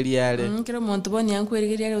montango erigeriale kero monto boni yanku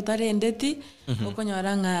erigeriale utarendeti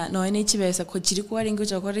okonyoranga no ene chibesa ko chiri kwaringo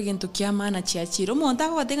chakore gintu kiamana chiachiro monta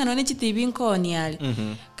ko tenga no ene chitibi nkoni yale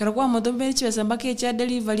kero kwa moto mbere chibesa mbake cha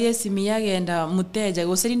delivery esimi yagenda muteja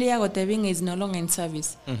goserinde yago tebinga is no longer in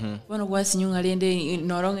service bono kwa sinyunga lende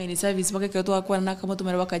no longer in service bake kyo twakwa na kamoto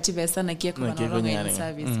mera bakachibesa na kieko no longer in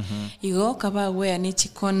service igo kaba we ane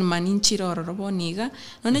chikon maninchiro roboniga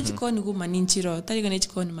no ne chikoni ku maninchiro tari ne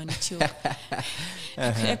chikoni manichio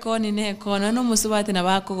ekoni ne kono no musubate na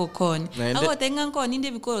bako kokoni ago tenga nkoni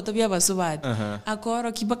inde bikoro to byabasubate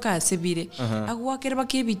akoro kibaka sebire agwakere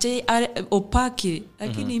bakebiche opaki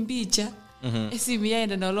lakini mbicha esimi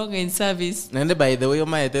yaenda no longer in service nende by the way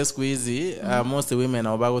my squeezy most women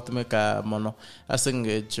abago tumeka mono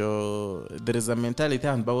asengecho there is a mentality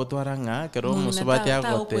and bago twaranga kero musubate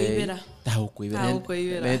agote ta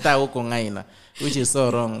ukuibera ne ta ukongaina which is so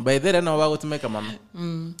wrong by the way no bago tumeka mono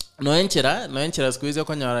no enchira squeezy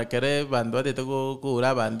konyora kere bando atete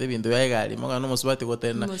kura bande bintu yagali moga no musubate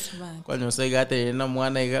gotena kwanyo segate na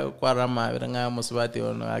mwana iga kwarama biranga musubate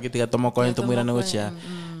ono agitiga tomo koento mwira no gocha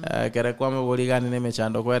kere kwa mabuligani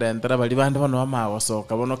nemechando kwera entera bali bande bano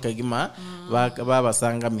amawosoka bono kegima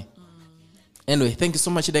babasangami. Anyway, thank you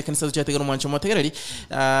so much Dekan Sazu chategero mwancho motegereri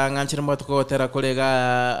nganchira mbato ko tera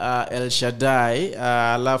kolega El Shaddai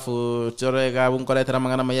alafu torega bunkora tera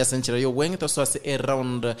mangana maya senchira yo weng to so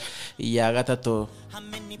around ya gatatu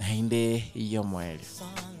nainde yo mweli.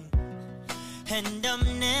 And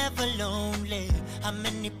I'm never lonely. I'm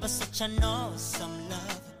in it for such an awesome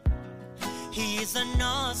love. He is an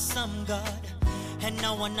awesome God, and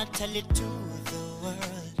I wanna tell it to the world.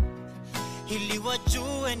 Ili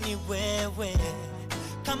wajue anywhere where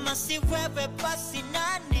kama si wewe basi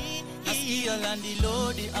nani. Asikia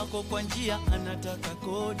landlord ako kwa njia anataka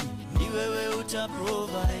kodi, ni wewe uta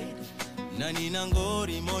provide. Na nina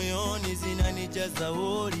ngori moyoni zinanijaza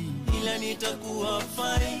hori, ila nitakuwa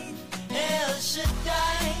fine. El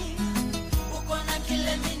Shaddai, uko na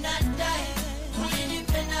kile minadai,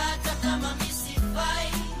 ulinipenda hata kama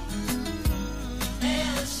misifai.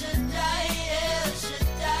 El Shaddai, El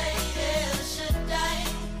Shaddai, El Shaddai,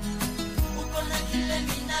 uko na kile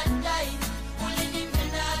minadai,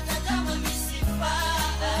 ulinipenda hata kama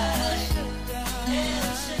misifai. El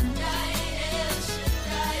Shaddai, El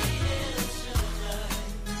Shaddai, El Shaddai.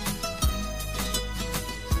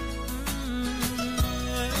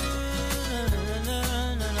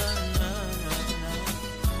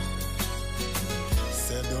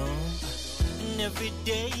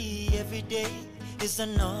 day is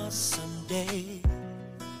an awesome day.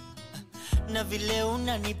 Na vile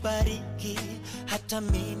unanibariki hata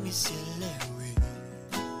mimi sielewi.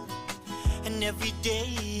 And every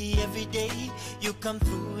day you come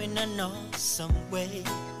through in an awesome way.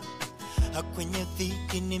 Kwenye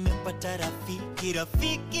dhiki nimepata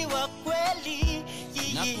rafiki wa kweli.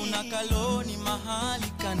 Na kuna kaloni mahali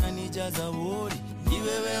kananijaza wori, ni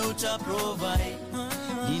wewe utaprovide.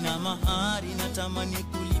 Nina mahari natamani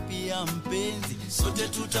kulipia mpenzi, sote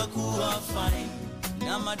tutakuwa fine.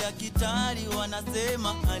 Na madaktari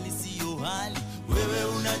wanasema hali siyo hali, wewe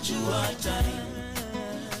unajua time.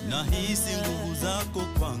 Na hisi nguvu zako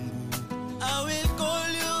kwangu, I will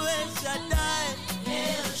call you El Shaddai.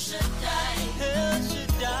 El Shaddai, El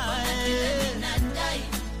Shaddai. Nadai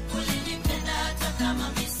ulinipenda hata kama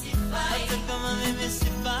misifai, hata kama mimi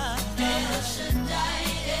sifai. El Shaddai,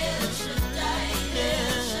 El Shaddai,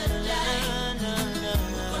 El Shaddai.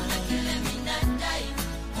 Kuna kile minadai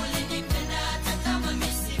ulinipenda hata kama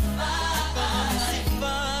misifai, kama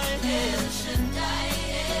misifai. El Shaddai,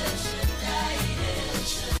 El Shaddai, El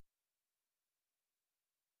Shaddai.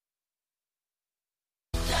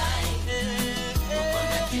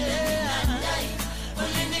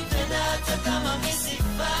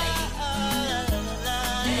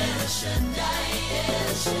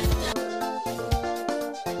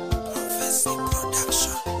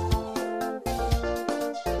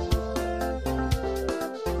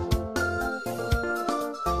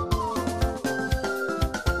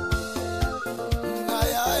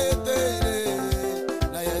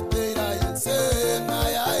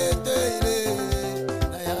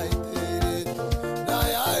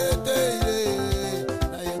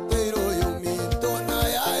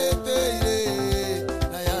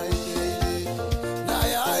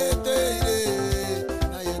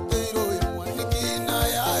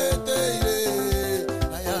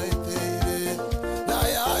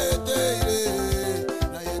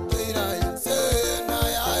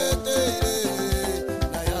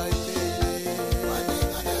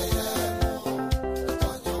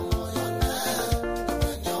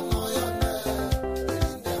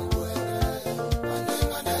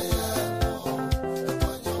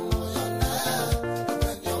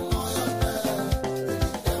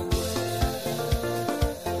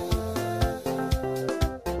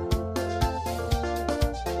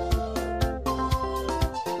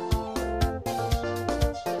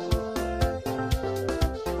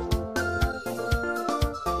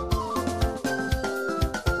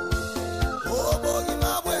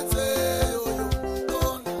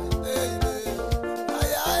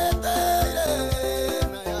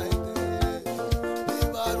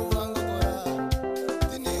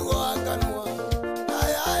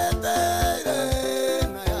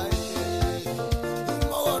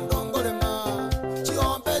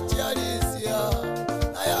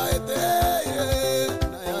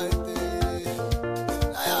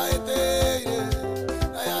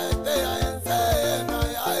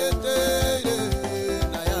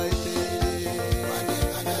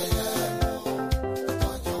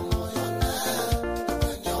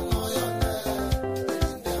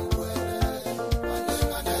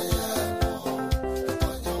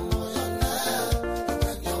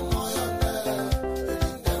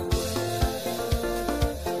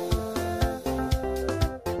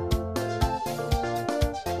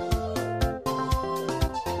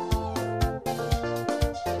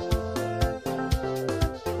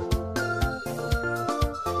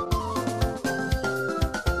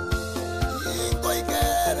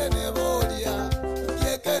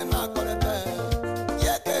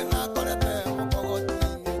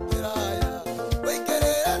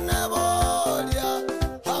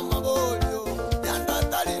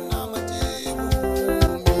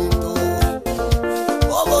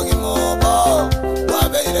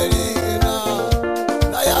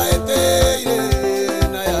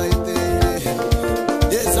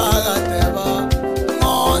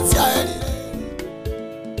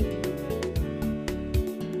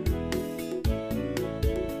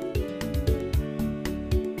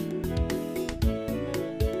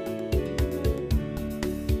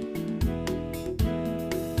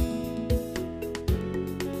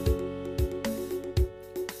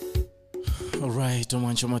 Alright,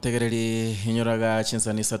 mwancho motegereri inyoraga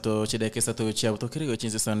chinsani sato chideke sato chia utokirigo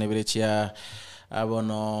chinsani bire chia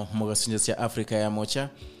abono mugasunje chia Afrika ya mocha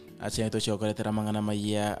acha ito chia koletera mangana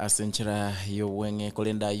maya asenchira yo wenge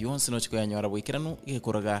kolenda yonsi no chiko ya nyora bwikiranu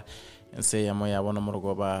ikuraga nse ya moya abono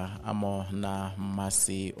murugoba amo na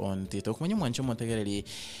masi on tito kumenye mwancho motegereri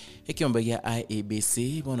Ekiombe gya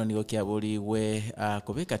IEBC bono nigo kiaburiwe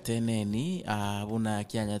kubika teneni buna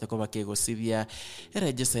kianyate ko bakegosibya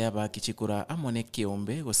erejesa yabakichikura amone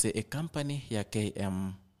kiombe gose e company ya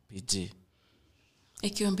KMPG.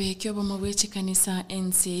 Ekiombe kyobo mabwechi kanisa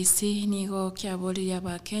NCAC nigo kiaburi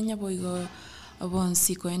aba Kenya boigo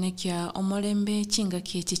bonsi koene kya omolembe chinga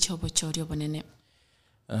kichi chobo chorio bonene.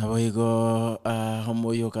 Boigo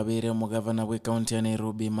homoyo kabere mugavana we county ya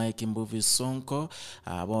Nairobi Mike Mbuvi Sonko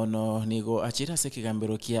bono nigo achira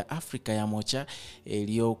sekigambiro kia Afrika ya mocha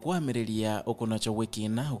elio kwamirelia okonacho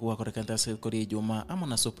wekina okuwakorekanta sekori juma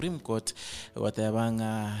amona Supreme Court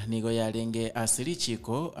watayabanga nigo yalenge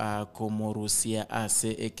asirichiko komorusia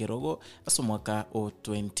ase ekerogo asomwaka o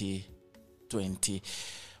 2020.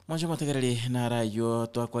 Mwanjo mategereri nara yo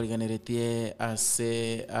twakwariganeretie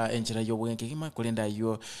ase enjira yo bwenke gima kulinda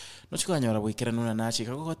yo nochikanyora bwikira nuna nachi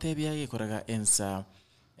kagotebya gikoraga ensa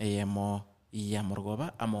emo ya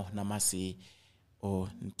morgoba amo namasi o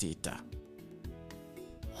ntita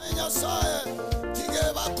Nyasaye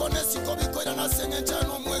tige bakone siko bikorera na sengencha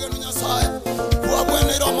no mwege no Nyasaye kwa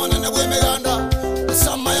bwene ro monene bwe meganda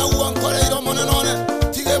sama ya uankore ro monene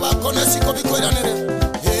none tige bakone siko bikorera nere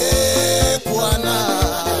Bwana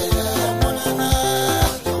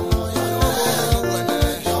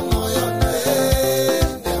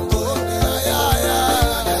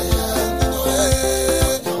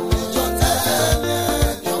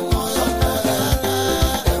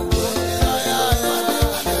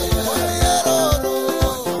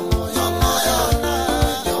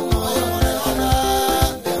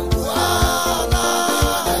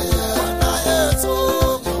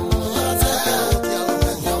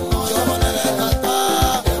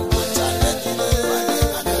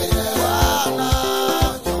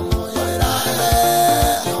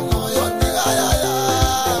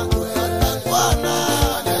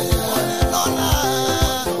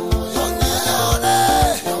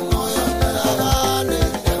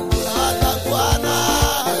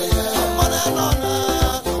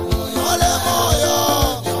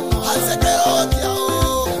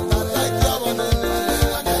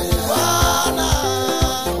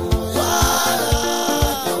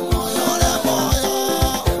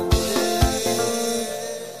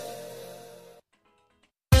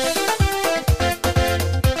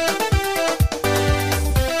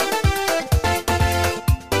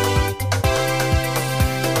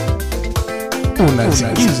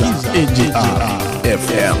Unasikiza AGR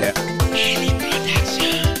FM.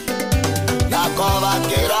 Nakoba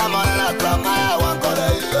kira mana tamaya wankore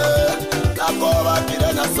ile Nakoba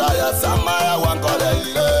kira na saya samaya wankore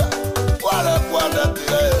ile Wale kwanda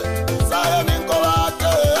tire saya ninkoba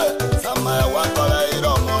ke Samaya wankore ile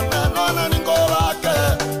mona nona ninkoba ke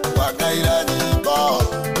Wakaire nimbo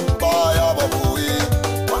Boya bobui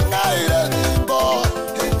Wakaire nimbo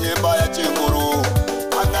Nimbo ya chinguru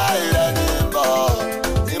Wakaire nimbo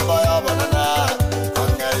Nimbo ya banana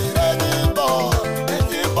Wakaire nimbo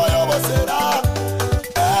Nimbo ya basera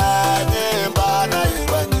Nimbo na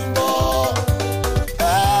iwe nimbo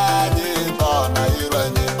Nimbo na iwe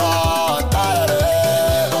nimbo Tare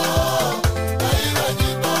Na iwe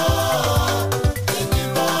nimbo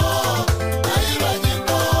Nimbo na iwe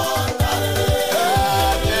nimbo Tare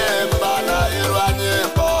Nimbo na iwe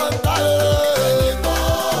nimbo Tare Nimbo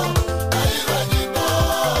na iwe nimbo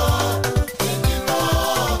Nimbo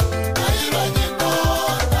na iwe nimbo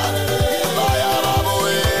Tare Nimbo ya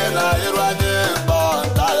babui na iwe nimbo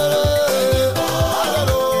Tare Nimbo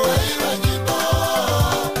na iwe nimbo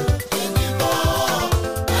Nimbo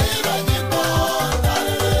na iwe nimbo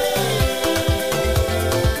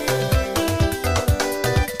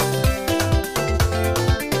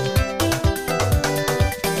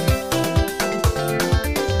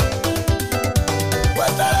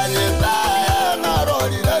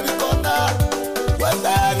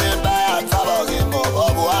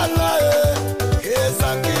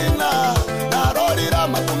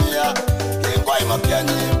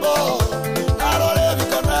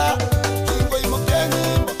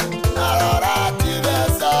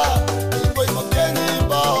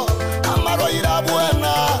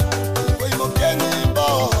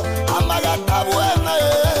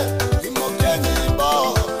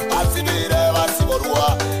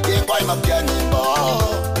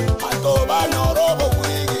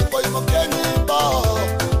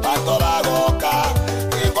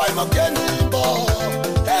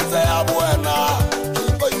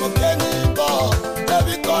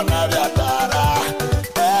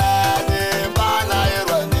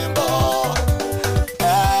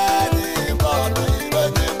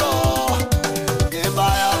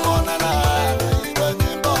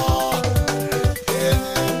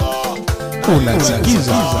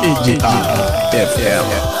Unasikiza AGR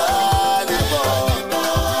FM.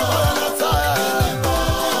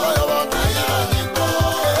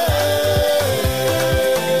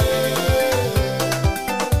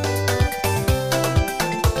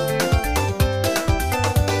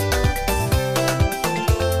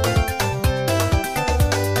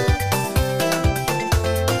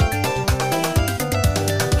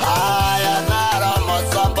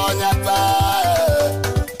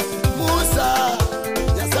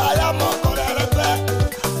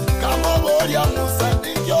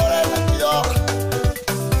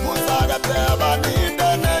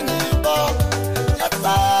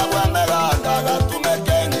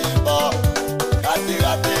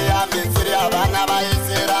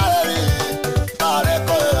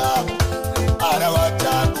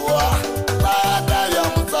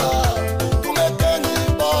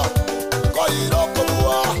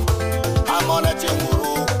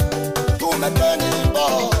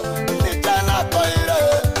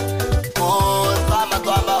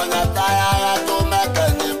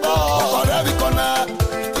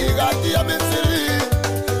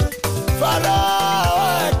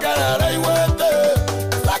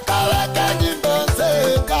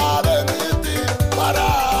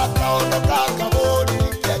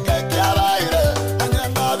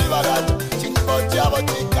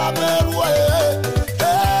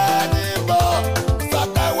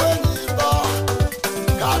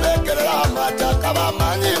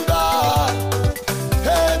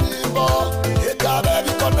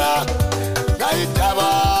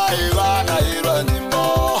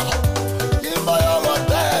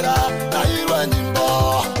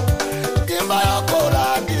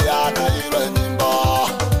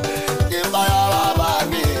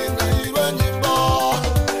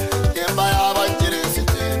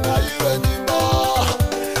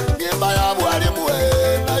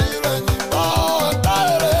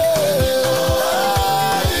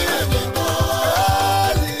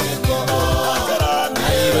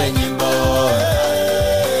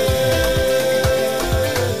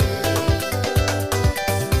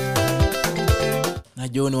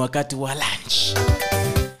 Wakati wa lunch.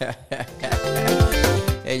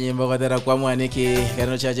 Nyimbo katera kwa mwaniki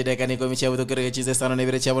kano cha jideka niko michabu tukireke chize sana ni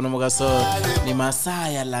vile chabo nomugaso ni masaa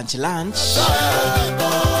ya lunch.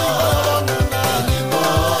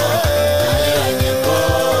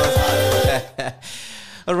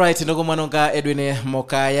 Alright, ndugu mwanonga Edwin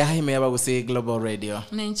Mokaya imeyaba gusi Global Radio.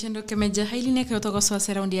 Nenchendo kemeja haili ne kyoto so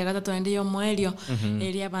surround ya gatatu ndi yo mwelio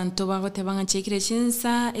eri abantu bagote banga chekire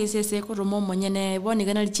chinsa ss ko romo monyene boni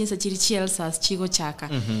gana lichinsa chiri Chelsea chigo chaka.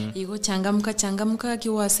 Igo changamka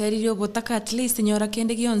kiwa serio Obotaka at least nyora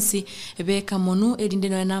kende gionsi beka monu erinde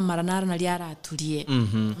no na maranara na liara atulie.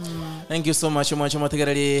 Thank you so much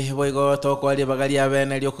mategereri boigo toko ali bagali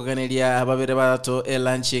abene lyokoganeria ababere bato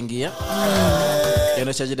elanchingia.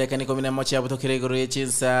 Yeno cha jideka niko mina mochi abuto kiregoro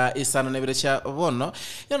yechinsa isano nebire cha bono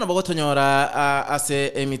yono bagotonyora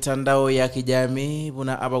ase emitandao ya kijamii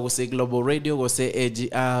buna abagusi Global Radio gose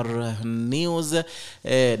AGR News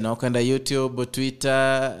no kanda YouTube,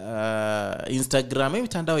 Twitter, Instagram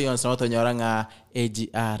emitandao yonse notonyora nga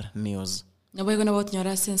AGR News. Nabwo na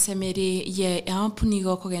botnyora sense meri ye app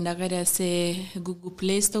nigo kogenda gare se Google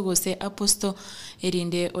Play Store gose Apple Store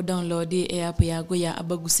erinde o download app yago ya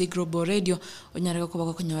Abagusi Global Radio onyareka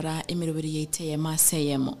kuba konyora emirobiri yite ya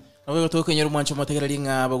maseyemo. Nabwo tokonyora mwancho motegereri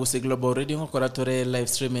nga Abagusi Global Radio ngokora tore live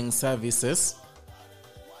streaming services.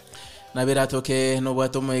 Nabira toke no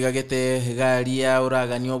bwato moigagete galia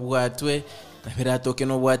uragani obwatwe nabira toke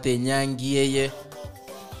no bwate nyangi yeye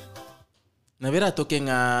nabira toke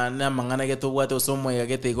nga na mangana geto bwato somo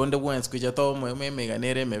yagete gonde bwens kuja to mega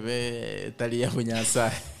nere mebe tali ya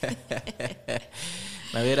bunyasa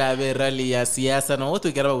nabira abe rally ya siasa no wotu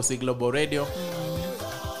ikara Abagusi Global Radio.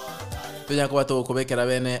 Tunya kwa to kubekera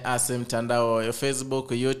bene ase mtandao ya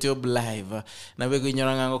Facebook, YouTube live. Na bego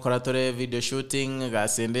inyoranga ngo koratore video shooting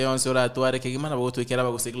gasende yonse ora atware kegimana botu ikera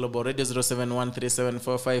Abagusi Global Radio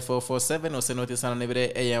 0713745447 osenoti sana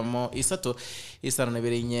nebere ayamo isato isano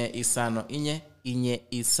nebere inye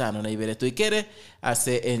isano na ibere tuikere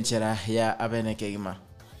ase enchera ya abene kegima.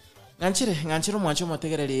 Nganchiro mwancho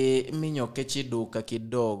motegereri minyoke chiduka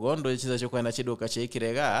kidogo ndo chiza cyo kwenda chiduka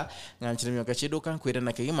chekirega nganchiro minyoke chiduka nkwire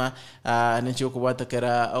na kigima nicho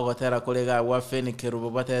kubatakera ogotera kolega wa Fenikerubo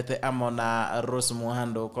batete amona Rose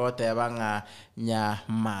Muhando kote banga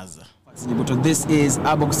nyamaza. This is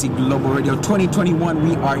Abogusi Global Radio 2021.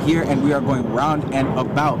 We are here and we are going round and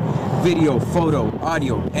about video, photo,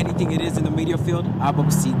 audio, anything it is in the media field,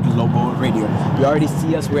 Abogusi Global Radio. You already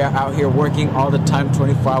see us. We are out here working all the time,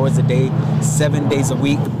 24 hours a day, 7 days a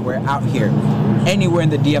week. We're out here anywhere in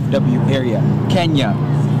the DFW area, Kenya,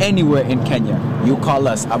 anywhere in Kenya. You call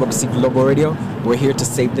us, Abogusi Global Radio. We're here to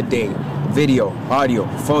save the day. Video, audio,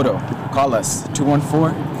 photo. Call us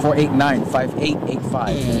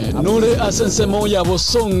 214-489-5885. Nole asensemo ya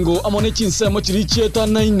bosongo amonechi nsemo chirichieta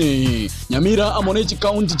naine. Nyamira amonechi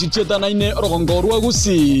county chirichieta naine orogongorwa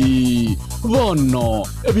gusi. Bono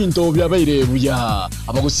ebinto byabeire buya.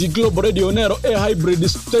 Abagusi Global Radio nero hybrid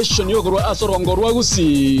station yogorwa asorongorwa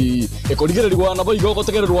gusi. Ekoligererwa nabo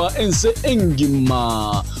igogotegererwa ense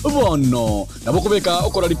engima. Bono nabokubeka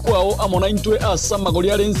okorari kwao amona intwe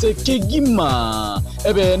asamagori arense kigima.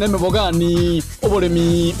 Ebe nemeboga ni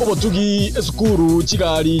oboremi obotugi esukuru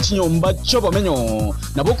chigari chinyomba chobamenyo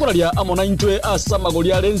nabokoraria amona intwe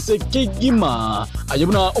asamagori arense kigima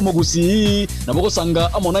ayebuna omogusi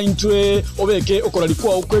nabokosanga amona intwe obeke okorari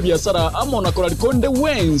kwa ukwe biasara amona korari konde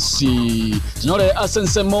wensi nyore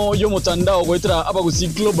asensemo yo mutandao goitera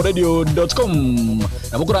abagusiglobalradio.com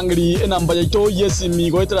nabokorangiri enamba yaito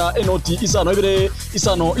yesimi goitera enoti isano ibere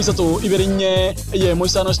isano isato iberinye eye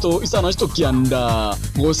moisano sto kianda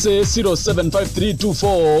gose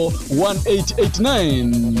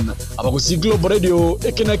 0753241889 Abagusi Global Radio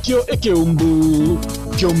ekenakio ekeumbu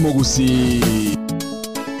kyomogusi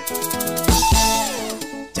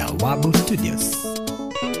Jawabu Studios.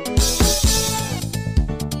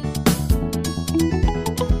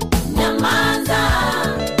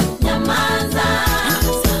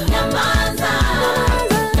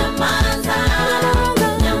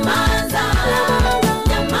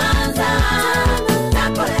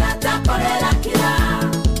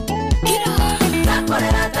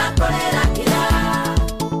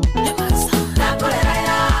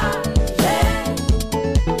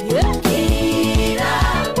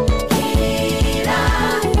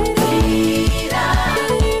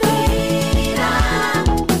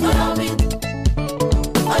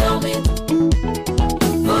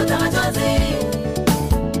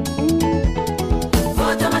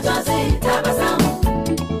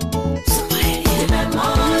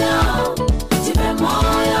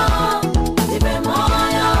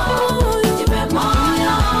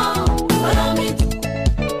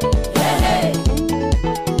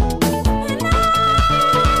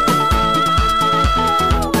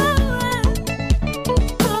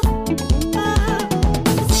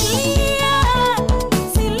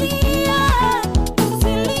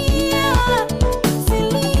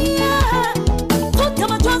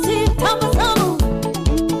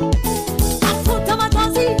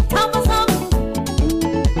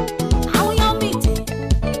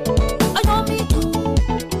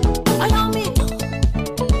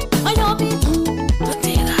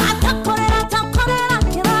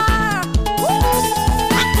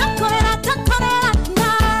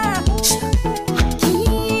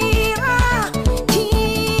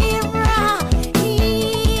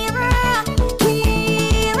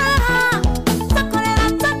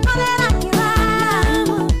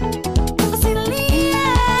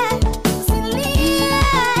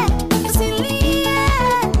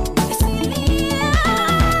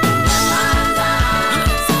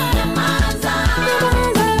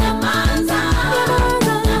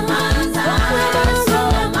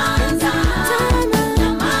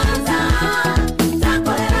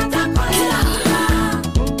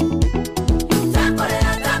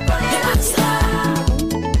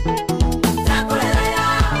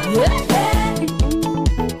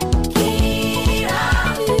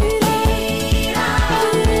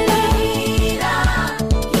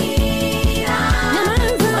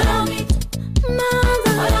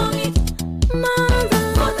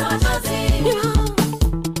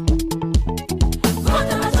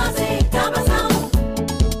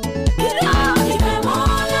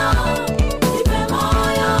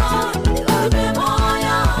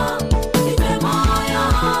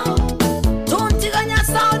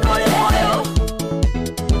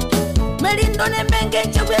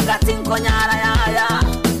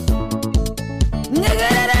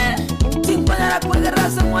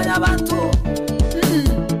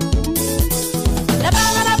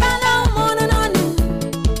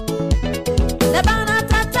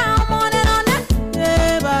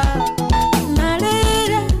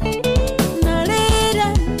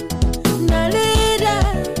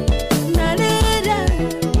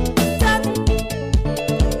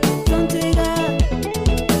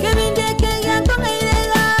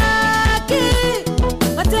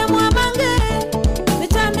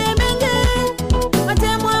 Menge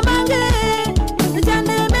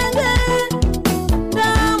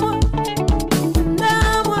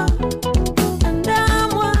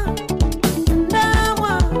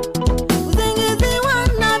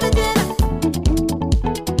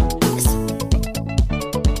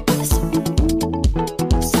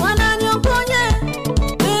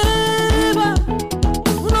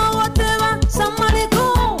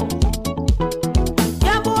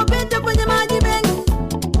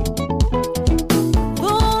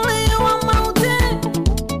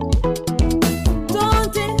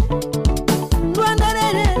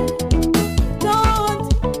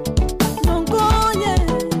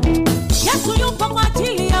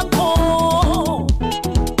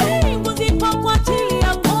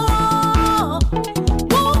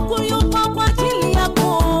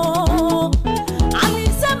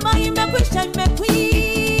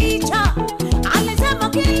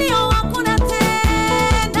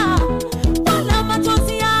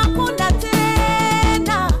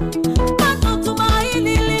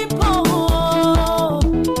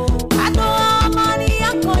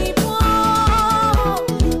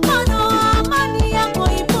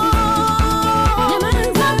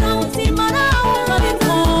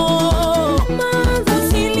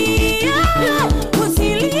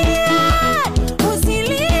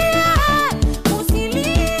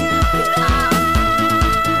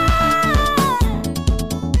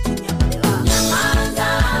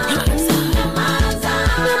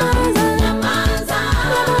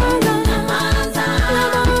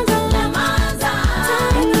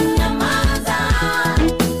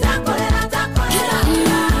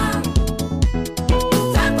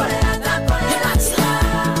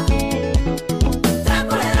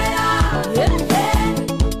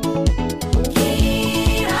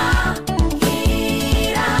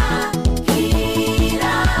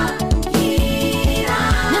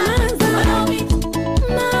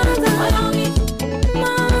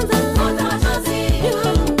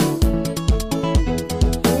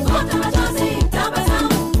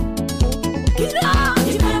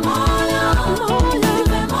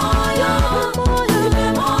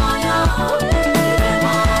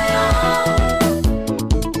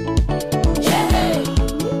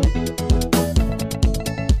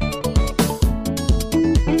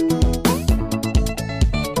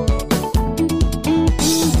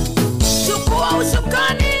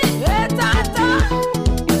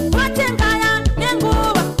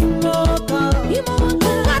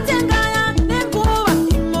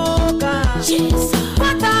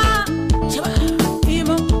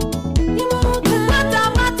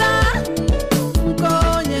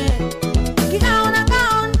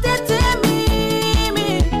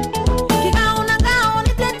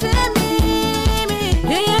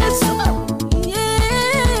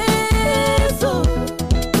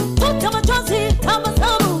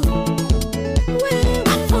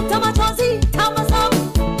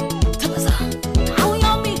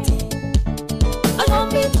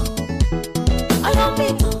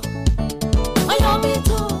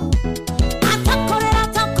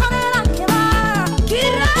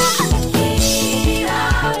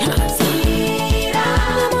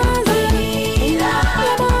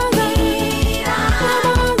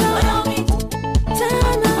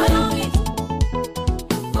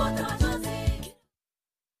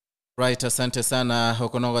Right, asante sana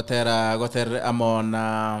hukono goter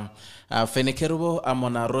amona Fenikerubo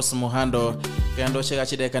amona Ros Muhando kando chega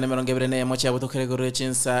chide kane merongebre ne mochi abutokere gore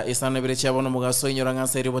chinsa isano bire chabono mugaso inyoranga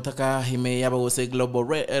seri Obotaka hime yaba wose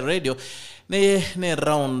Global Radio ne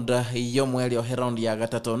round yomwelio round ya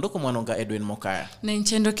gatatu ndoko mwanonga Edwin Mokaya na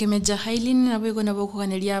nchendo kemeja hailin nabego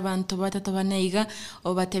nabokuganiria abantu batatu baneiga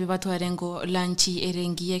obatebe batwarengo lanchi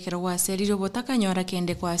erengiye kerwa seri Obotaka nyora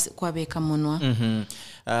kende kwa beka munwa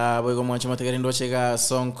bwego mwancho mategeri ndo chega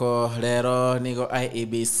sonko lero nigo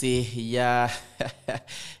IEBC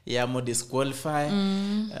ya mo disqualify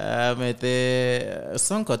mete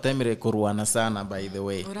sonko temire kuruana sana by the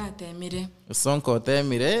way uratemire sonko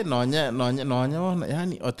temire nonya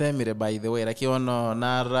yani otemire by the way lakini ono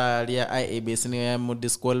nara lia IEBC ni ya mo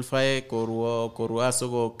disqualify kuruwa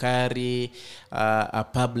sogo kari a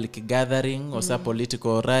public gathering osa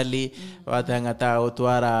political rally watangata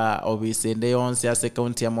otwara obisende onse ase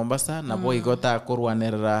county ya Mombasa na boy gota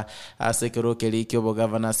kurwanera ase kirokeli kyobo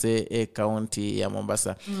governor se county ya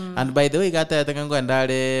Mombasa and by the way gata yatango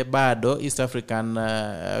ndale bado East African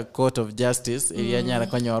Court of Justice ilianyara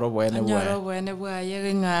konyoro bwene bwa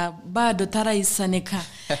yenga bado taraisaneka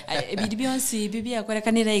bidibionsi bibi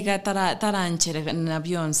akorekanira iga taranchere na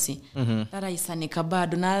bionsi taraisaneka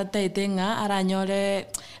bado na taitenga aranyore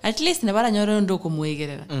at least ne baranyore ndo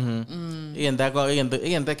kumwegerera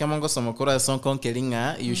igenda kama ngosoma kura sonko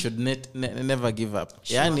kelinga you should never give up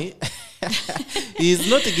yani he is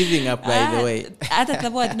not giving up by the way ata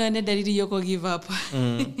tabwati no ne dalili yoko give up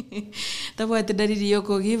tabwati dalili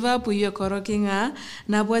yoko give up yo korokinga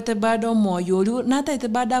na bwate bado moyo na taite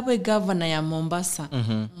bado apo governor ya Mombasa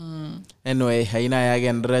anyway haina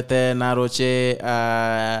yagendrete naroche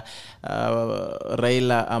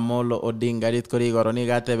Raila Amolo Odinga litkori goroni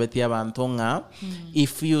gatebetia bantonga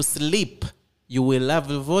if you sleep you will have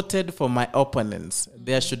voted for my opponents.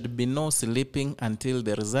 There should be no sleeping until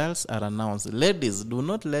the results are announced. Ladies, do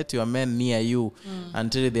not let your men near you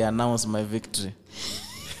until they announce my victory.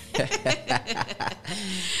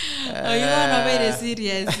 Oh, you wanna very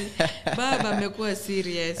serious. Baba amekuwa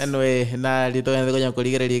serious. Anyway, na litoenda kwenye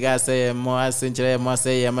kuligere ligase moase nchire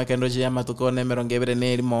moase ya makendoji ya matukone merongebere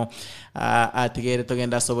nelimo atigere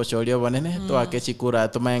togenda sobo cholio bonene twake chikura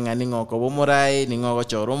tumayenga ningoko bumurai ningoko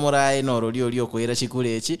choro murai no rolio kuira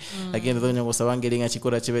chikure echi lakini tonyo kusabangiringa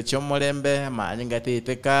chikura chibe chomolembe manyinga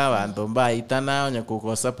titeka bantu mbaitana onye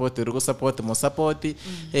kuko support ruko support mo support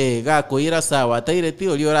ga kuira sawa taire ti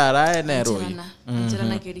olio rara ne roi njira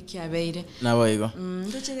na keriki abeire na boigo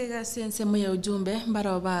ndochegega sense moya ujumbe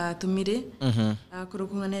mbara batumire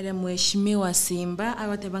kurukunganere mheshimiwa Simba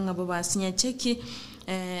abatebanga bo basinya cheki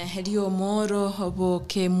helio moro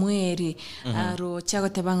boke mweri aro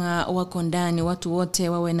chagotebanga wako ndani watu wote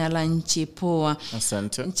wawe na lunch poa.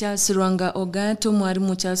 Asante. Charles Rwanga Ogato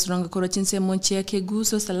mwarimu Charles Rwanga korochinse monchi yake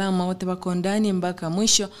guso salama wote bako ndani mpaka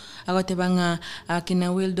mwisho agotebanga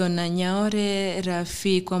akina Wildon na Nyaore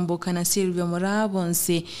Rafi Kwamboka na Silvia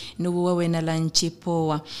Morabonsi nubu wawe na lunch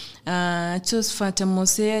poa. Josephat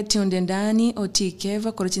Mose tionde ndani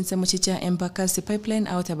otikeva korochinse monchi cha Embakasi pipeline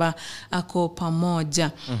aoteba ako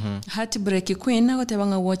pamoja. Heartbreak Queen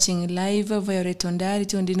agotebanga watching live Violet Ondari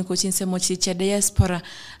tionde kochinse monchi cha diaspora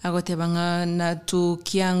agotebanga na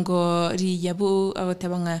tukiango riyabu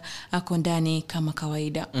agotebanga ako ndani kama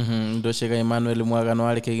kawaida. Ndoshega Emmanuel Mwagano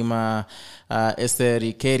wale kegima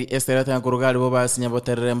Esteri Keri Esteri atangurugali bo basinya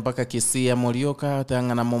boterere mpaka Kisia Morioka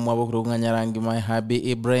tangana momu abo kurunganya rangi Habi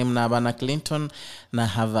Ibrahim na bana Clinton na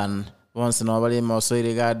Havan once no bali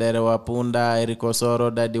masoiri gadere wa Punda Eriko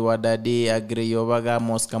Soro Dadi wa Dadi Agriyobaga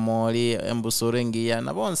Mosca Mori Embusurengi ya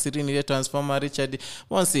na bonsi rini transformer Richard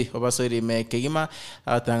bonsi obasoiri mekegima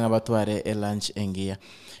atanga batware lunch engia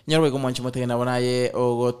nyarwe kumwanchi mutena bonaye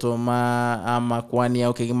ogotoma amakwani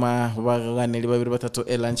okegima baganiri babiri batatu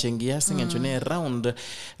lunch engia singenchune round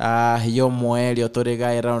yo moeli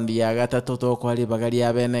otorega round ya gatatu to kwali bagali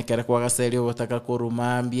abene kere kwa gaseli Obotaka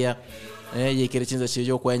kurumambia yekere chinza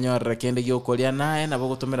chijo kwenyorera kende gyokolia naye nabo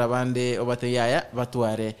gutumira bande obateyaya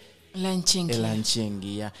batware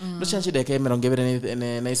lanchingia ndochachideke merongebere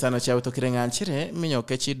na isano cha utokirenga nchire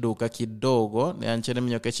minyoke chiduka kidogo nchire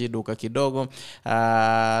minyoke chiduka kidogo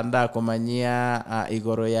ndakomanyia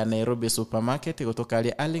igoro ya Nairobi supermarket kutoka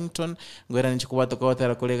ali Arlington ngwera nchikuba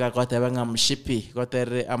tokotera kulega kwatebanga mshipi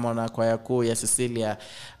kotere amona kwa yaku ya Cecilia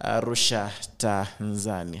Arusha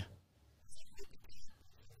Tanzania.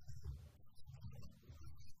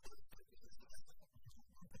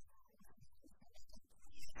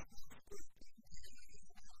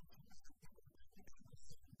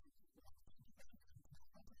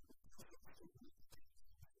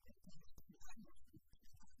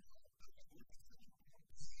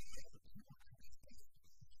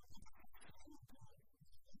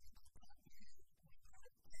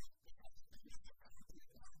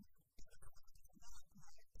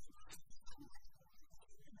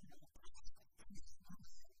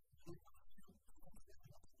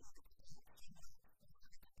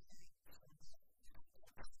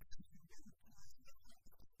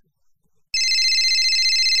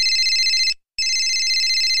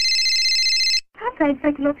 Katika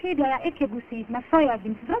encyclopedia ya Ekegusi na soya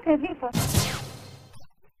beans zote zipo.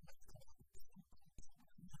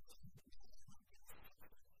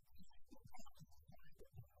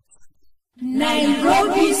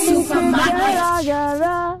 Nairobi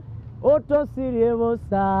Supermarket. Otosirie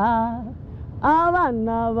bosa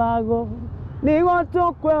abana bago nigo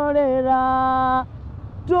tukwerera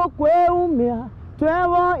tukweumia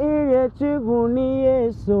twebo ire chiguni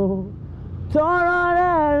Yesu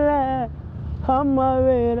tororere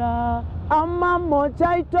amavera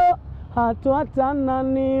amamochaito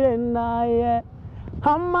hatuatananire naye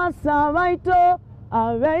amasabaito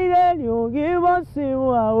aveire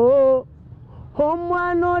lyugibosiwao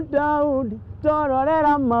omwana Daudi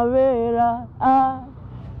tororera mavera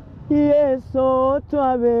Yesu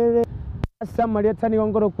twabere Samaria tani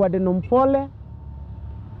ngoro kwa deno mpole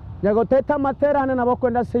nyagoteta materane na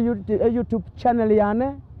bokwenda se YouTube channel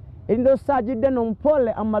yane indo saji deno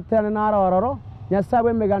mpole amaterane na arororo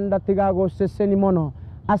nyasabe meganda tigago seseni mono.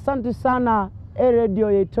 Asante sana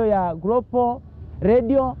radio yeto ya Global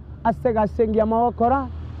Radio asega sengia mawakora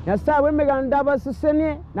nyasabe meganda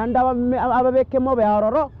baseseni na ndaba ababeke mobe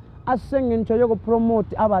aroro asengin choyo go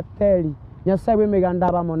promote abateli nyasabe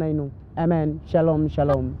meganda ba monaino. Amen. Shalom,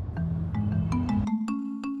 shalom.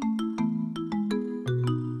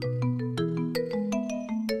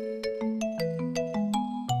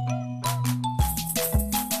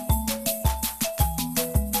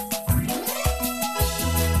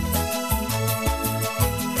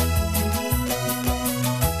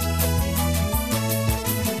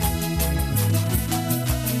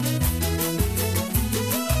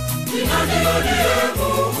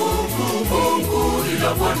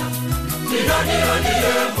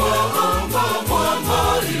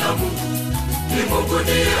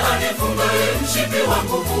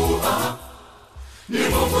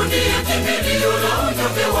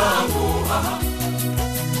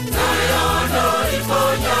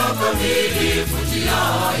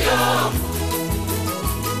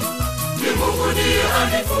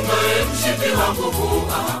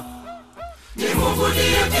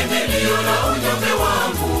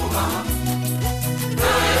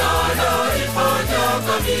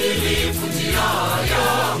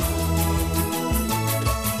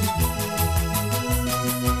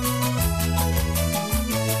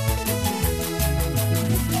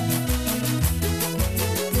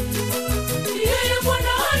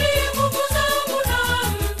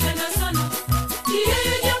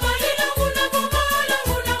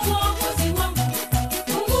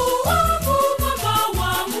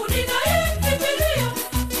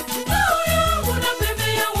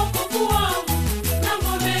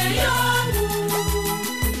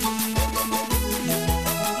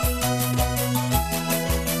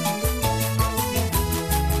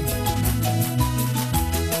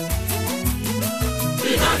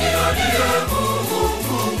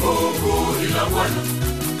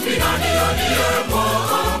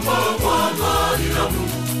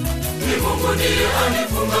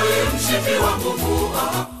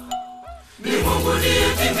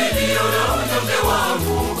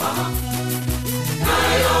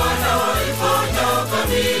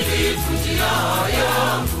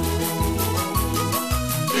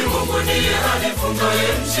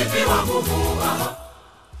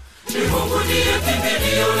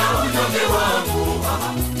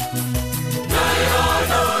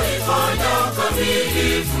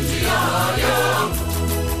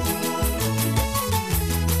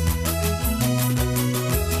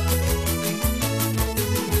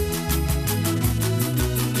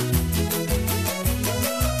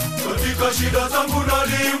 Shida zangu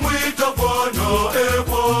nalimwita Bwana,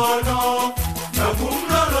 Bwana, na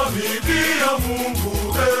kumlalamikia Mungu,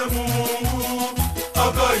 Mungu,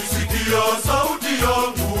 akaisikia sauti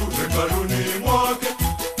yangu hekaluni mwake,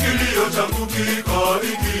 kilio changu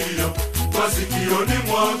kikaingia masikioni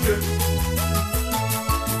mwake.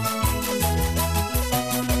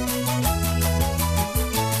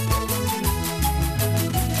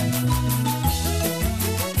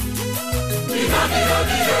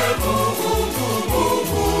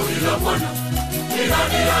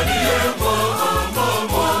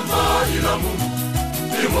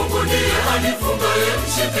 Ni Mungu ndiye anifungaye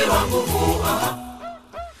mshipi wa nguvu,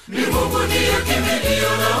 ni Mungu ndiye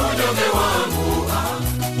kimbilio la unyonge wangu,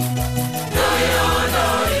 naye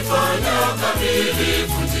anaifanya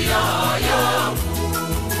kamilifu njia yangu.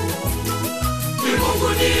 Ni Mungu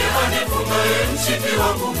ndiye anifungaye mshipi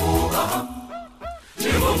wa nguvu,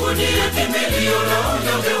 ni Mungu ndiye kimbilio la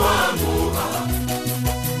unyonge wangu,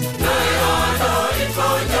 naye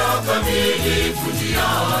anaifanya kamilifu njia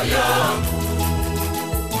yangu.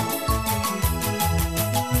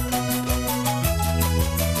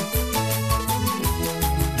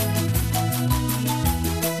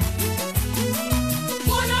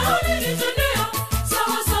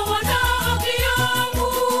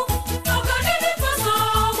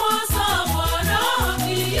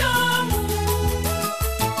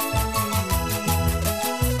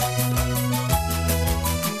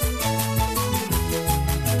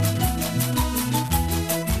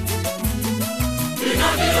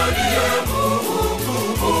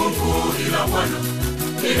 ila Bwana?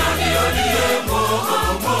 Ni nani aliye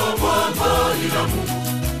mwamba ila Mungu?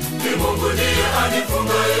 Ni Mungu ndiye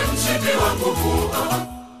anifungaye mshipi wa nguvu.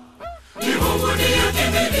 Ni Mungu ndiye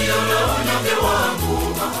kimbilio la unyonge wangu.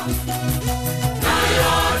 Naye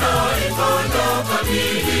anaifanya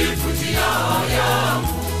kamilifu njia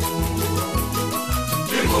yangu.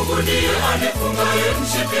 Ni Mungu ndiye anifungaye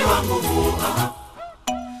mshipi wa nguvu.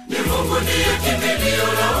 Ni Mungu ndiye kimbilio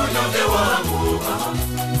la unyonge wangu.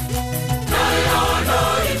 Naye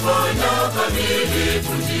anaifanya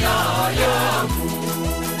kamilifu njia yangu.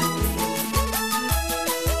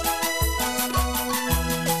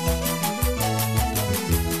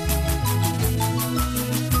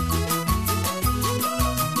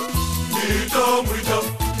 Nitamwita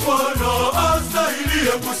Bwana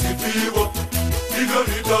astahiliye kusifiwa, hivyo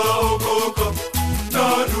nitaokoka na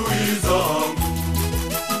adui zangu.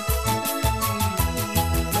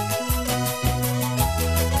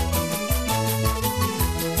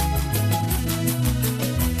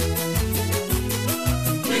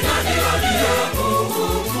 Ni nani aliye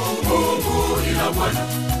Mungu ila Bwana?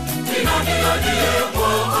 Ni nani aliye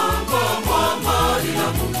mwamba ila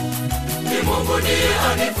Mungu? Ni Mungu ndiye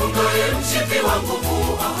anifungaye mshipi wa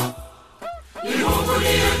nguvu. Ni Mungu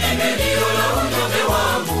ndiye kimbilio la unyonge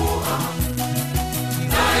wangu.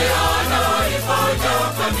 Naye anaifanya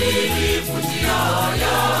kamilifu njia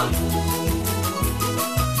yangu.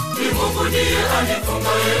 Ni Mungu ndiye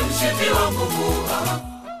anifungaye mshipi wa nguvu.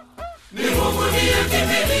 Ni Mungu ndiye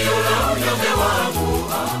kimbilio la unyonge wangu.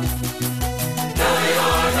 Naye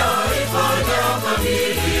anaifanya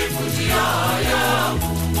kamilifu njia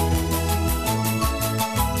yangu.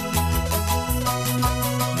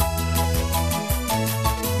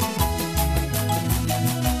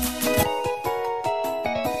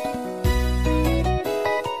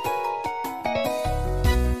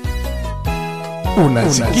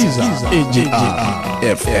 Unasikiza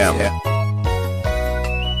AJR FM.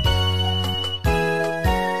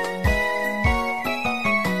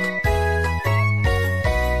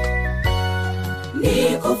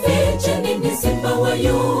 Nikufiche nini simba wa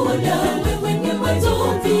Yuda? Wewe ni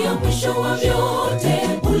mwanzo pia mwisho wa vyote.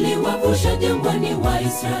 Uliwavusha jangwani wa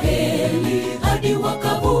Israeli hadi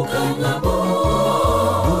wakavuka ng'ambo.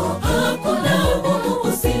 Hakuna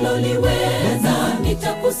gumu usiloliweza.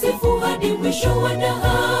 Nitakusifu hadi mwisho wa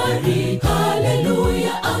dahari.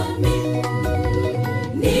 Haleluya, amin.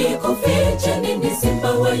 Nikufiche nini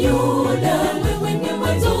simba wa Yuda? Wewe ni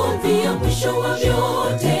mwanzo pia mwisho wa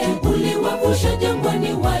vyote. Uliwavusha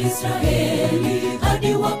jangwani wa Israeli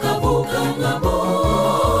hadi wakavuka ng'ambo.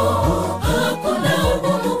 Hakuna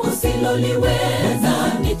gumu usiloliweza.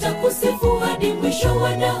 Nitakusifu hadi mwisho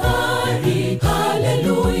wa dahari.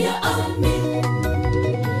 Haleluya, amin.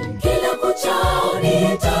 Kila kuchao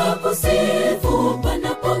nitakusifu,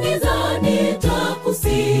 panapo giza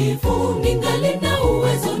nitakusifu, ningali na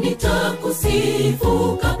uwezo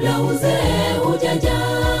nitakusifu, kabla uzee hujaja.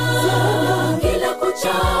 Kila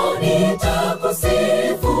kuchao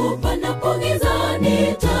nitakusifu, panapo giza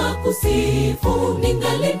nitakusifu,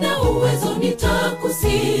 ningali na uwezo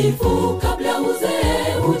nitakusifu, kabla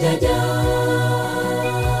uzee hujaja.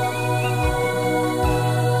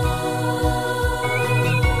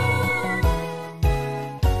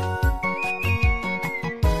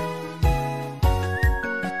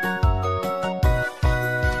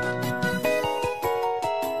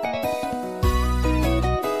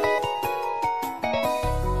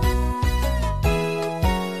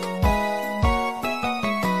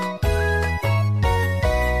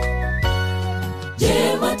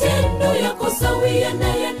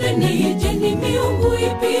 Je, ni miungu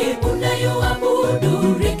ipi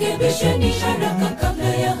unayoabudu? Rekebisheni haraka kabla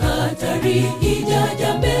ya hatari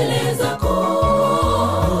ijaja mbele zako.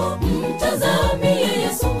 Mtazamie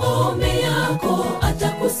Yesu ngome yako,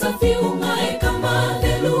 atakusafi ung'ae kama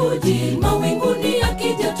theluji. Mawinguni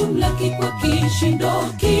akija tumlaki kwa kishindo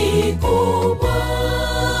kikubwa.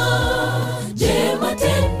 Je,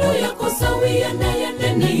 matendo yako sawia na ya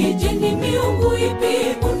ndani? Je, ni miungu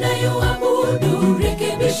ipi unayoabudu?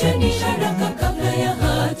 Rekebisheni haraka kabla ya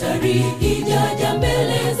hatari ijaja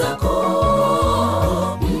mbele zako.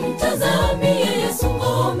 Mtazamie Yesu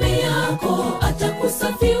ngome yako,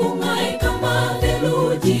 atakusafi ung'ae kama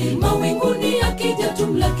theluji. Mawinguni akija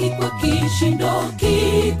tumlaki kwa kishindo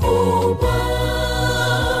kikubwa.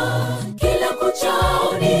 Kila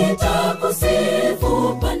kuchao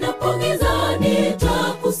nitakusifu, panapo giza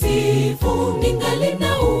nitakusifu, ningali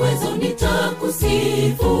na uwezo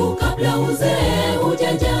nitakusifu, kabla uzee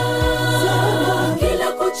hujaja.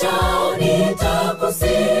 Kila kuchao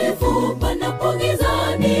nitakusifu, panapo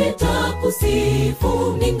giza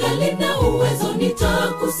nitakusifu, ningali na uwezo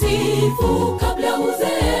nitakusifu, kusifu kabla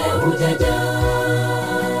uzee hujaja.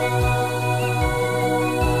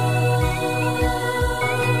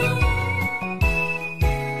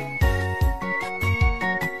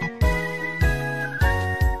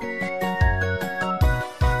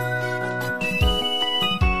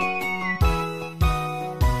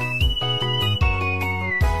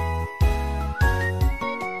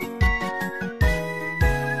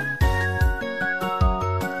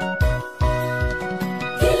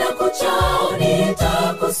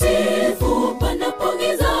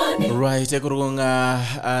 Right, kurunga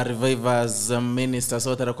revivers minister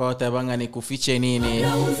so tara kwa tabanga ni kufiche nini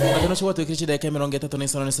atano chwa to kichi dakika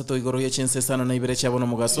 33 igoro chinse sana na ibere chabona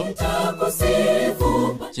mugaso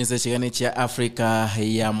chinse chigani cha Afrika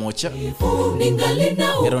ya mocha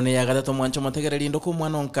erone ya gatatu mwancho mategereri ndoko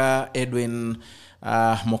mwanonka Edwin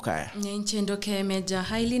Mokaya nchendo kemeja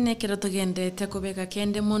haili nekero tugende tekobeka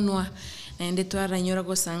kende monwa nende twaranyura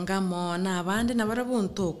gusangamo na abandi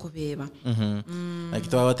nabarabuntu okubeba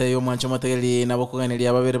akitwa wate yo mwancho mategeli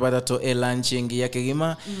nabokuganiria babere batato launching ya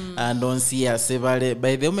kegima ndonsi ya sebale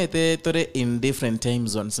by the umete tore in different time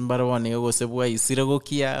zones mbarabone go sebwa isire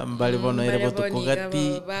gokia mbali bono ere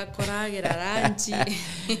botukugati bakoragira ranchi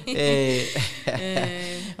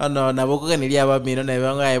ono nabokuganiria abamino na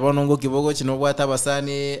banga ebono ngo kibogo kino bwata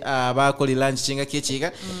basani bakoli lunch chinga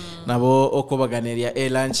kichiga nabo okubaganiria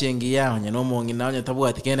launching ya no mongi naonye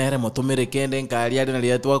tabwati kene here motumire kende nkali ari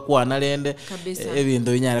nali atwa kwana lende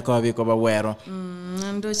ebintu binyara kwa biko babwero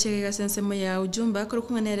ndo chega sensemo ya ujumba kuri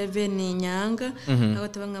kumwe na Veni Nyanga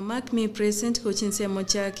agotabanga mark me present ko chinsemo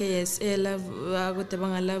cha KSL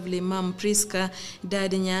agotabanga lovely mom Priska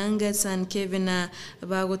dad Nyanga san Kevin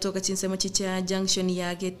bagotoka chinsemo cha junction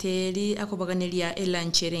ya Geteri akobaganilia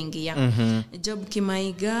elancherengia Job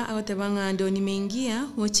Kimaiga agotabanga ndo nimeingia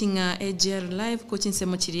watching AJR live ko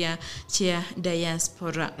chinsemo chiria chia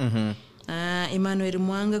diaspora Emmanuel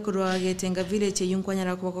Mwanga kurwage tenga village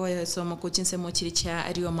yunkwanyara kwa somo kuchinsemo chiri cha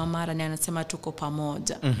Ario Mamara na anasema tuko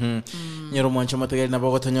pamoja. Nyoro mwancho mategeli na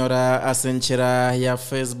bogotonyora asenchera ya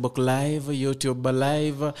Facebook live, YouTube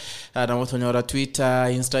live, na bogotonyora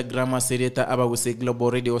Twitter, Instagram Seria abaguse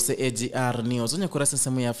Global Radio se AGR News. Onye kurasa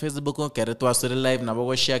semu ya Facebook kere to asore live na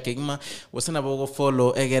bogo share kegima, wose na bogo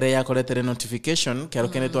follow egere ya koletere notification kero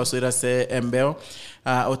kene to asore se embeo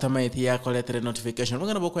automatic ya koletere notification.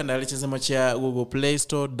 Mungana bogo kwenda alichesema cha Google Play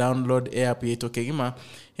Store download app yeto kegima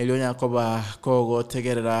elionya koba kogo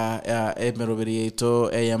tegerera emeroberi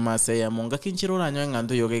yeto eyamase ya munga kinchiro ranyo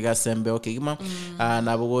ngando yoge gasembe okegima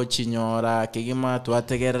nabugo chinyora kegima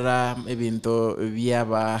twategerera ebinto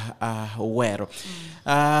byaba wero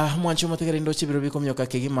mwancho motegera ndo chibiro bikomyoka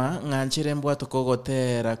kegima nganchire mbwa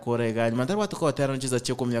tukogotera korega mandara batukogotera nchiza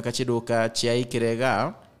cyo kumyoka chiduka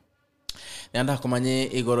chiaikirega Yanda kumanye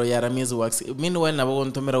igoro ya Ramiz Works. Meanwhile nabo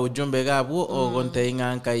ntomera ujumbe gabo ogonte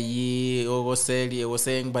inganka yi ogoseli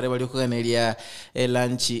ogoseng bare bali kuganeria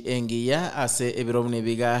lunch engiya ase ebiromne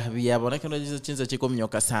biga byabona kino chinza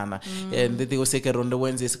chikomnyoka sana. Nditi goseke ronde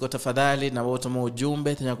wenzi siko tafadhali nabo tomo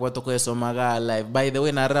ujumbe tenya kwa toko esomaga live. By the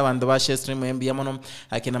way narra bandu ba share stream embi yamono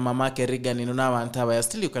akina mama ke riga ninu na banta ba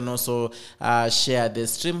still you can also share the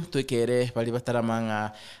stream twekere bali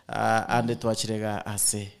bataramanga ande twachirega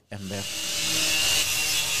ase embe.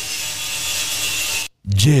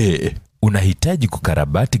 Je, unahitaji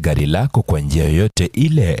kukarabati gari lako kwa njia yoyote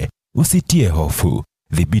ile? Usitie hofu.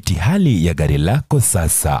 Dhibiti hali ya gari lako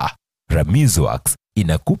sasa. Ramiz Works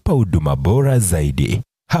inakupa huduma bora zaidi.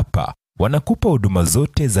 Hapa wanakupa huduma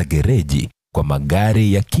zote za gereji kwa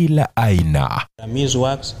magari ya kila aina. Ramiz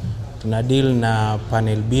Works tuna deal na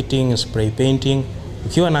panel beating, spray painting.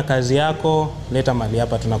 Ukiwa na kazi yako, leta mali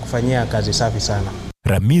hapa tunakufanyia kazi safi sana.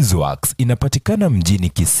 Ramiz Works inapatikana mjini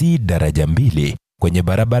Kisii daraja 2 kwenye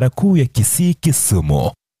barabara kuu ya Kisii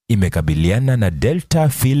Kisumu. Imekabiliana na Delta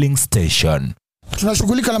Filling Station.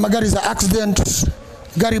 Tunashughulika na magari za accident.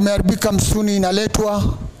 Gari imeharibika msuni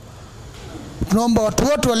inaletwa. Tunaomba watu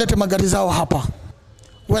wote walete magari zao hapa.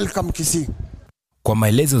 Welcome Kisii. Kwa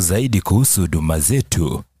maelezo zaidi kuhusu huduma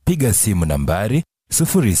zetu, piga simu nambari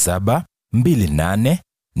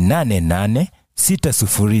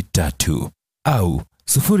 0728888603 au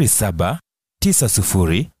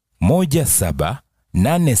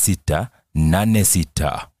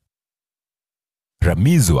 0790178686.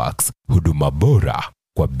 Ramiz Works, huduma bora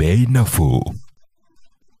kwa bei nafuu.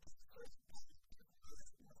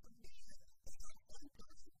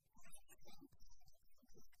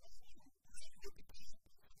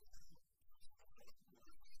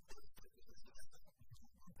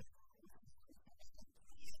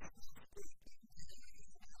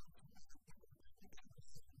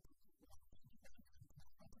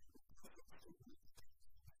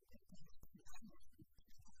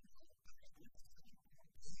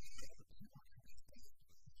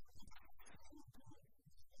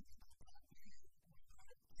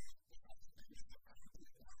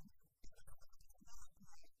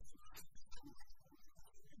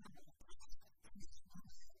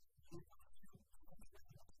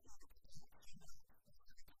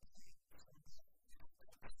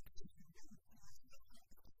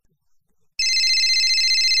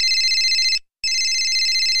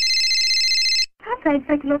 Tafuta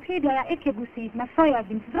encyclopedia ya Ekegusi na soya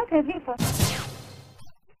beans, zote zipo.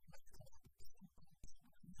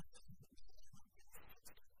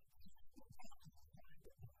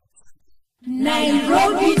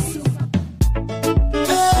 Nairobi.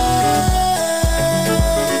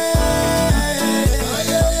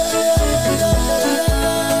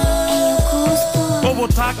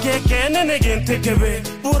 Obotaka kenene gentekebe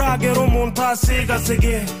buragero monta siga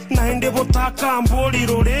sege nainde botaka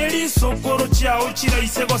mboliro reri sokoro cyao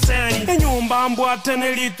kiraise goseri enyumba mbwate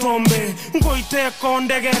nelitombe ngoite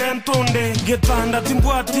kondegere ntonde getanda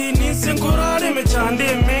timbwati nisenkorare mechande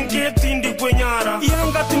menke tindi kwenyara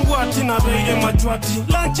yanga timbwati na beye machwati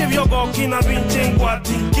lanche byogoki na binche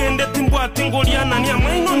ngwati kende timbwati ngoliana ni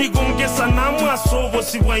amaino ni gongesa namwa sobo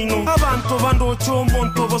sibwaino abantu bando chombo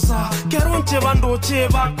ntobosa keronche bando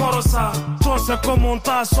cheba korosa tose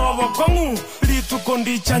komonta sobo kongu litu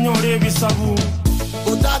kondicha nyore bisabu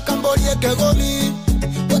Obotaka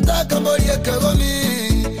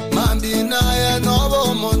kegomi mambina ya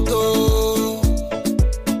nobo monto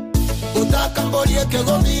Obotaka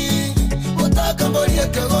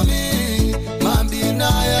kegomi mambina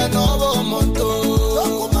ya nobo monto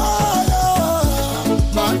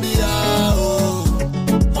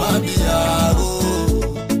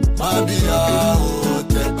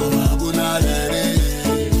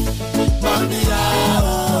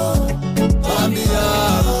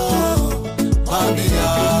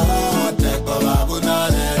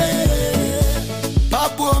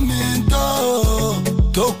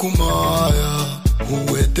Kumaya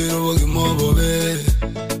uwetero gimobobe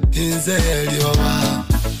inzelioba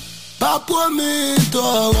Papua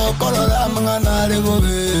minto kolola mangana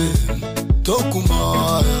lebobe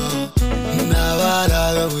tokumaya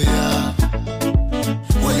nabara buya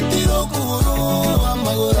wetiro kuno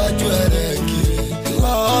amagora chwereki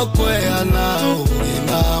lokwe ana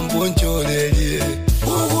ina mboncholelie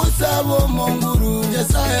ugusabo monguru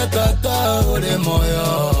yesaya tata ore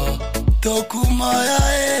moyo Tokumaya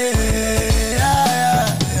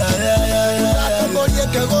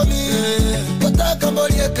Obotaka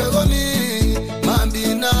kegomi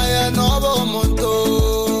mambina ya nobo monto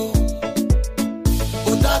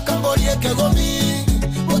Obotaka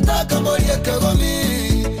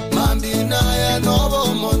kegomi mambina ya nobo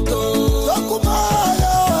monto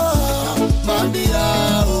Tokumaya mambia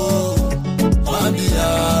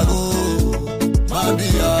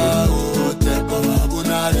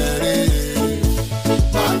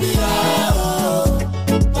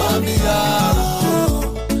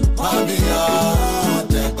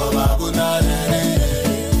teko babunarere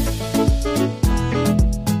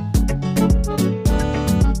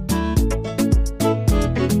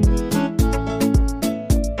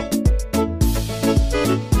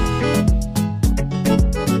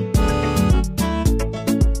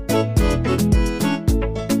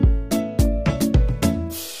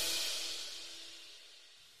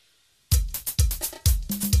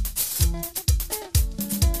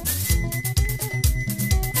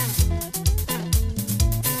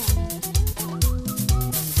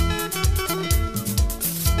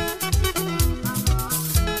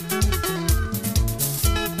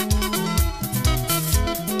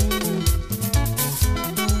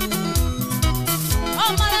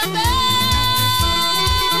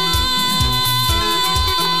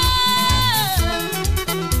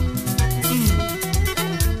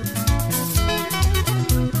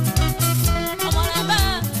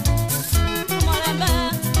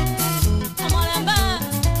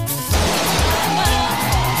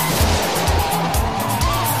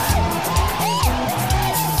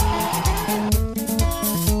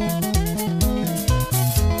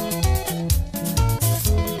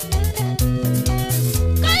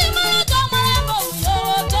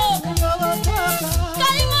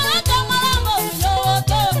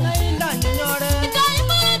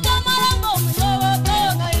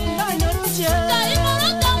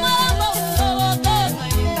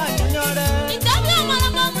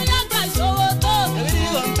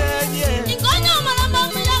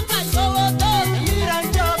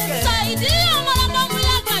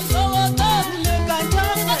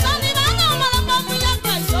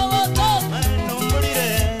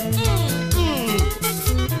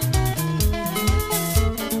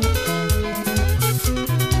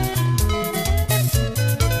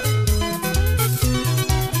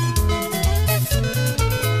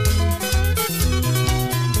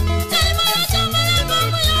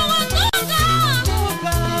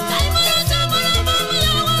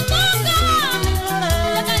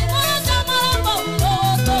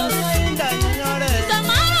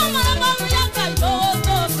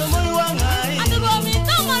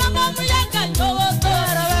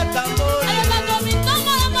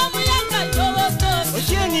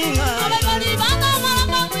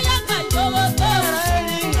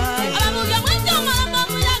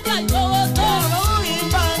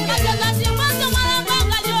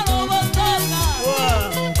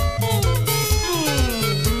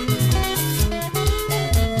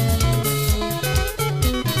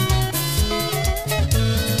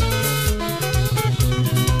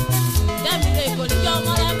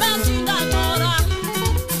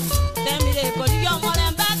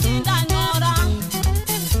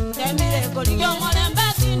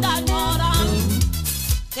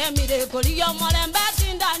Emire koliyo molembe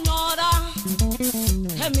tinda nyora.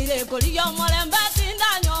 Emire koliyo molembe tinda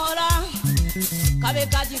nyora.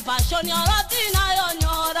 Kabeka di fashion yora tina yo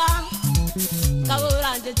nyora.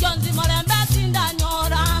 Kaburanje jonzi molembe tinda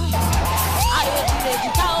nyora. Aye tire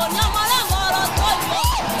kitao nya molembe ro toyo.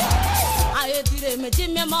 Aye tire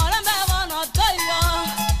metime molembe wono toyo.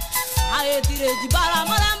 Aye tire jibara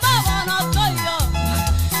molembe wono toyo.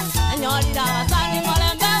 Nyori da wasani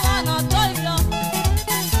molembe wono toyo.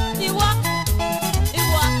 Iwa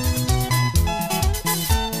iwa.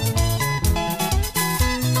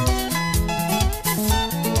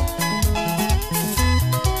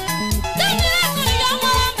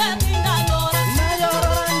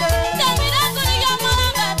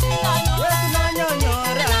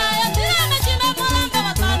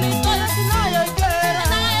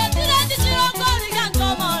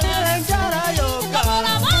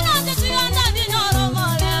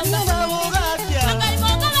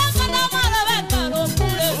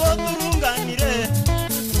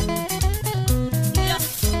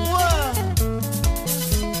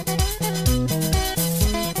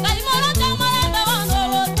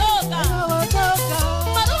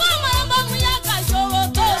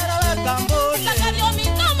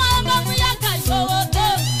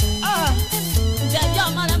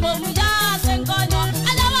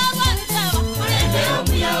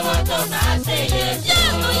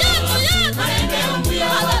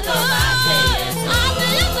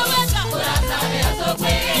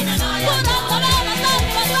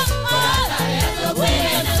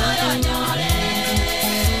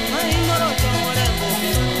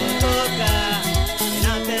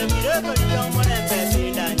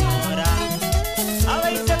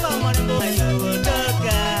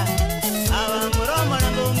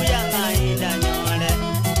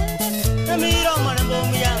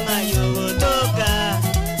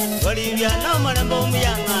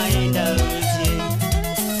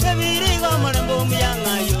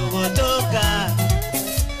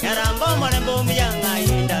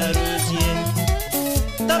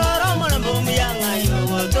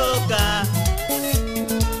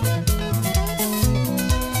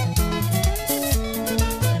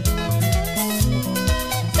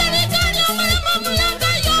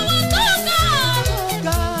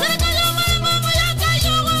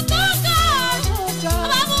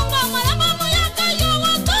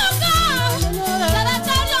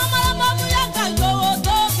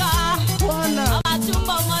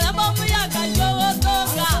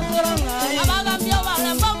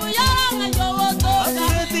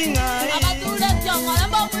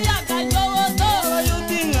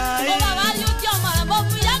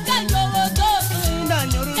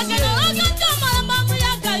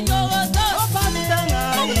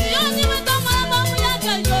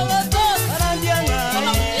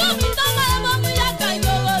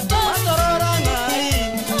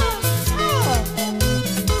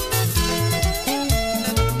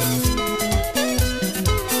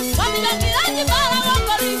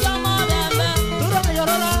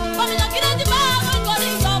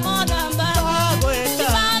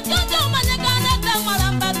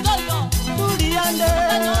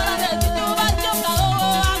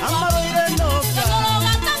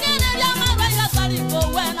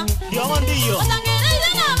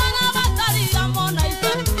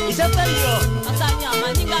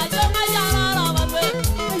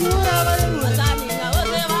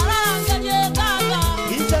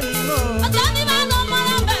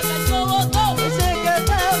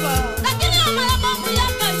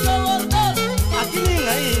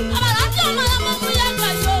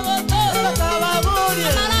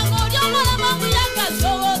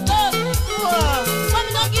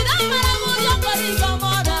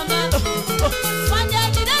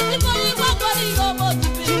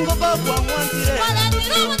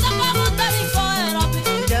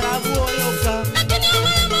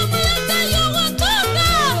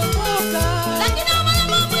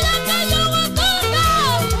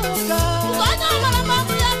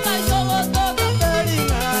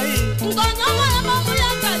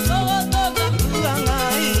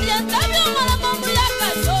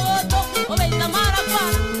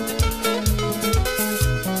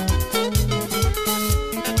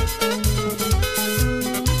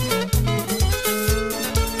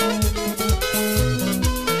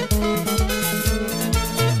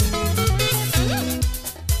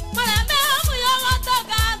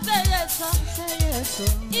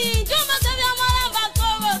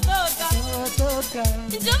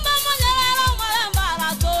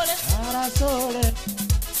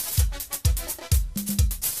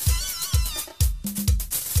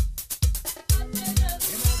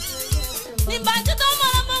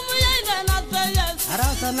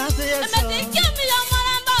 na say yes. Emetikemi ya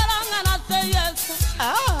malemba oranga na say yes.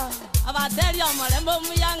 Abateri ya malemba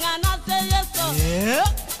muyanga na say yes.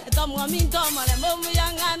 Etomwaminto malemba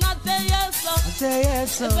muyanga na say yes. Say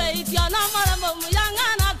yes. Ebeitia na malemba muyanga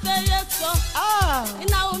na say yes.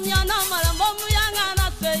 Inaumia na malemba muyanga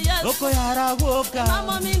na say yes. Oko yara woka.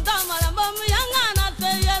 Mama minta malemba muyanga na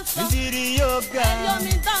say yes. Ndiri yoka. Yo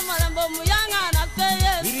minta malemba muyanga na say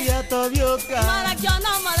yes. Ndiri yoka.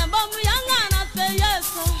 Marakiona malemba muyanga na say yes.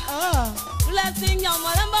 Blessing ya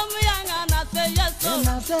malemba muyanga na say yes.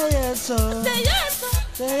 Na say yes. Say yes.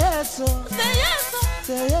 Say yes. Say yes.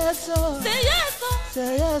 Say yes. Say yes.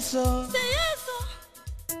 Say yes. Say yes.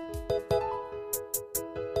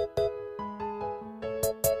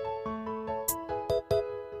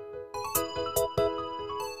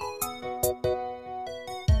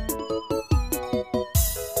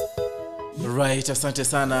 Right, asante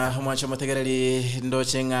sana mwancho mategereri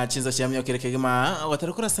ndochenga chinza chiamyo kirekegima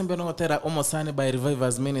watarukura sembe no gotera omosane by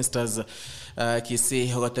Revivers Ministers kisi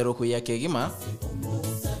hogotero kuyakegima.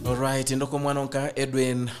 Alright, ndoko mwanonka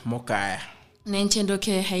Edwin Mokaya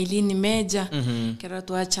Nenchendoke Hailini Meja kera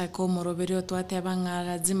tuacha ko moroberio twatebanga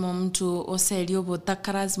lazima mtu oseli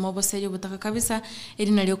Obotaka lazima oboseli Obotaka kabisa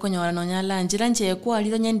eri nalyo konyora nonyala njira nje kwa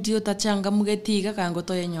aliro nyendio tachanga mugetiga kango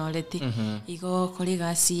toye nyoreti igo kori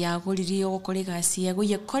gasi ya guririo kori gasi ya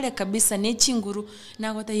guye kore kabisa ne chinguru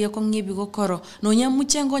nagote yeko ngibi gokoro nonya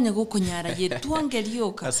muchengo nya gokonyara ye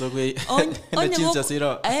tuangelioka asogwe na chinza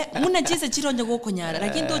siro muna chinza chiro nya gokonyara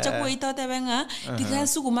lakini tocha ko itatebenga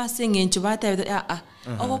tigasugu masengencho bate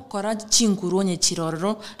okokora chinguru onye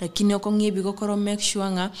chirororo lakini okongibi gokoro make sure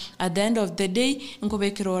nga at the end of the day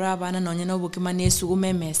nkobekirora abana nonye no bukima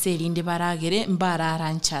nesugume meseli ndi baragere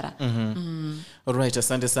mbararanchara Alright,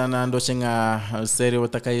 asante sana ndochenga Seria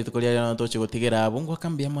Obotaka yitukolia na toche gotigera abungu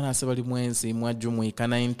akambia mwana bali mwenzi mwajumu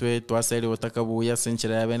ikana intwe twa Seria Obotaka buya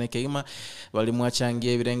senchira ya bene keima bali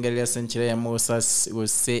mwachangie birengelia senchira ya Moses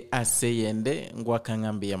ose aseyende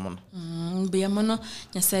ngwakangambia mono mbia mono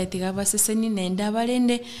nyasaye tigaba seseni nenda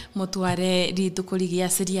balende mutware ritukoligia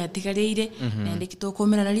Seria tigareire nende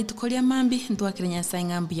kitokomera na ritukolia mambi ntwakire nyasaye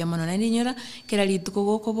ngambia mono na ndinyora kera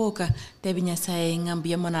ritukogokoboka tebi nyasaye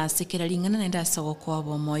ngambia mono asekera lingana nenda sago kwa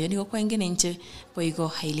bomoyo niko kwengene nche boigo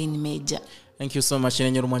Hailini Meja. Thank you so much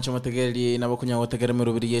nyenyo mwancho mategeli na bakunya wotegere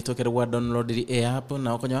merubiri yeto kere wa download ri app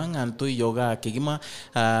na okonya ngantu yoga kigima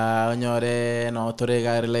nyore na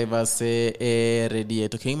otorega relevas radio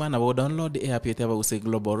to kigima na bo download app yete ba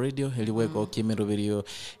Global Radio heliweko kimerubiri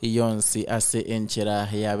yonsi ase enchera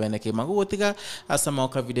ya bene kimangu wotiga asama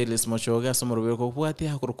oka video lismo choga somorubiri ko kwati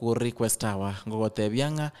hakuruko request awa ngogote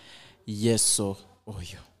byanga yeso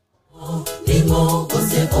oyo Nimo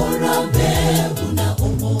kose orabe una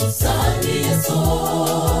umosali yeso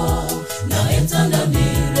na etana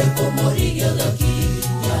mire komori yagaki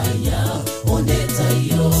ya ondeta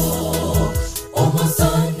yo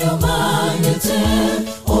omosanyo manyete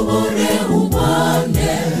obore ubane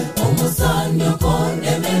omosanyo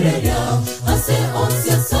konde mereya ase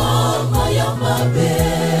onsia sama ya mabe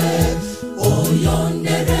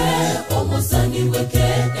oyondere omosani weke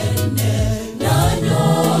ene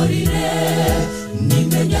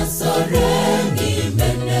nimenya sare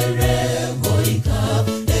nimenere goika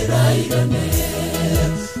erairane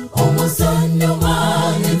omosanyo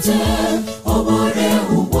manyete obore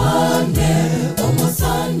ubwane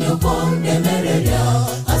omosanyo konde mereya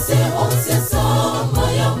ase onsia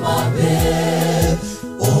sama ya mabe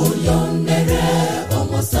oyondere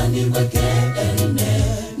omosani weke ene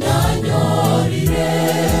nanyorire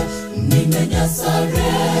nimenya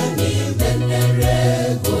sare nimenere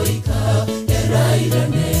goika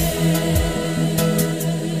erairane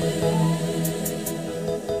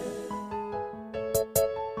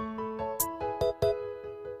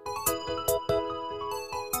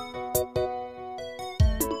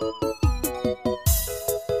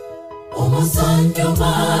omosanyo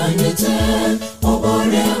manyete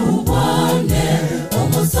obore ubwane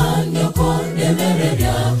omosanyo konde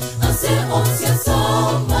mereya ase onsia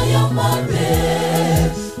sama ya mabe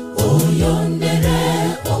oyondere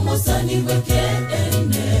omosani weke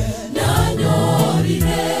ene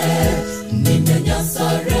nanyorire nimenya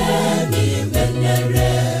sare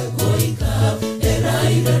nimenere goika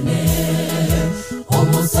erairane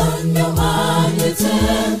omosanyo manyete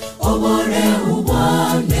obore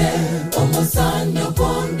ubwane omosanyo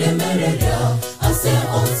konde mereya ase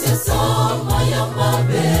onsia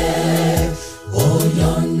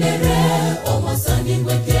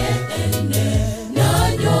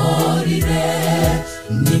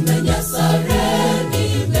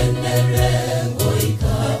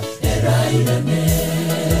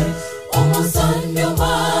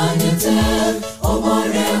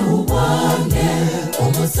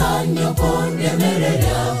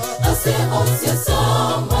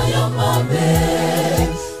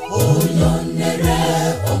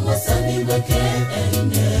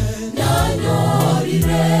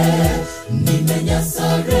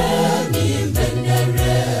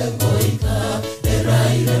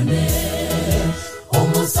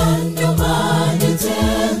manite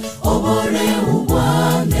obore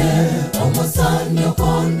ubwane omusanyo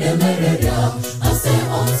kondemerera ase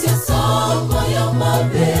onsia sama ya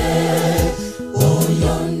mabe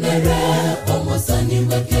oyonere omusani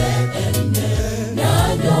weke ene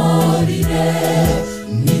nanyorire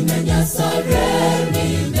nimenya sare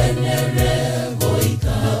nimenere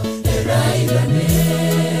goika erairane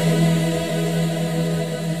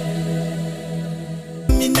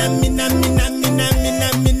mina mina mina mina mina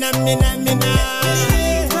mina mina mina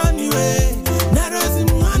anyway narozi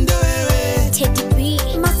mwando wewe Teddy B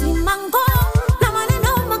masimango na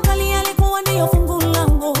maneno makali yalikuwa ndio fungu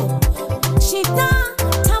langu shida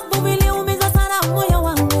tabu viliumiza sana moyo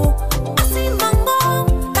wangu asimango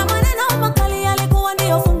na maneno makali yalikuwa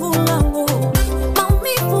ndio fungu langu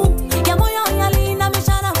maumivu ya moyo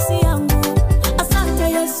yalinamisha nafsi yangu asante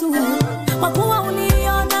Yesu kwa kuwa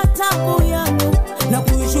uliona tabu yangu na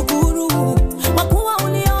kuishukuru kwa kuwa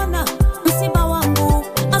uliona msiba wangu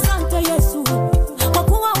asante Yesu kwa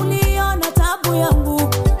kuwa uliona tabu yangu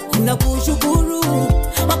na kushukuru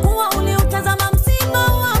kwa kuwa uliutazama msiba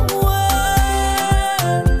wangu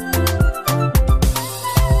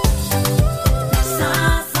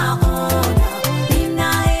sasa ona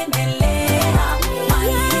ninaendelea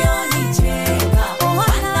walionicheka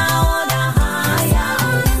wanaona haya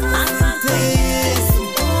asante Yesu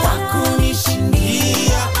kwa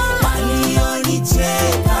kunishindia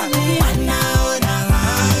walionicheka wanaona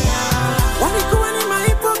haya Walikuwa ni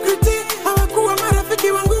mahipokriti, hawakuwa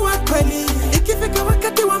marafiki wangu wa kweli. Ikifika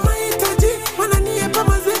wakati wa mahitaji, wananiepa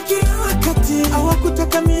maziki kila wakati.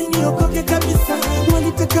 Hawakutaka mimi niokoke kabisa,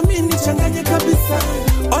 walitaka mimi nichanganye kabisa.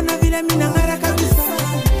 Ona vile mimi nang'ara kabisa,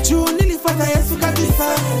 juu nilifuata Yesu kabisa.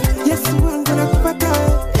 Yesu wangu nakupata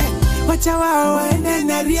wewe, wacha wao waende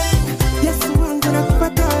na rienga. Yesu wangu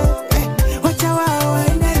nakupata wewe, wacha wao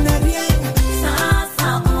waende na rienga.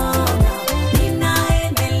 sasa ona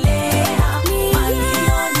ninaendelea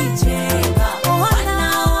walionicheka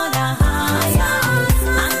wanaona haya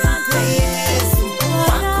asante Yesu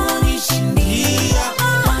kwa kunishindia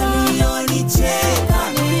walionicheka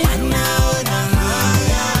wanaona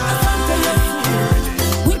haya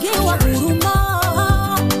wingi wa huruma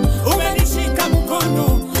umenishika mkono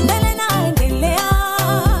mbele naendelea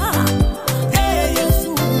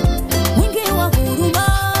Yesu wingi wa huruma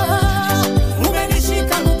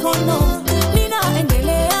umenishika mkono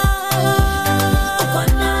ninaendelea uko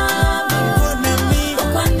nami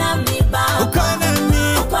Baba uko nami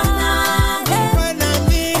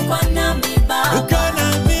uko nami Baba uko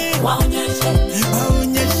nami waonyeshe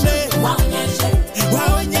waonyeshe waonyeshe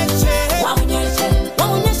waonyeshe waonyeshe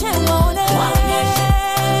waonyeshe waone waonyeshe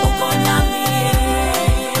uko nami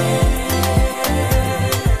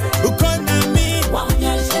uko nami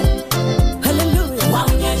waonyeshe haleluya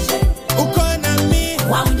waonyeshe uko nami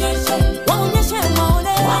waonyeshe waonyeshe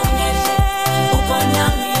waone waonyeshe uko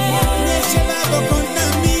nami waonyeshe Baba uko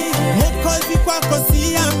nami Mwokozi kwako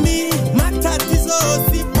siami matatizo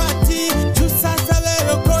sipati juu sasa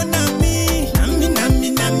wewe uko nami nami nami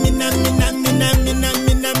nami nami nami nami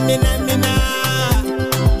nami nami nami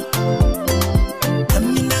nami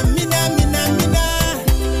nami nami nami nami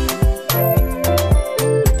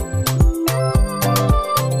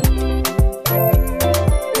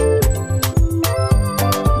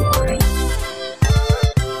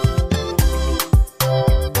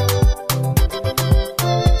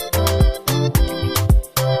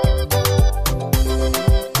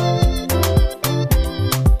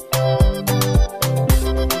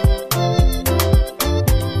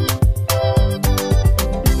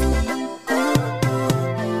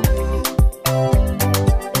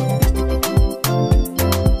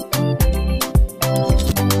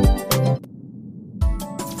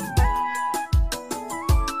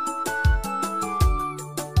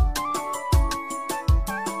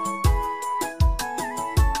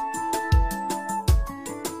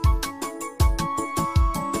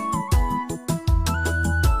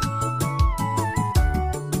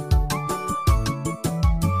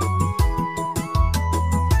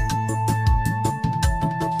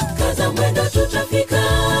kaza mwendo tutafika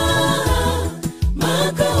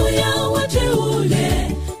makao ya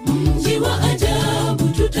wateule mji wa ajabu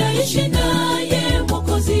tutaishi naye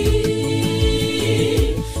Mwokozi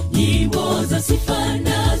nyimbo za sifa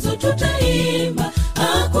nazo tutaimba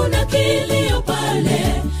hakuna kilio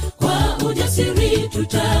pale kwa ujasiri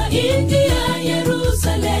tutaingia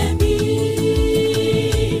Yerusalemi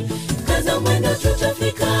kaza mwendo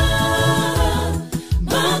tutafika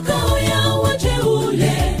makao ya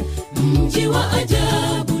wateule mji wa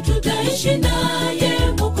ajabu tutaishi naye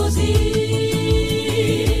Mwokozi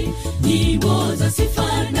nyimbo za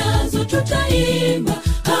sifa nazo tutaimba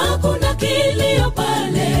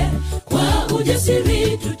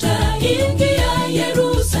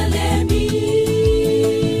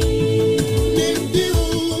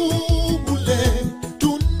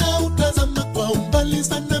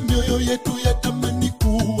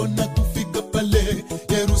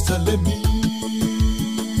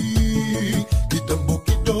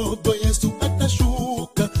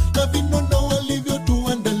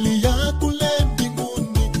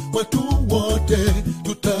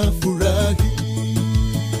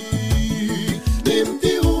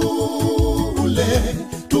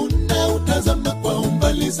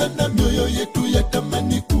na mioyo yetu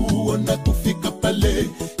yatamani kuona kufika pale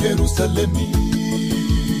Yerusalemi.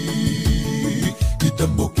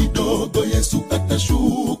 Kitambo kidogo Yesu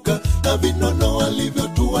atashuka na vinono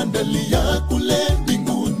alivyotuandalia kule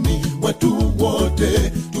mbinguni, watu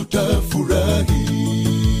wote tutafurahi.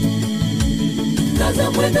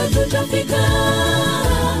 Kaza mwendo tutafika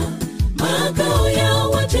makao ya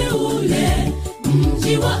wateule,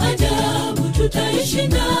 mji wa ajabu tutaishi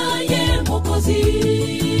naye Mwokozi.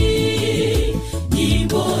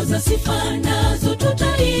 Nyimbo za sifa nazo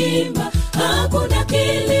tutaimba, hakuna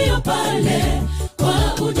kilio pale,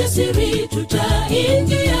 kwa ujasiri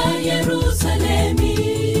tutaingia Yerusalemi.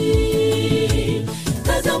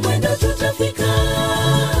 Kaza mwendo tutafika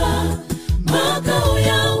makao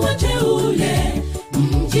ya wateule,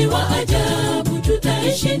 mji wa ajabu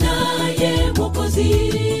tutaishi naye Mwokozi.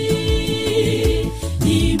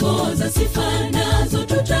 Nyimbo za sifa nazo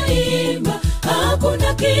tutaimba,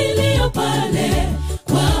 hakuna kilio pale,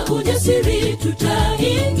 kwa ujasiri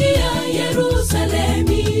tutaingia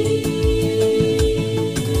Yerusalemi.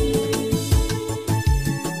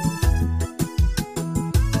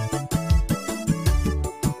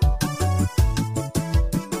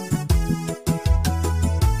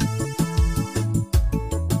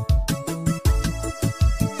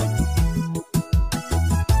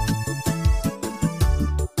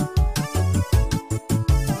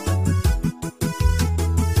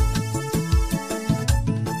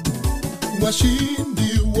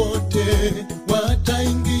 Washindi wote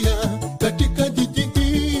wataingia katika jiji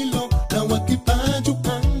hilo, na wakipaa juu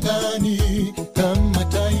angani kama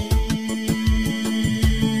tai.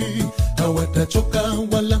 Hawatachoka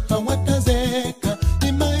wala hawatazeka,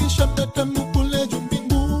 ni maisha matamu kule juu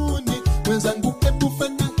mbinguni. Wenzangu, hebu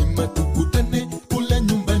fanya hima tukutane kule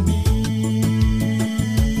nyumbani.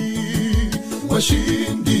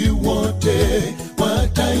 Washindi wote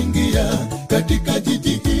wataingia katika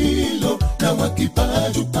jiji hilo, na wakipaa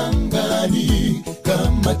juu angani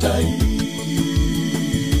kama tai.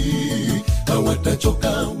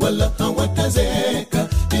 Hawatachoka wala hawatazeka,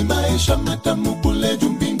 ni maisha matamu kule juu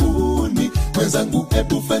mbinguni. Wenzangu,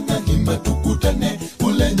 hebu fanya hima tukutane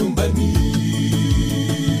kule nyumbani.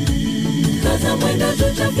 Kaza mwendo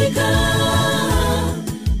tutafika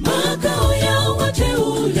makao ya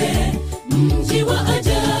wateule, mji wa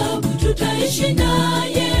ajabu tutaishi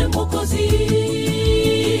naye Mwokozi.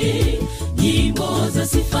 Nyimbo za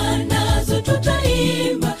sifa nazo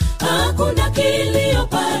tutaimba, hakuna kilio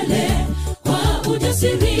pale, kwa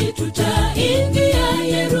ujasiri tutaingia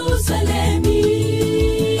Yerusalemi.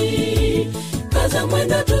 Kaza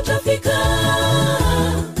mwendo tutafika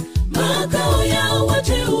makao ya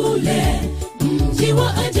wateule, mji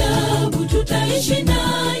wa ajabu tutaishi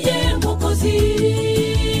naye Mwokozi.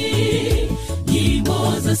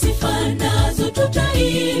 Nyimbo za sifa nazo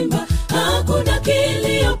tutaimba, hakuna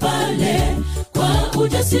kilio pale, kwa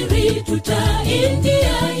ujasiri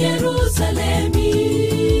tutaingia Yerusalemi.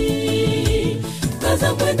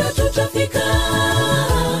 Kaza mwendo tutafika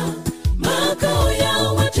makao ya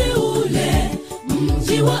wateule,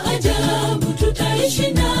 mji wa ajabu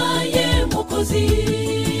tutaishi naye Mwokozi.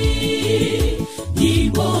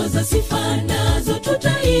 Nyimbo za sifa nazo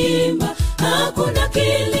tutaimba, hakuna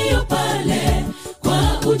kilio pale,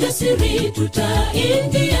 kwa ujasiri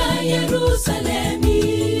tutaingia Yerusalemi.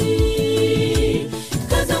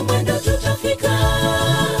 Kaza mwendo tutafika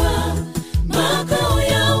makao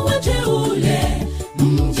ya wateule,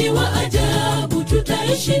 mji wa ajabu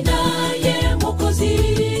tutaishi naye Mwokozi.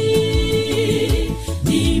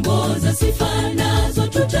 Nyimbo za sifa nazo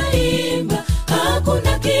tutaimba,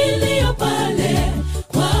 hakuna kilio pale,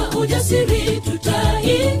 kwa ujasiri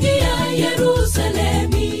tutaingia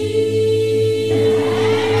Yerusalemi.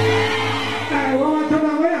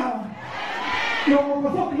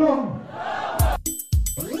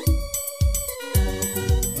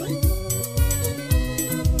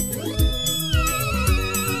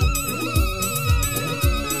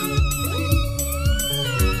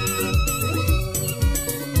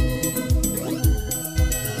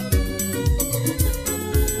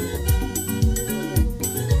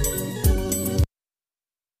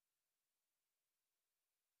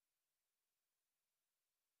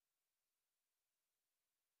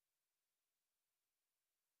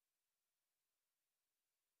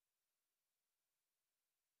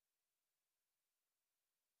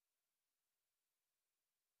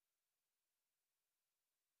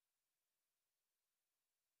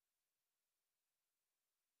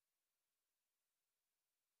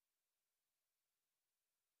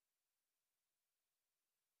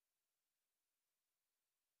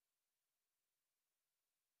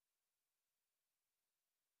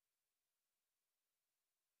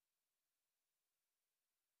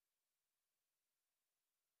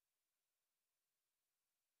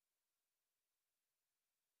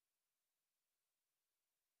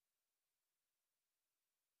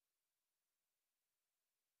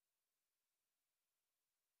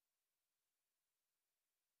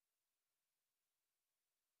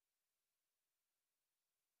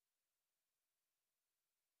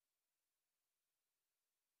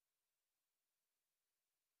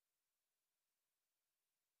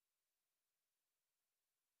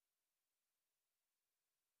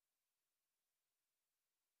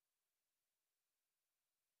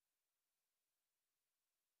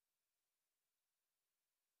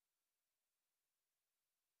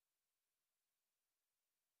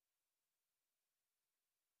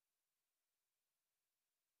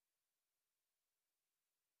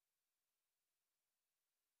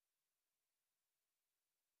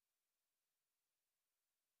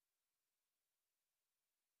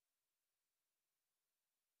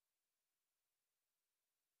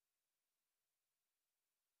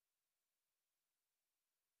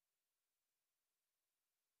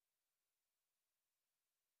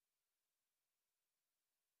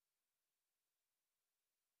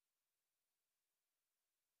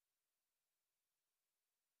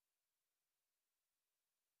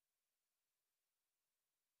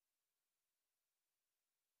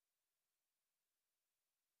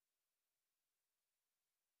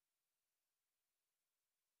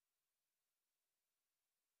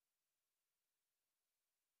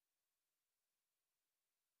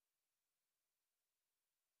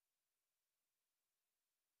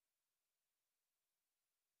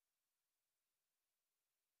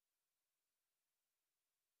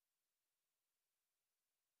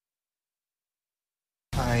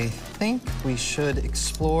 I think we should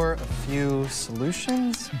explore a few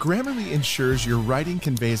solutions. Grammarly ensures your writing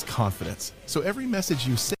conveys confidence, so every message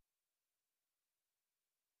you say.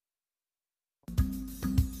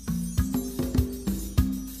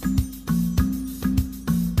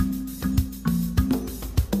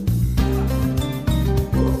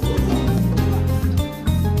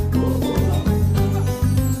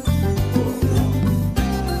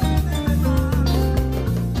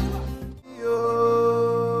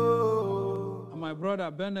 My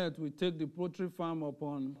brother Bennett will take the poultry farm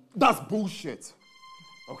upon. That's bullshit.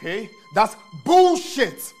 Okay? That's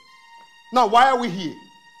bullshit. Now, why are we here?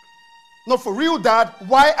 No, for real, Dad,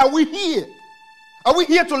 why are we here? Are we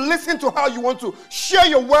here to listen to how you want to share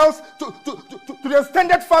your wealth to the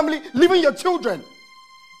extended family, leaving your children?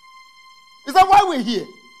 Is that why we're here?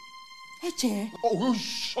 Eche. Oh, you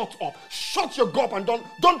shut up. Shut your gob and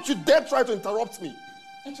don't you dare try to interrupt me.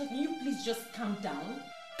 Eche, can you please just calm down?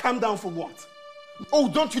 Calm down for what? Oh,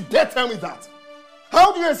 don't you dare tell me that.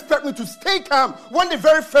 How do you expect me to stay calm when the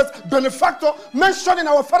very first benefactor mentioned in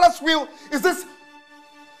our father's will is this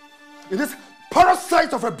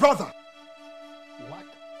parasite of a brother? What?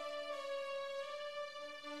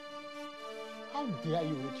 How dare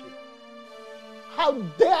you, Richie? How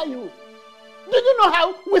dare you? Did you know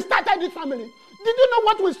how we started this family? Did you know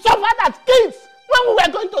what we suffered as kids when we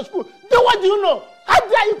were going to school? What do you know? How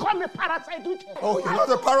dare you call me parasite, Richie? Oh, you're not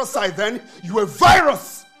a parasite then. You're a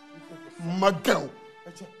virus. My girl.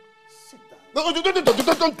 No,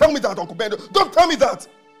 don't tell me that, Uncle Ben. Don't tell me that.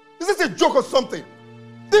 Is this a joke or something?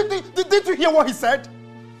 Did you hear what he said?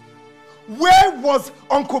 Where was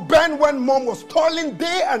Uncle Ben when Mom was toiling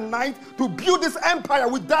day and night to build this empire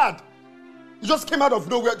with Dad? You just came out of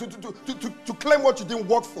nowhere to claim what you didn't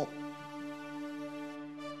work for.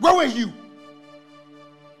 Where were you?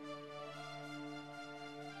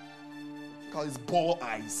 Call his ball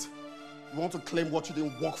eyes. You want to claim what you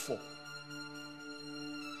didn't work for.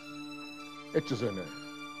 Echezone,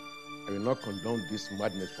 I will not condone this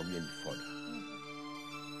madness from you any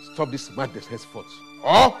further. Stop this madness henceforth.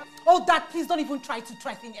 Oh! Oh, Dad, please don't even try to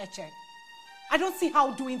threaten Eche. I don't see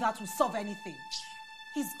how doing that will solve anything.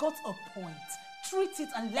 He's got a point. Treat it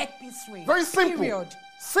and let peace reign. Very simple. Period.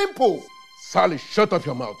 Simple. Sally, shut up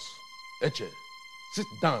your mouth. Eche, sit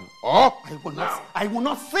down. Oh! I will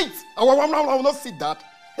not sit. I will not sit that.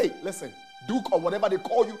 Hey, listen. Duke or whatever they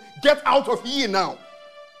call you, get out of here now.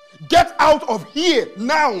 Get out of here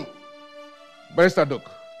now. Barrister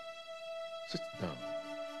Duke, sit down.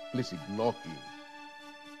 Please ignore him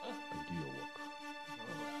and do your work.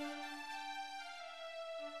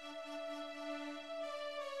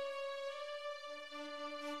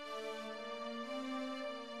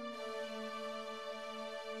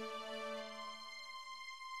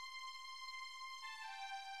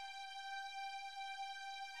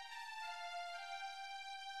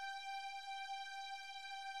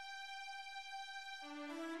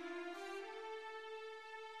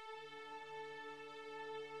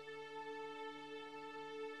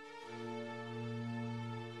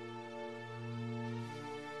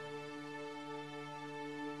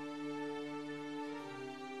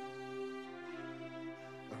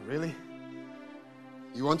 Really?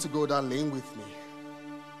 You want to go that lane with me?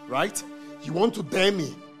 Right? You want to dare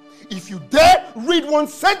me? If you dare read one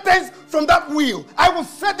sentence from that will, I will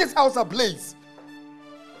set this house ablaze.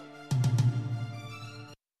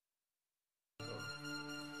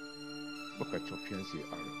 Look at your fiancé,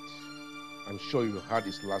 Arnold. I'm sure you heard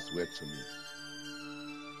his last word to me.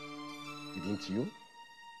 Didn't you?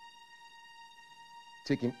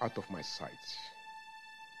 Take him out of my sight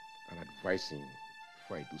and advise him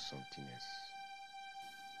before I do something else.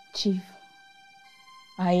 Chief,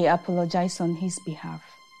 I apologize on his behalf.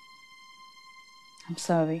 I'm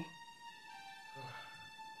sorry.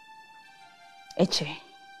 Eche,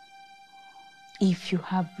 if you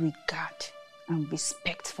have regard and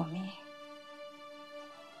respect for me,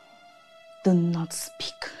 do not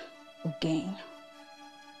speak again.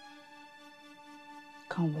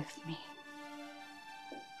 Come with me.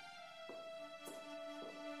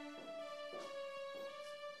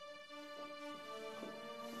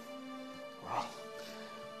 Wow,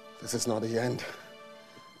 this is not the end.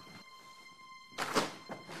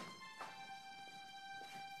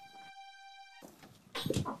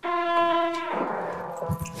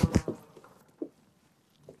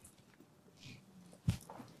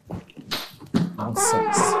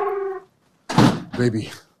 Nonsense.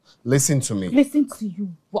 Baby, listen to me. Listen to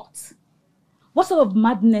you what? What sort of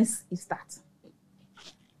madness is that?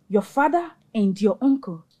 Your father and your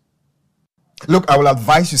uncle. Look, I will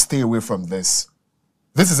advise you stay away from this.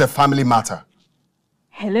 This is a family matter.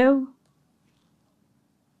 Hello?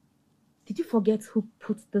 Did you forget who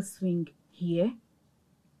put this ring here?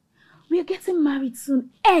 We are getting married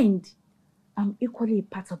soon and I'm equally a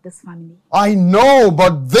part of this family. I know,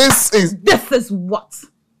 but this is... This is what?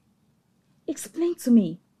 Explain to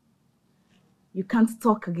me. You can't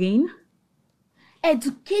talk again?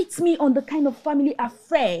 Educate me on the kind of family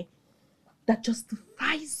affair that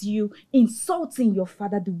justifies you insulting your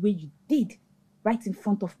father the way you did right in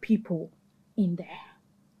front of people in there.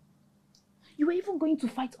 You were even going to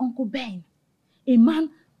fight Uncle Ben, a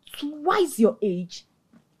man twice your age.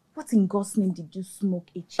 What in God's name did you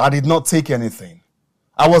smoke, H? I did not take anything.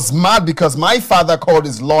 I was mad because my father called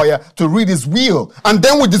his lawyer to read his will, and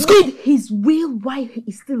then we discussed... Read his will while he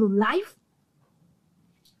is still alive?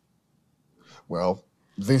 Well,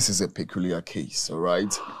 this is a peculiar case, all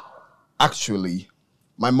right? Actually,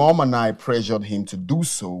 my mom and I pressured him to do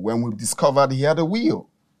so when we discovered he had a will.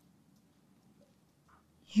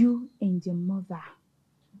 You and your mother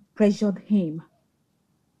pressured him.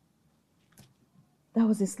 That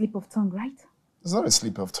was a slip of tongue, right? It's not a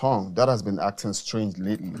slip of tongue. Dad has been acting strange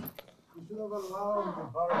lately. You should have allowed the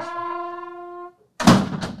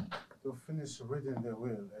barrister to finish reading the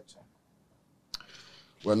will, Eche.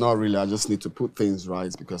 Well, not really. I just need to put things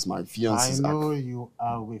right because my fiancé... I know you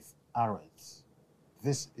are with Arrett.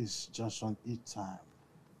 This is Junction E time.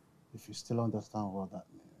 If you still understand what that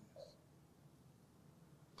means.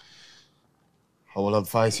 I will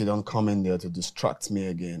advise you don't come in there to distract me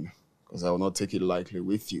again, because I will not take it lightly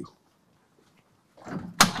with you.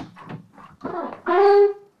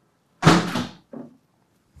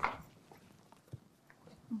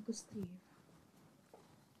 Uncle Steve,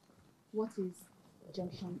 what is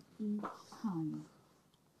Junction E time?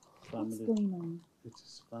 What's going on? It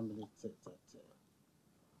is family tete-a-tete.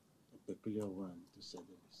 A peculiar one, to say the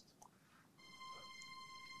least.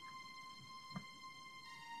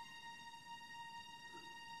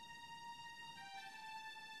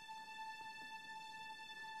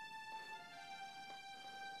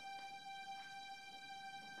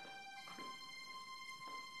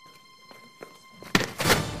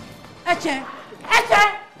 Eche!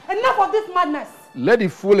 Eche! Enough of this madness! Let the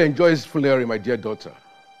fool enjoy his foolery, my dear daughter.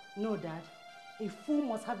 No, Dad. A fool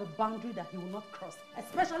must have a boundary that he will not cross,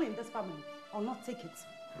 especially in this family. I will not take it.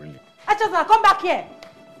 Really? Eche, come back here!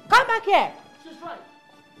 Come back here! She's right.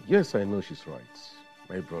 Yes, I know she's right.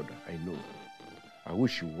 My brother, I know. I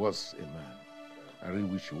wish she was a man. I really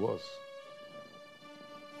wish she was.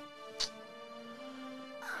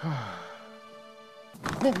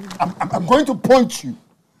 I'm going to punch you.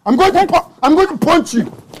 I'm going to punch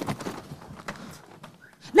you.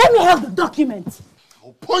 Let me have the document.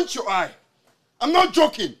 I'll punch your eye. I'm not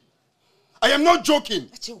joking. I am not joking.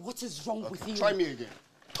 Eche, what is wrong with you? Try me again.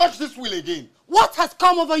 Touch this will again. What has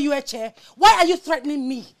come over you, Eche? Why are you threatening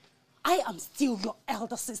me? I am still your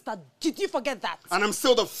elder sister. Did you forget that? And I'm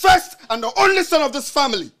still the first and the only son of this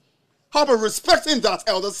family. How about respecting that,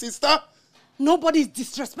 elder sister? Nobody is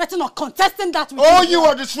disrespecting or contesting that with Oh, you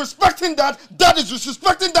are disrespecting that. Dad is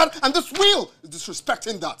disrespecting that. And this will is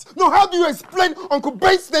disrespecting that. Now, how do you explain Uncle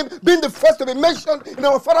Ben's name being the first to be mentioned in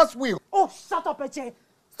our father's will? Oh, shut up, Eche.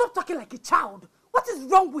 Stop talking like a child. What is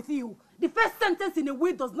wrong with you? The first sentence in a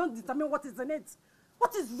will does not determine what is in it.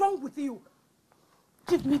 What is wrong with you?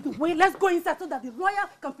 Give me the will. Let's go inside so that the lawyer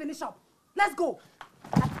can finish up. Let's go.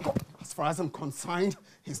 Let's go. As far as I'm concerned,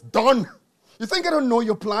 he's done. You think I don't know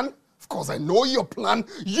your plan? Of course I know your plan.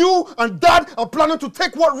 You and Dad are planning to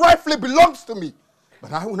take what rightfully belongs to me.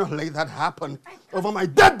 But I will not let that happen over my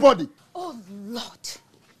dead body. Oh, Lord.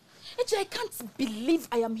 Eche, I can't believe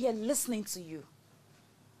I am here listening to you.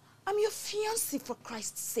 I'm your fiancé, for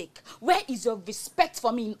Christ's sake. Where is your respect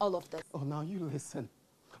for me in all of this? Oh, now you listen.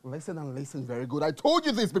 Listen and listen very good. I told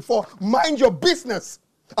you this before. Mind your business.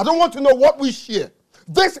 I don't want to know what we share.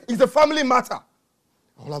 This is a family matter.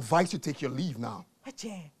 I'll advise you take your leave now.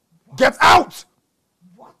 Eche. Get out!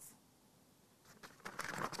 What?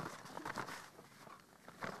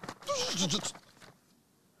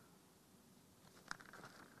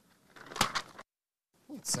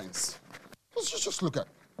 Nonsense. Just look at.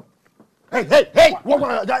 Hey!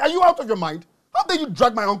 What, are you out of your mind? How dare you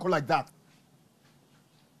drag my uncle like that?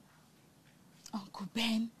 Uncle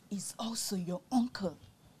Ben is also your uncle.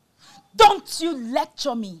 Don't you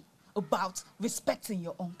lecture me about respecting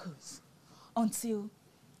your uncles until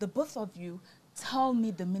the both of you tell me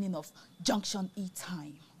the meaning of Junction E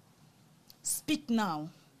time. Speak now.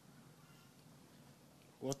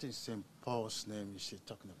 What is St. Paul's name is she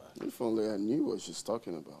talking about? If only I knew what she's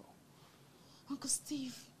talking about. Uncle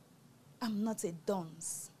Steve, I'm not a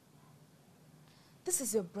dunce. This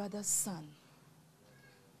is your brother's son.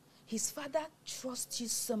 His father trusts you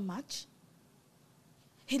so much.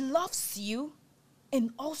 He loves you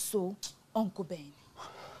and also Uncle Ben.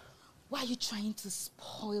 Why are you trying to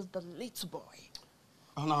spoil the little boy?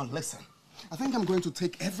 Oh, now listen. I think I'm going to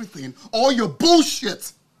take everything, all your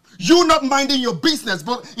bullshit. You not minding your business,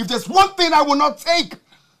 but if there's one thing I will not take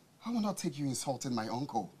you insulting my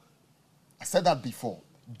uncle. I said that before.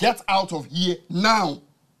 Get out of here now.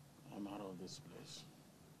 I'm out of this place.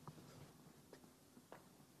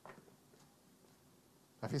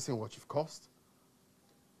 Have you seen what you've caused?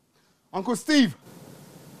 Uncle Steve!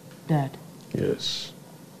 Dad, Yes.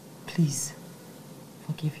 please,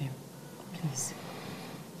 forgive him. Please.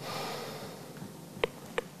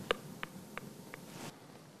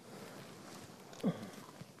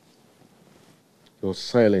 Your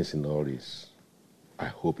silence in all this, I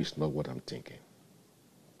hope it's not what I'm thinking.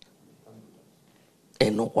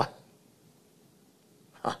 Enowa.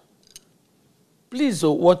 Please,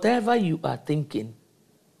 whatever you are thinking,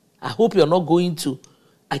 I hope you're not going to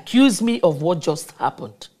accuse me of what just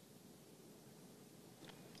happened.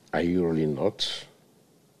 Are you really not?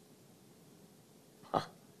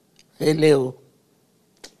 Hello.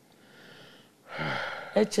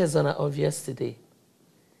 Echezona of yesterday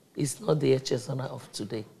is not the Echezona of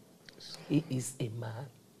today. He is a man.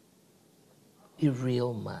 A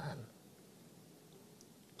real man.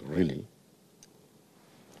 Really?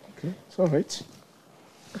 Okay, it's all right.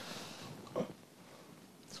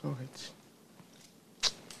 It's all right.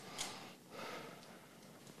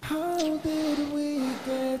 How did we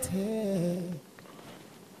get here?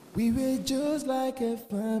 We were just like a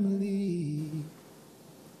family.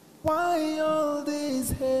 Why all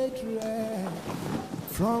this hatred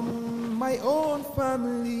from my own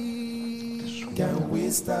family? Can we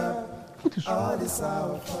stop all this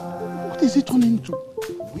our fight? What is it turning into?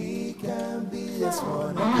 We can be as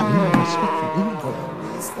one.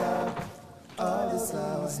 Can we stop all this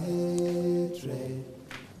our hatred?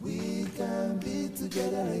 We can be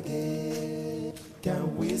together again.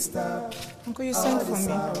 Can we stop? Uncle, you sent for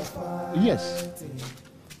me. Yes.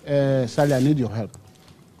 Sally, I need your help.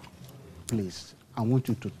 Please, I want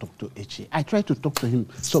you to talk to Eche. I tried to talk to him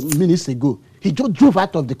some minutes ago. He just drove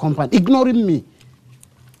out of the compound, ignoring me.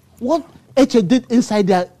 What Eche did inside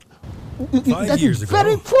there, 5 years ago,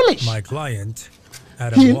 very foolish. my client,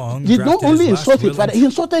 Adam Wong, He not drafted only his last insulted will father, he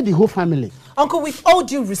insulted the whole family. Uncle, with all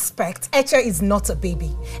due respect, Eche is not a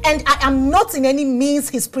baby. And I am not in any means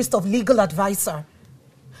his priest of legal advisor.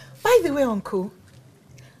 By the way, Uncle,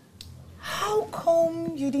 how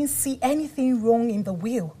come you didn't see anything wrong in the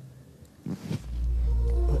will?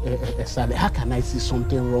 Sally, how can I see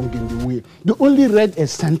something wrong in the will? They only read a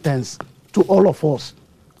sentence to all of us.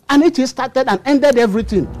 And it started and ended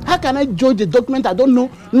everything. How can I judge a document I don't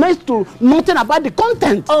know next to nothing about the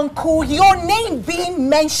content? Uncle, your name being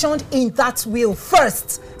mentioned in that will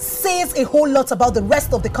first says a whole lot about the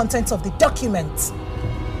rest of the contents of the document.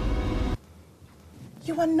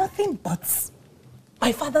 You are nothing but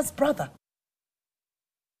my father's brother.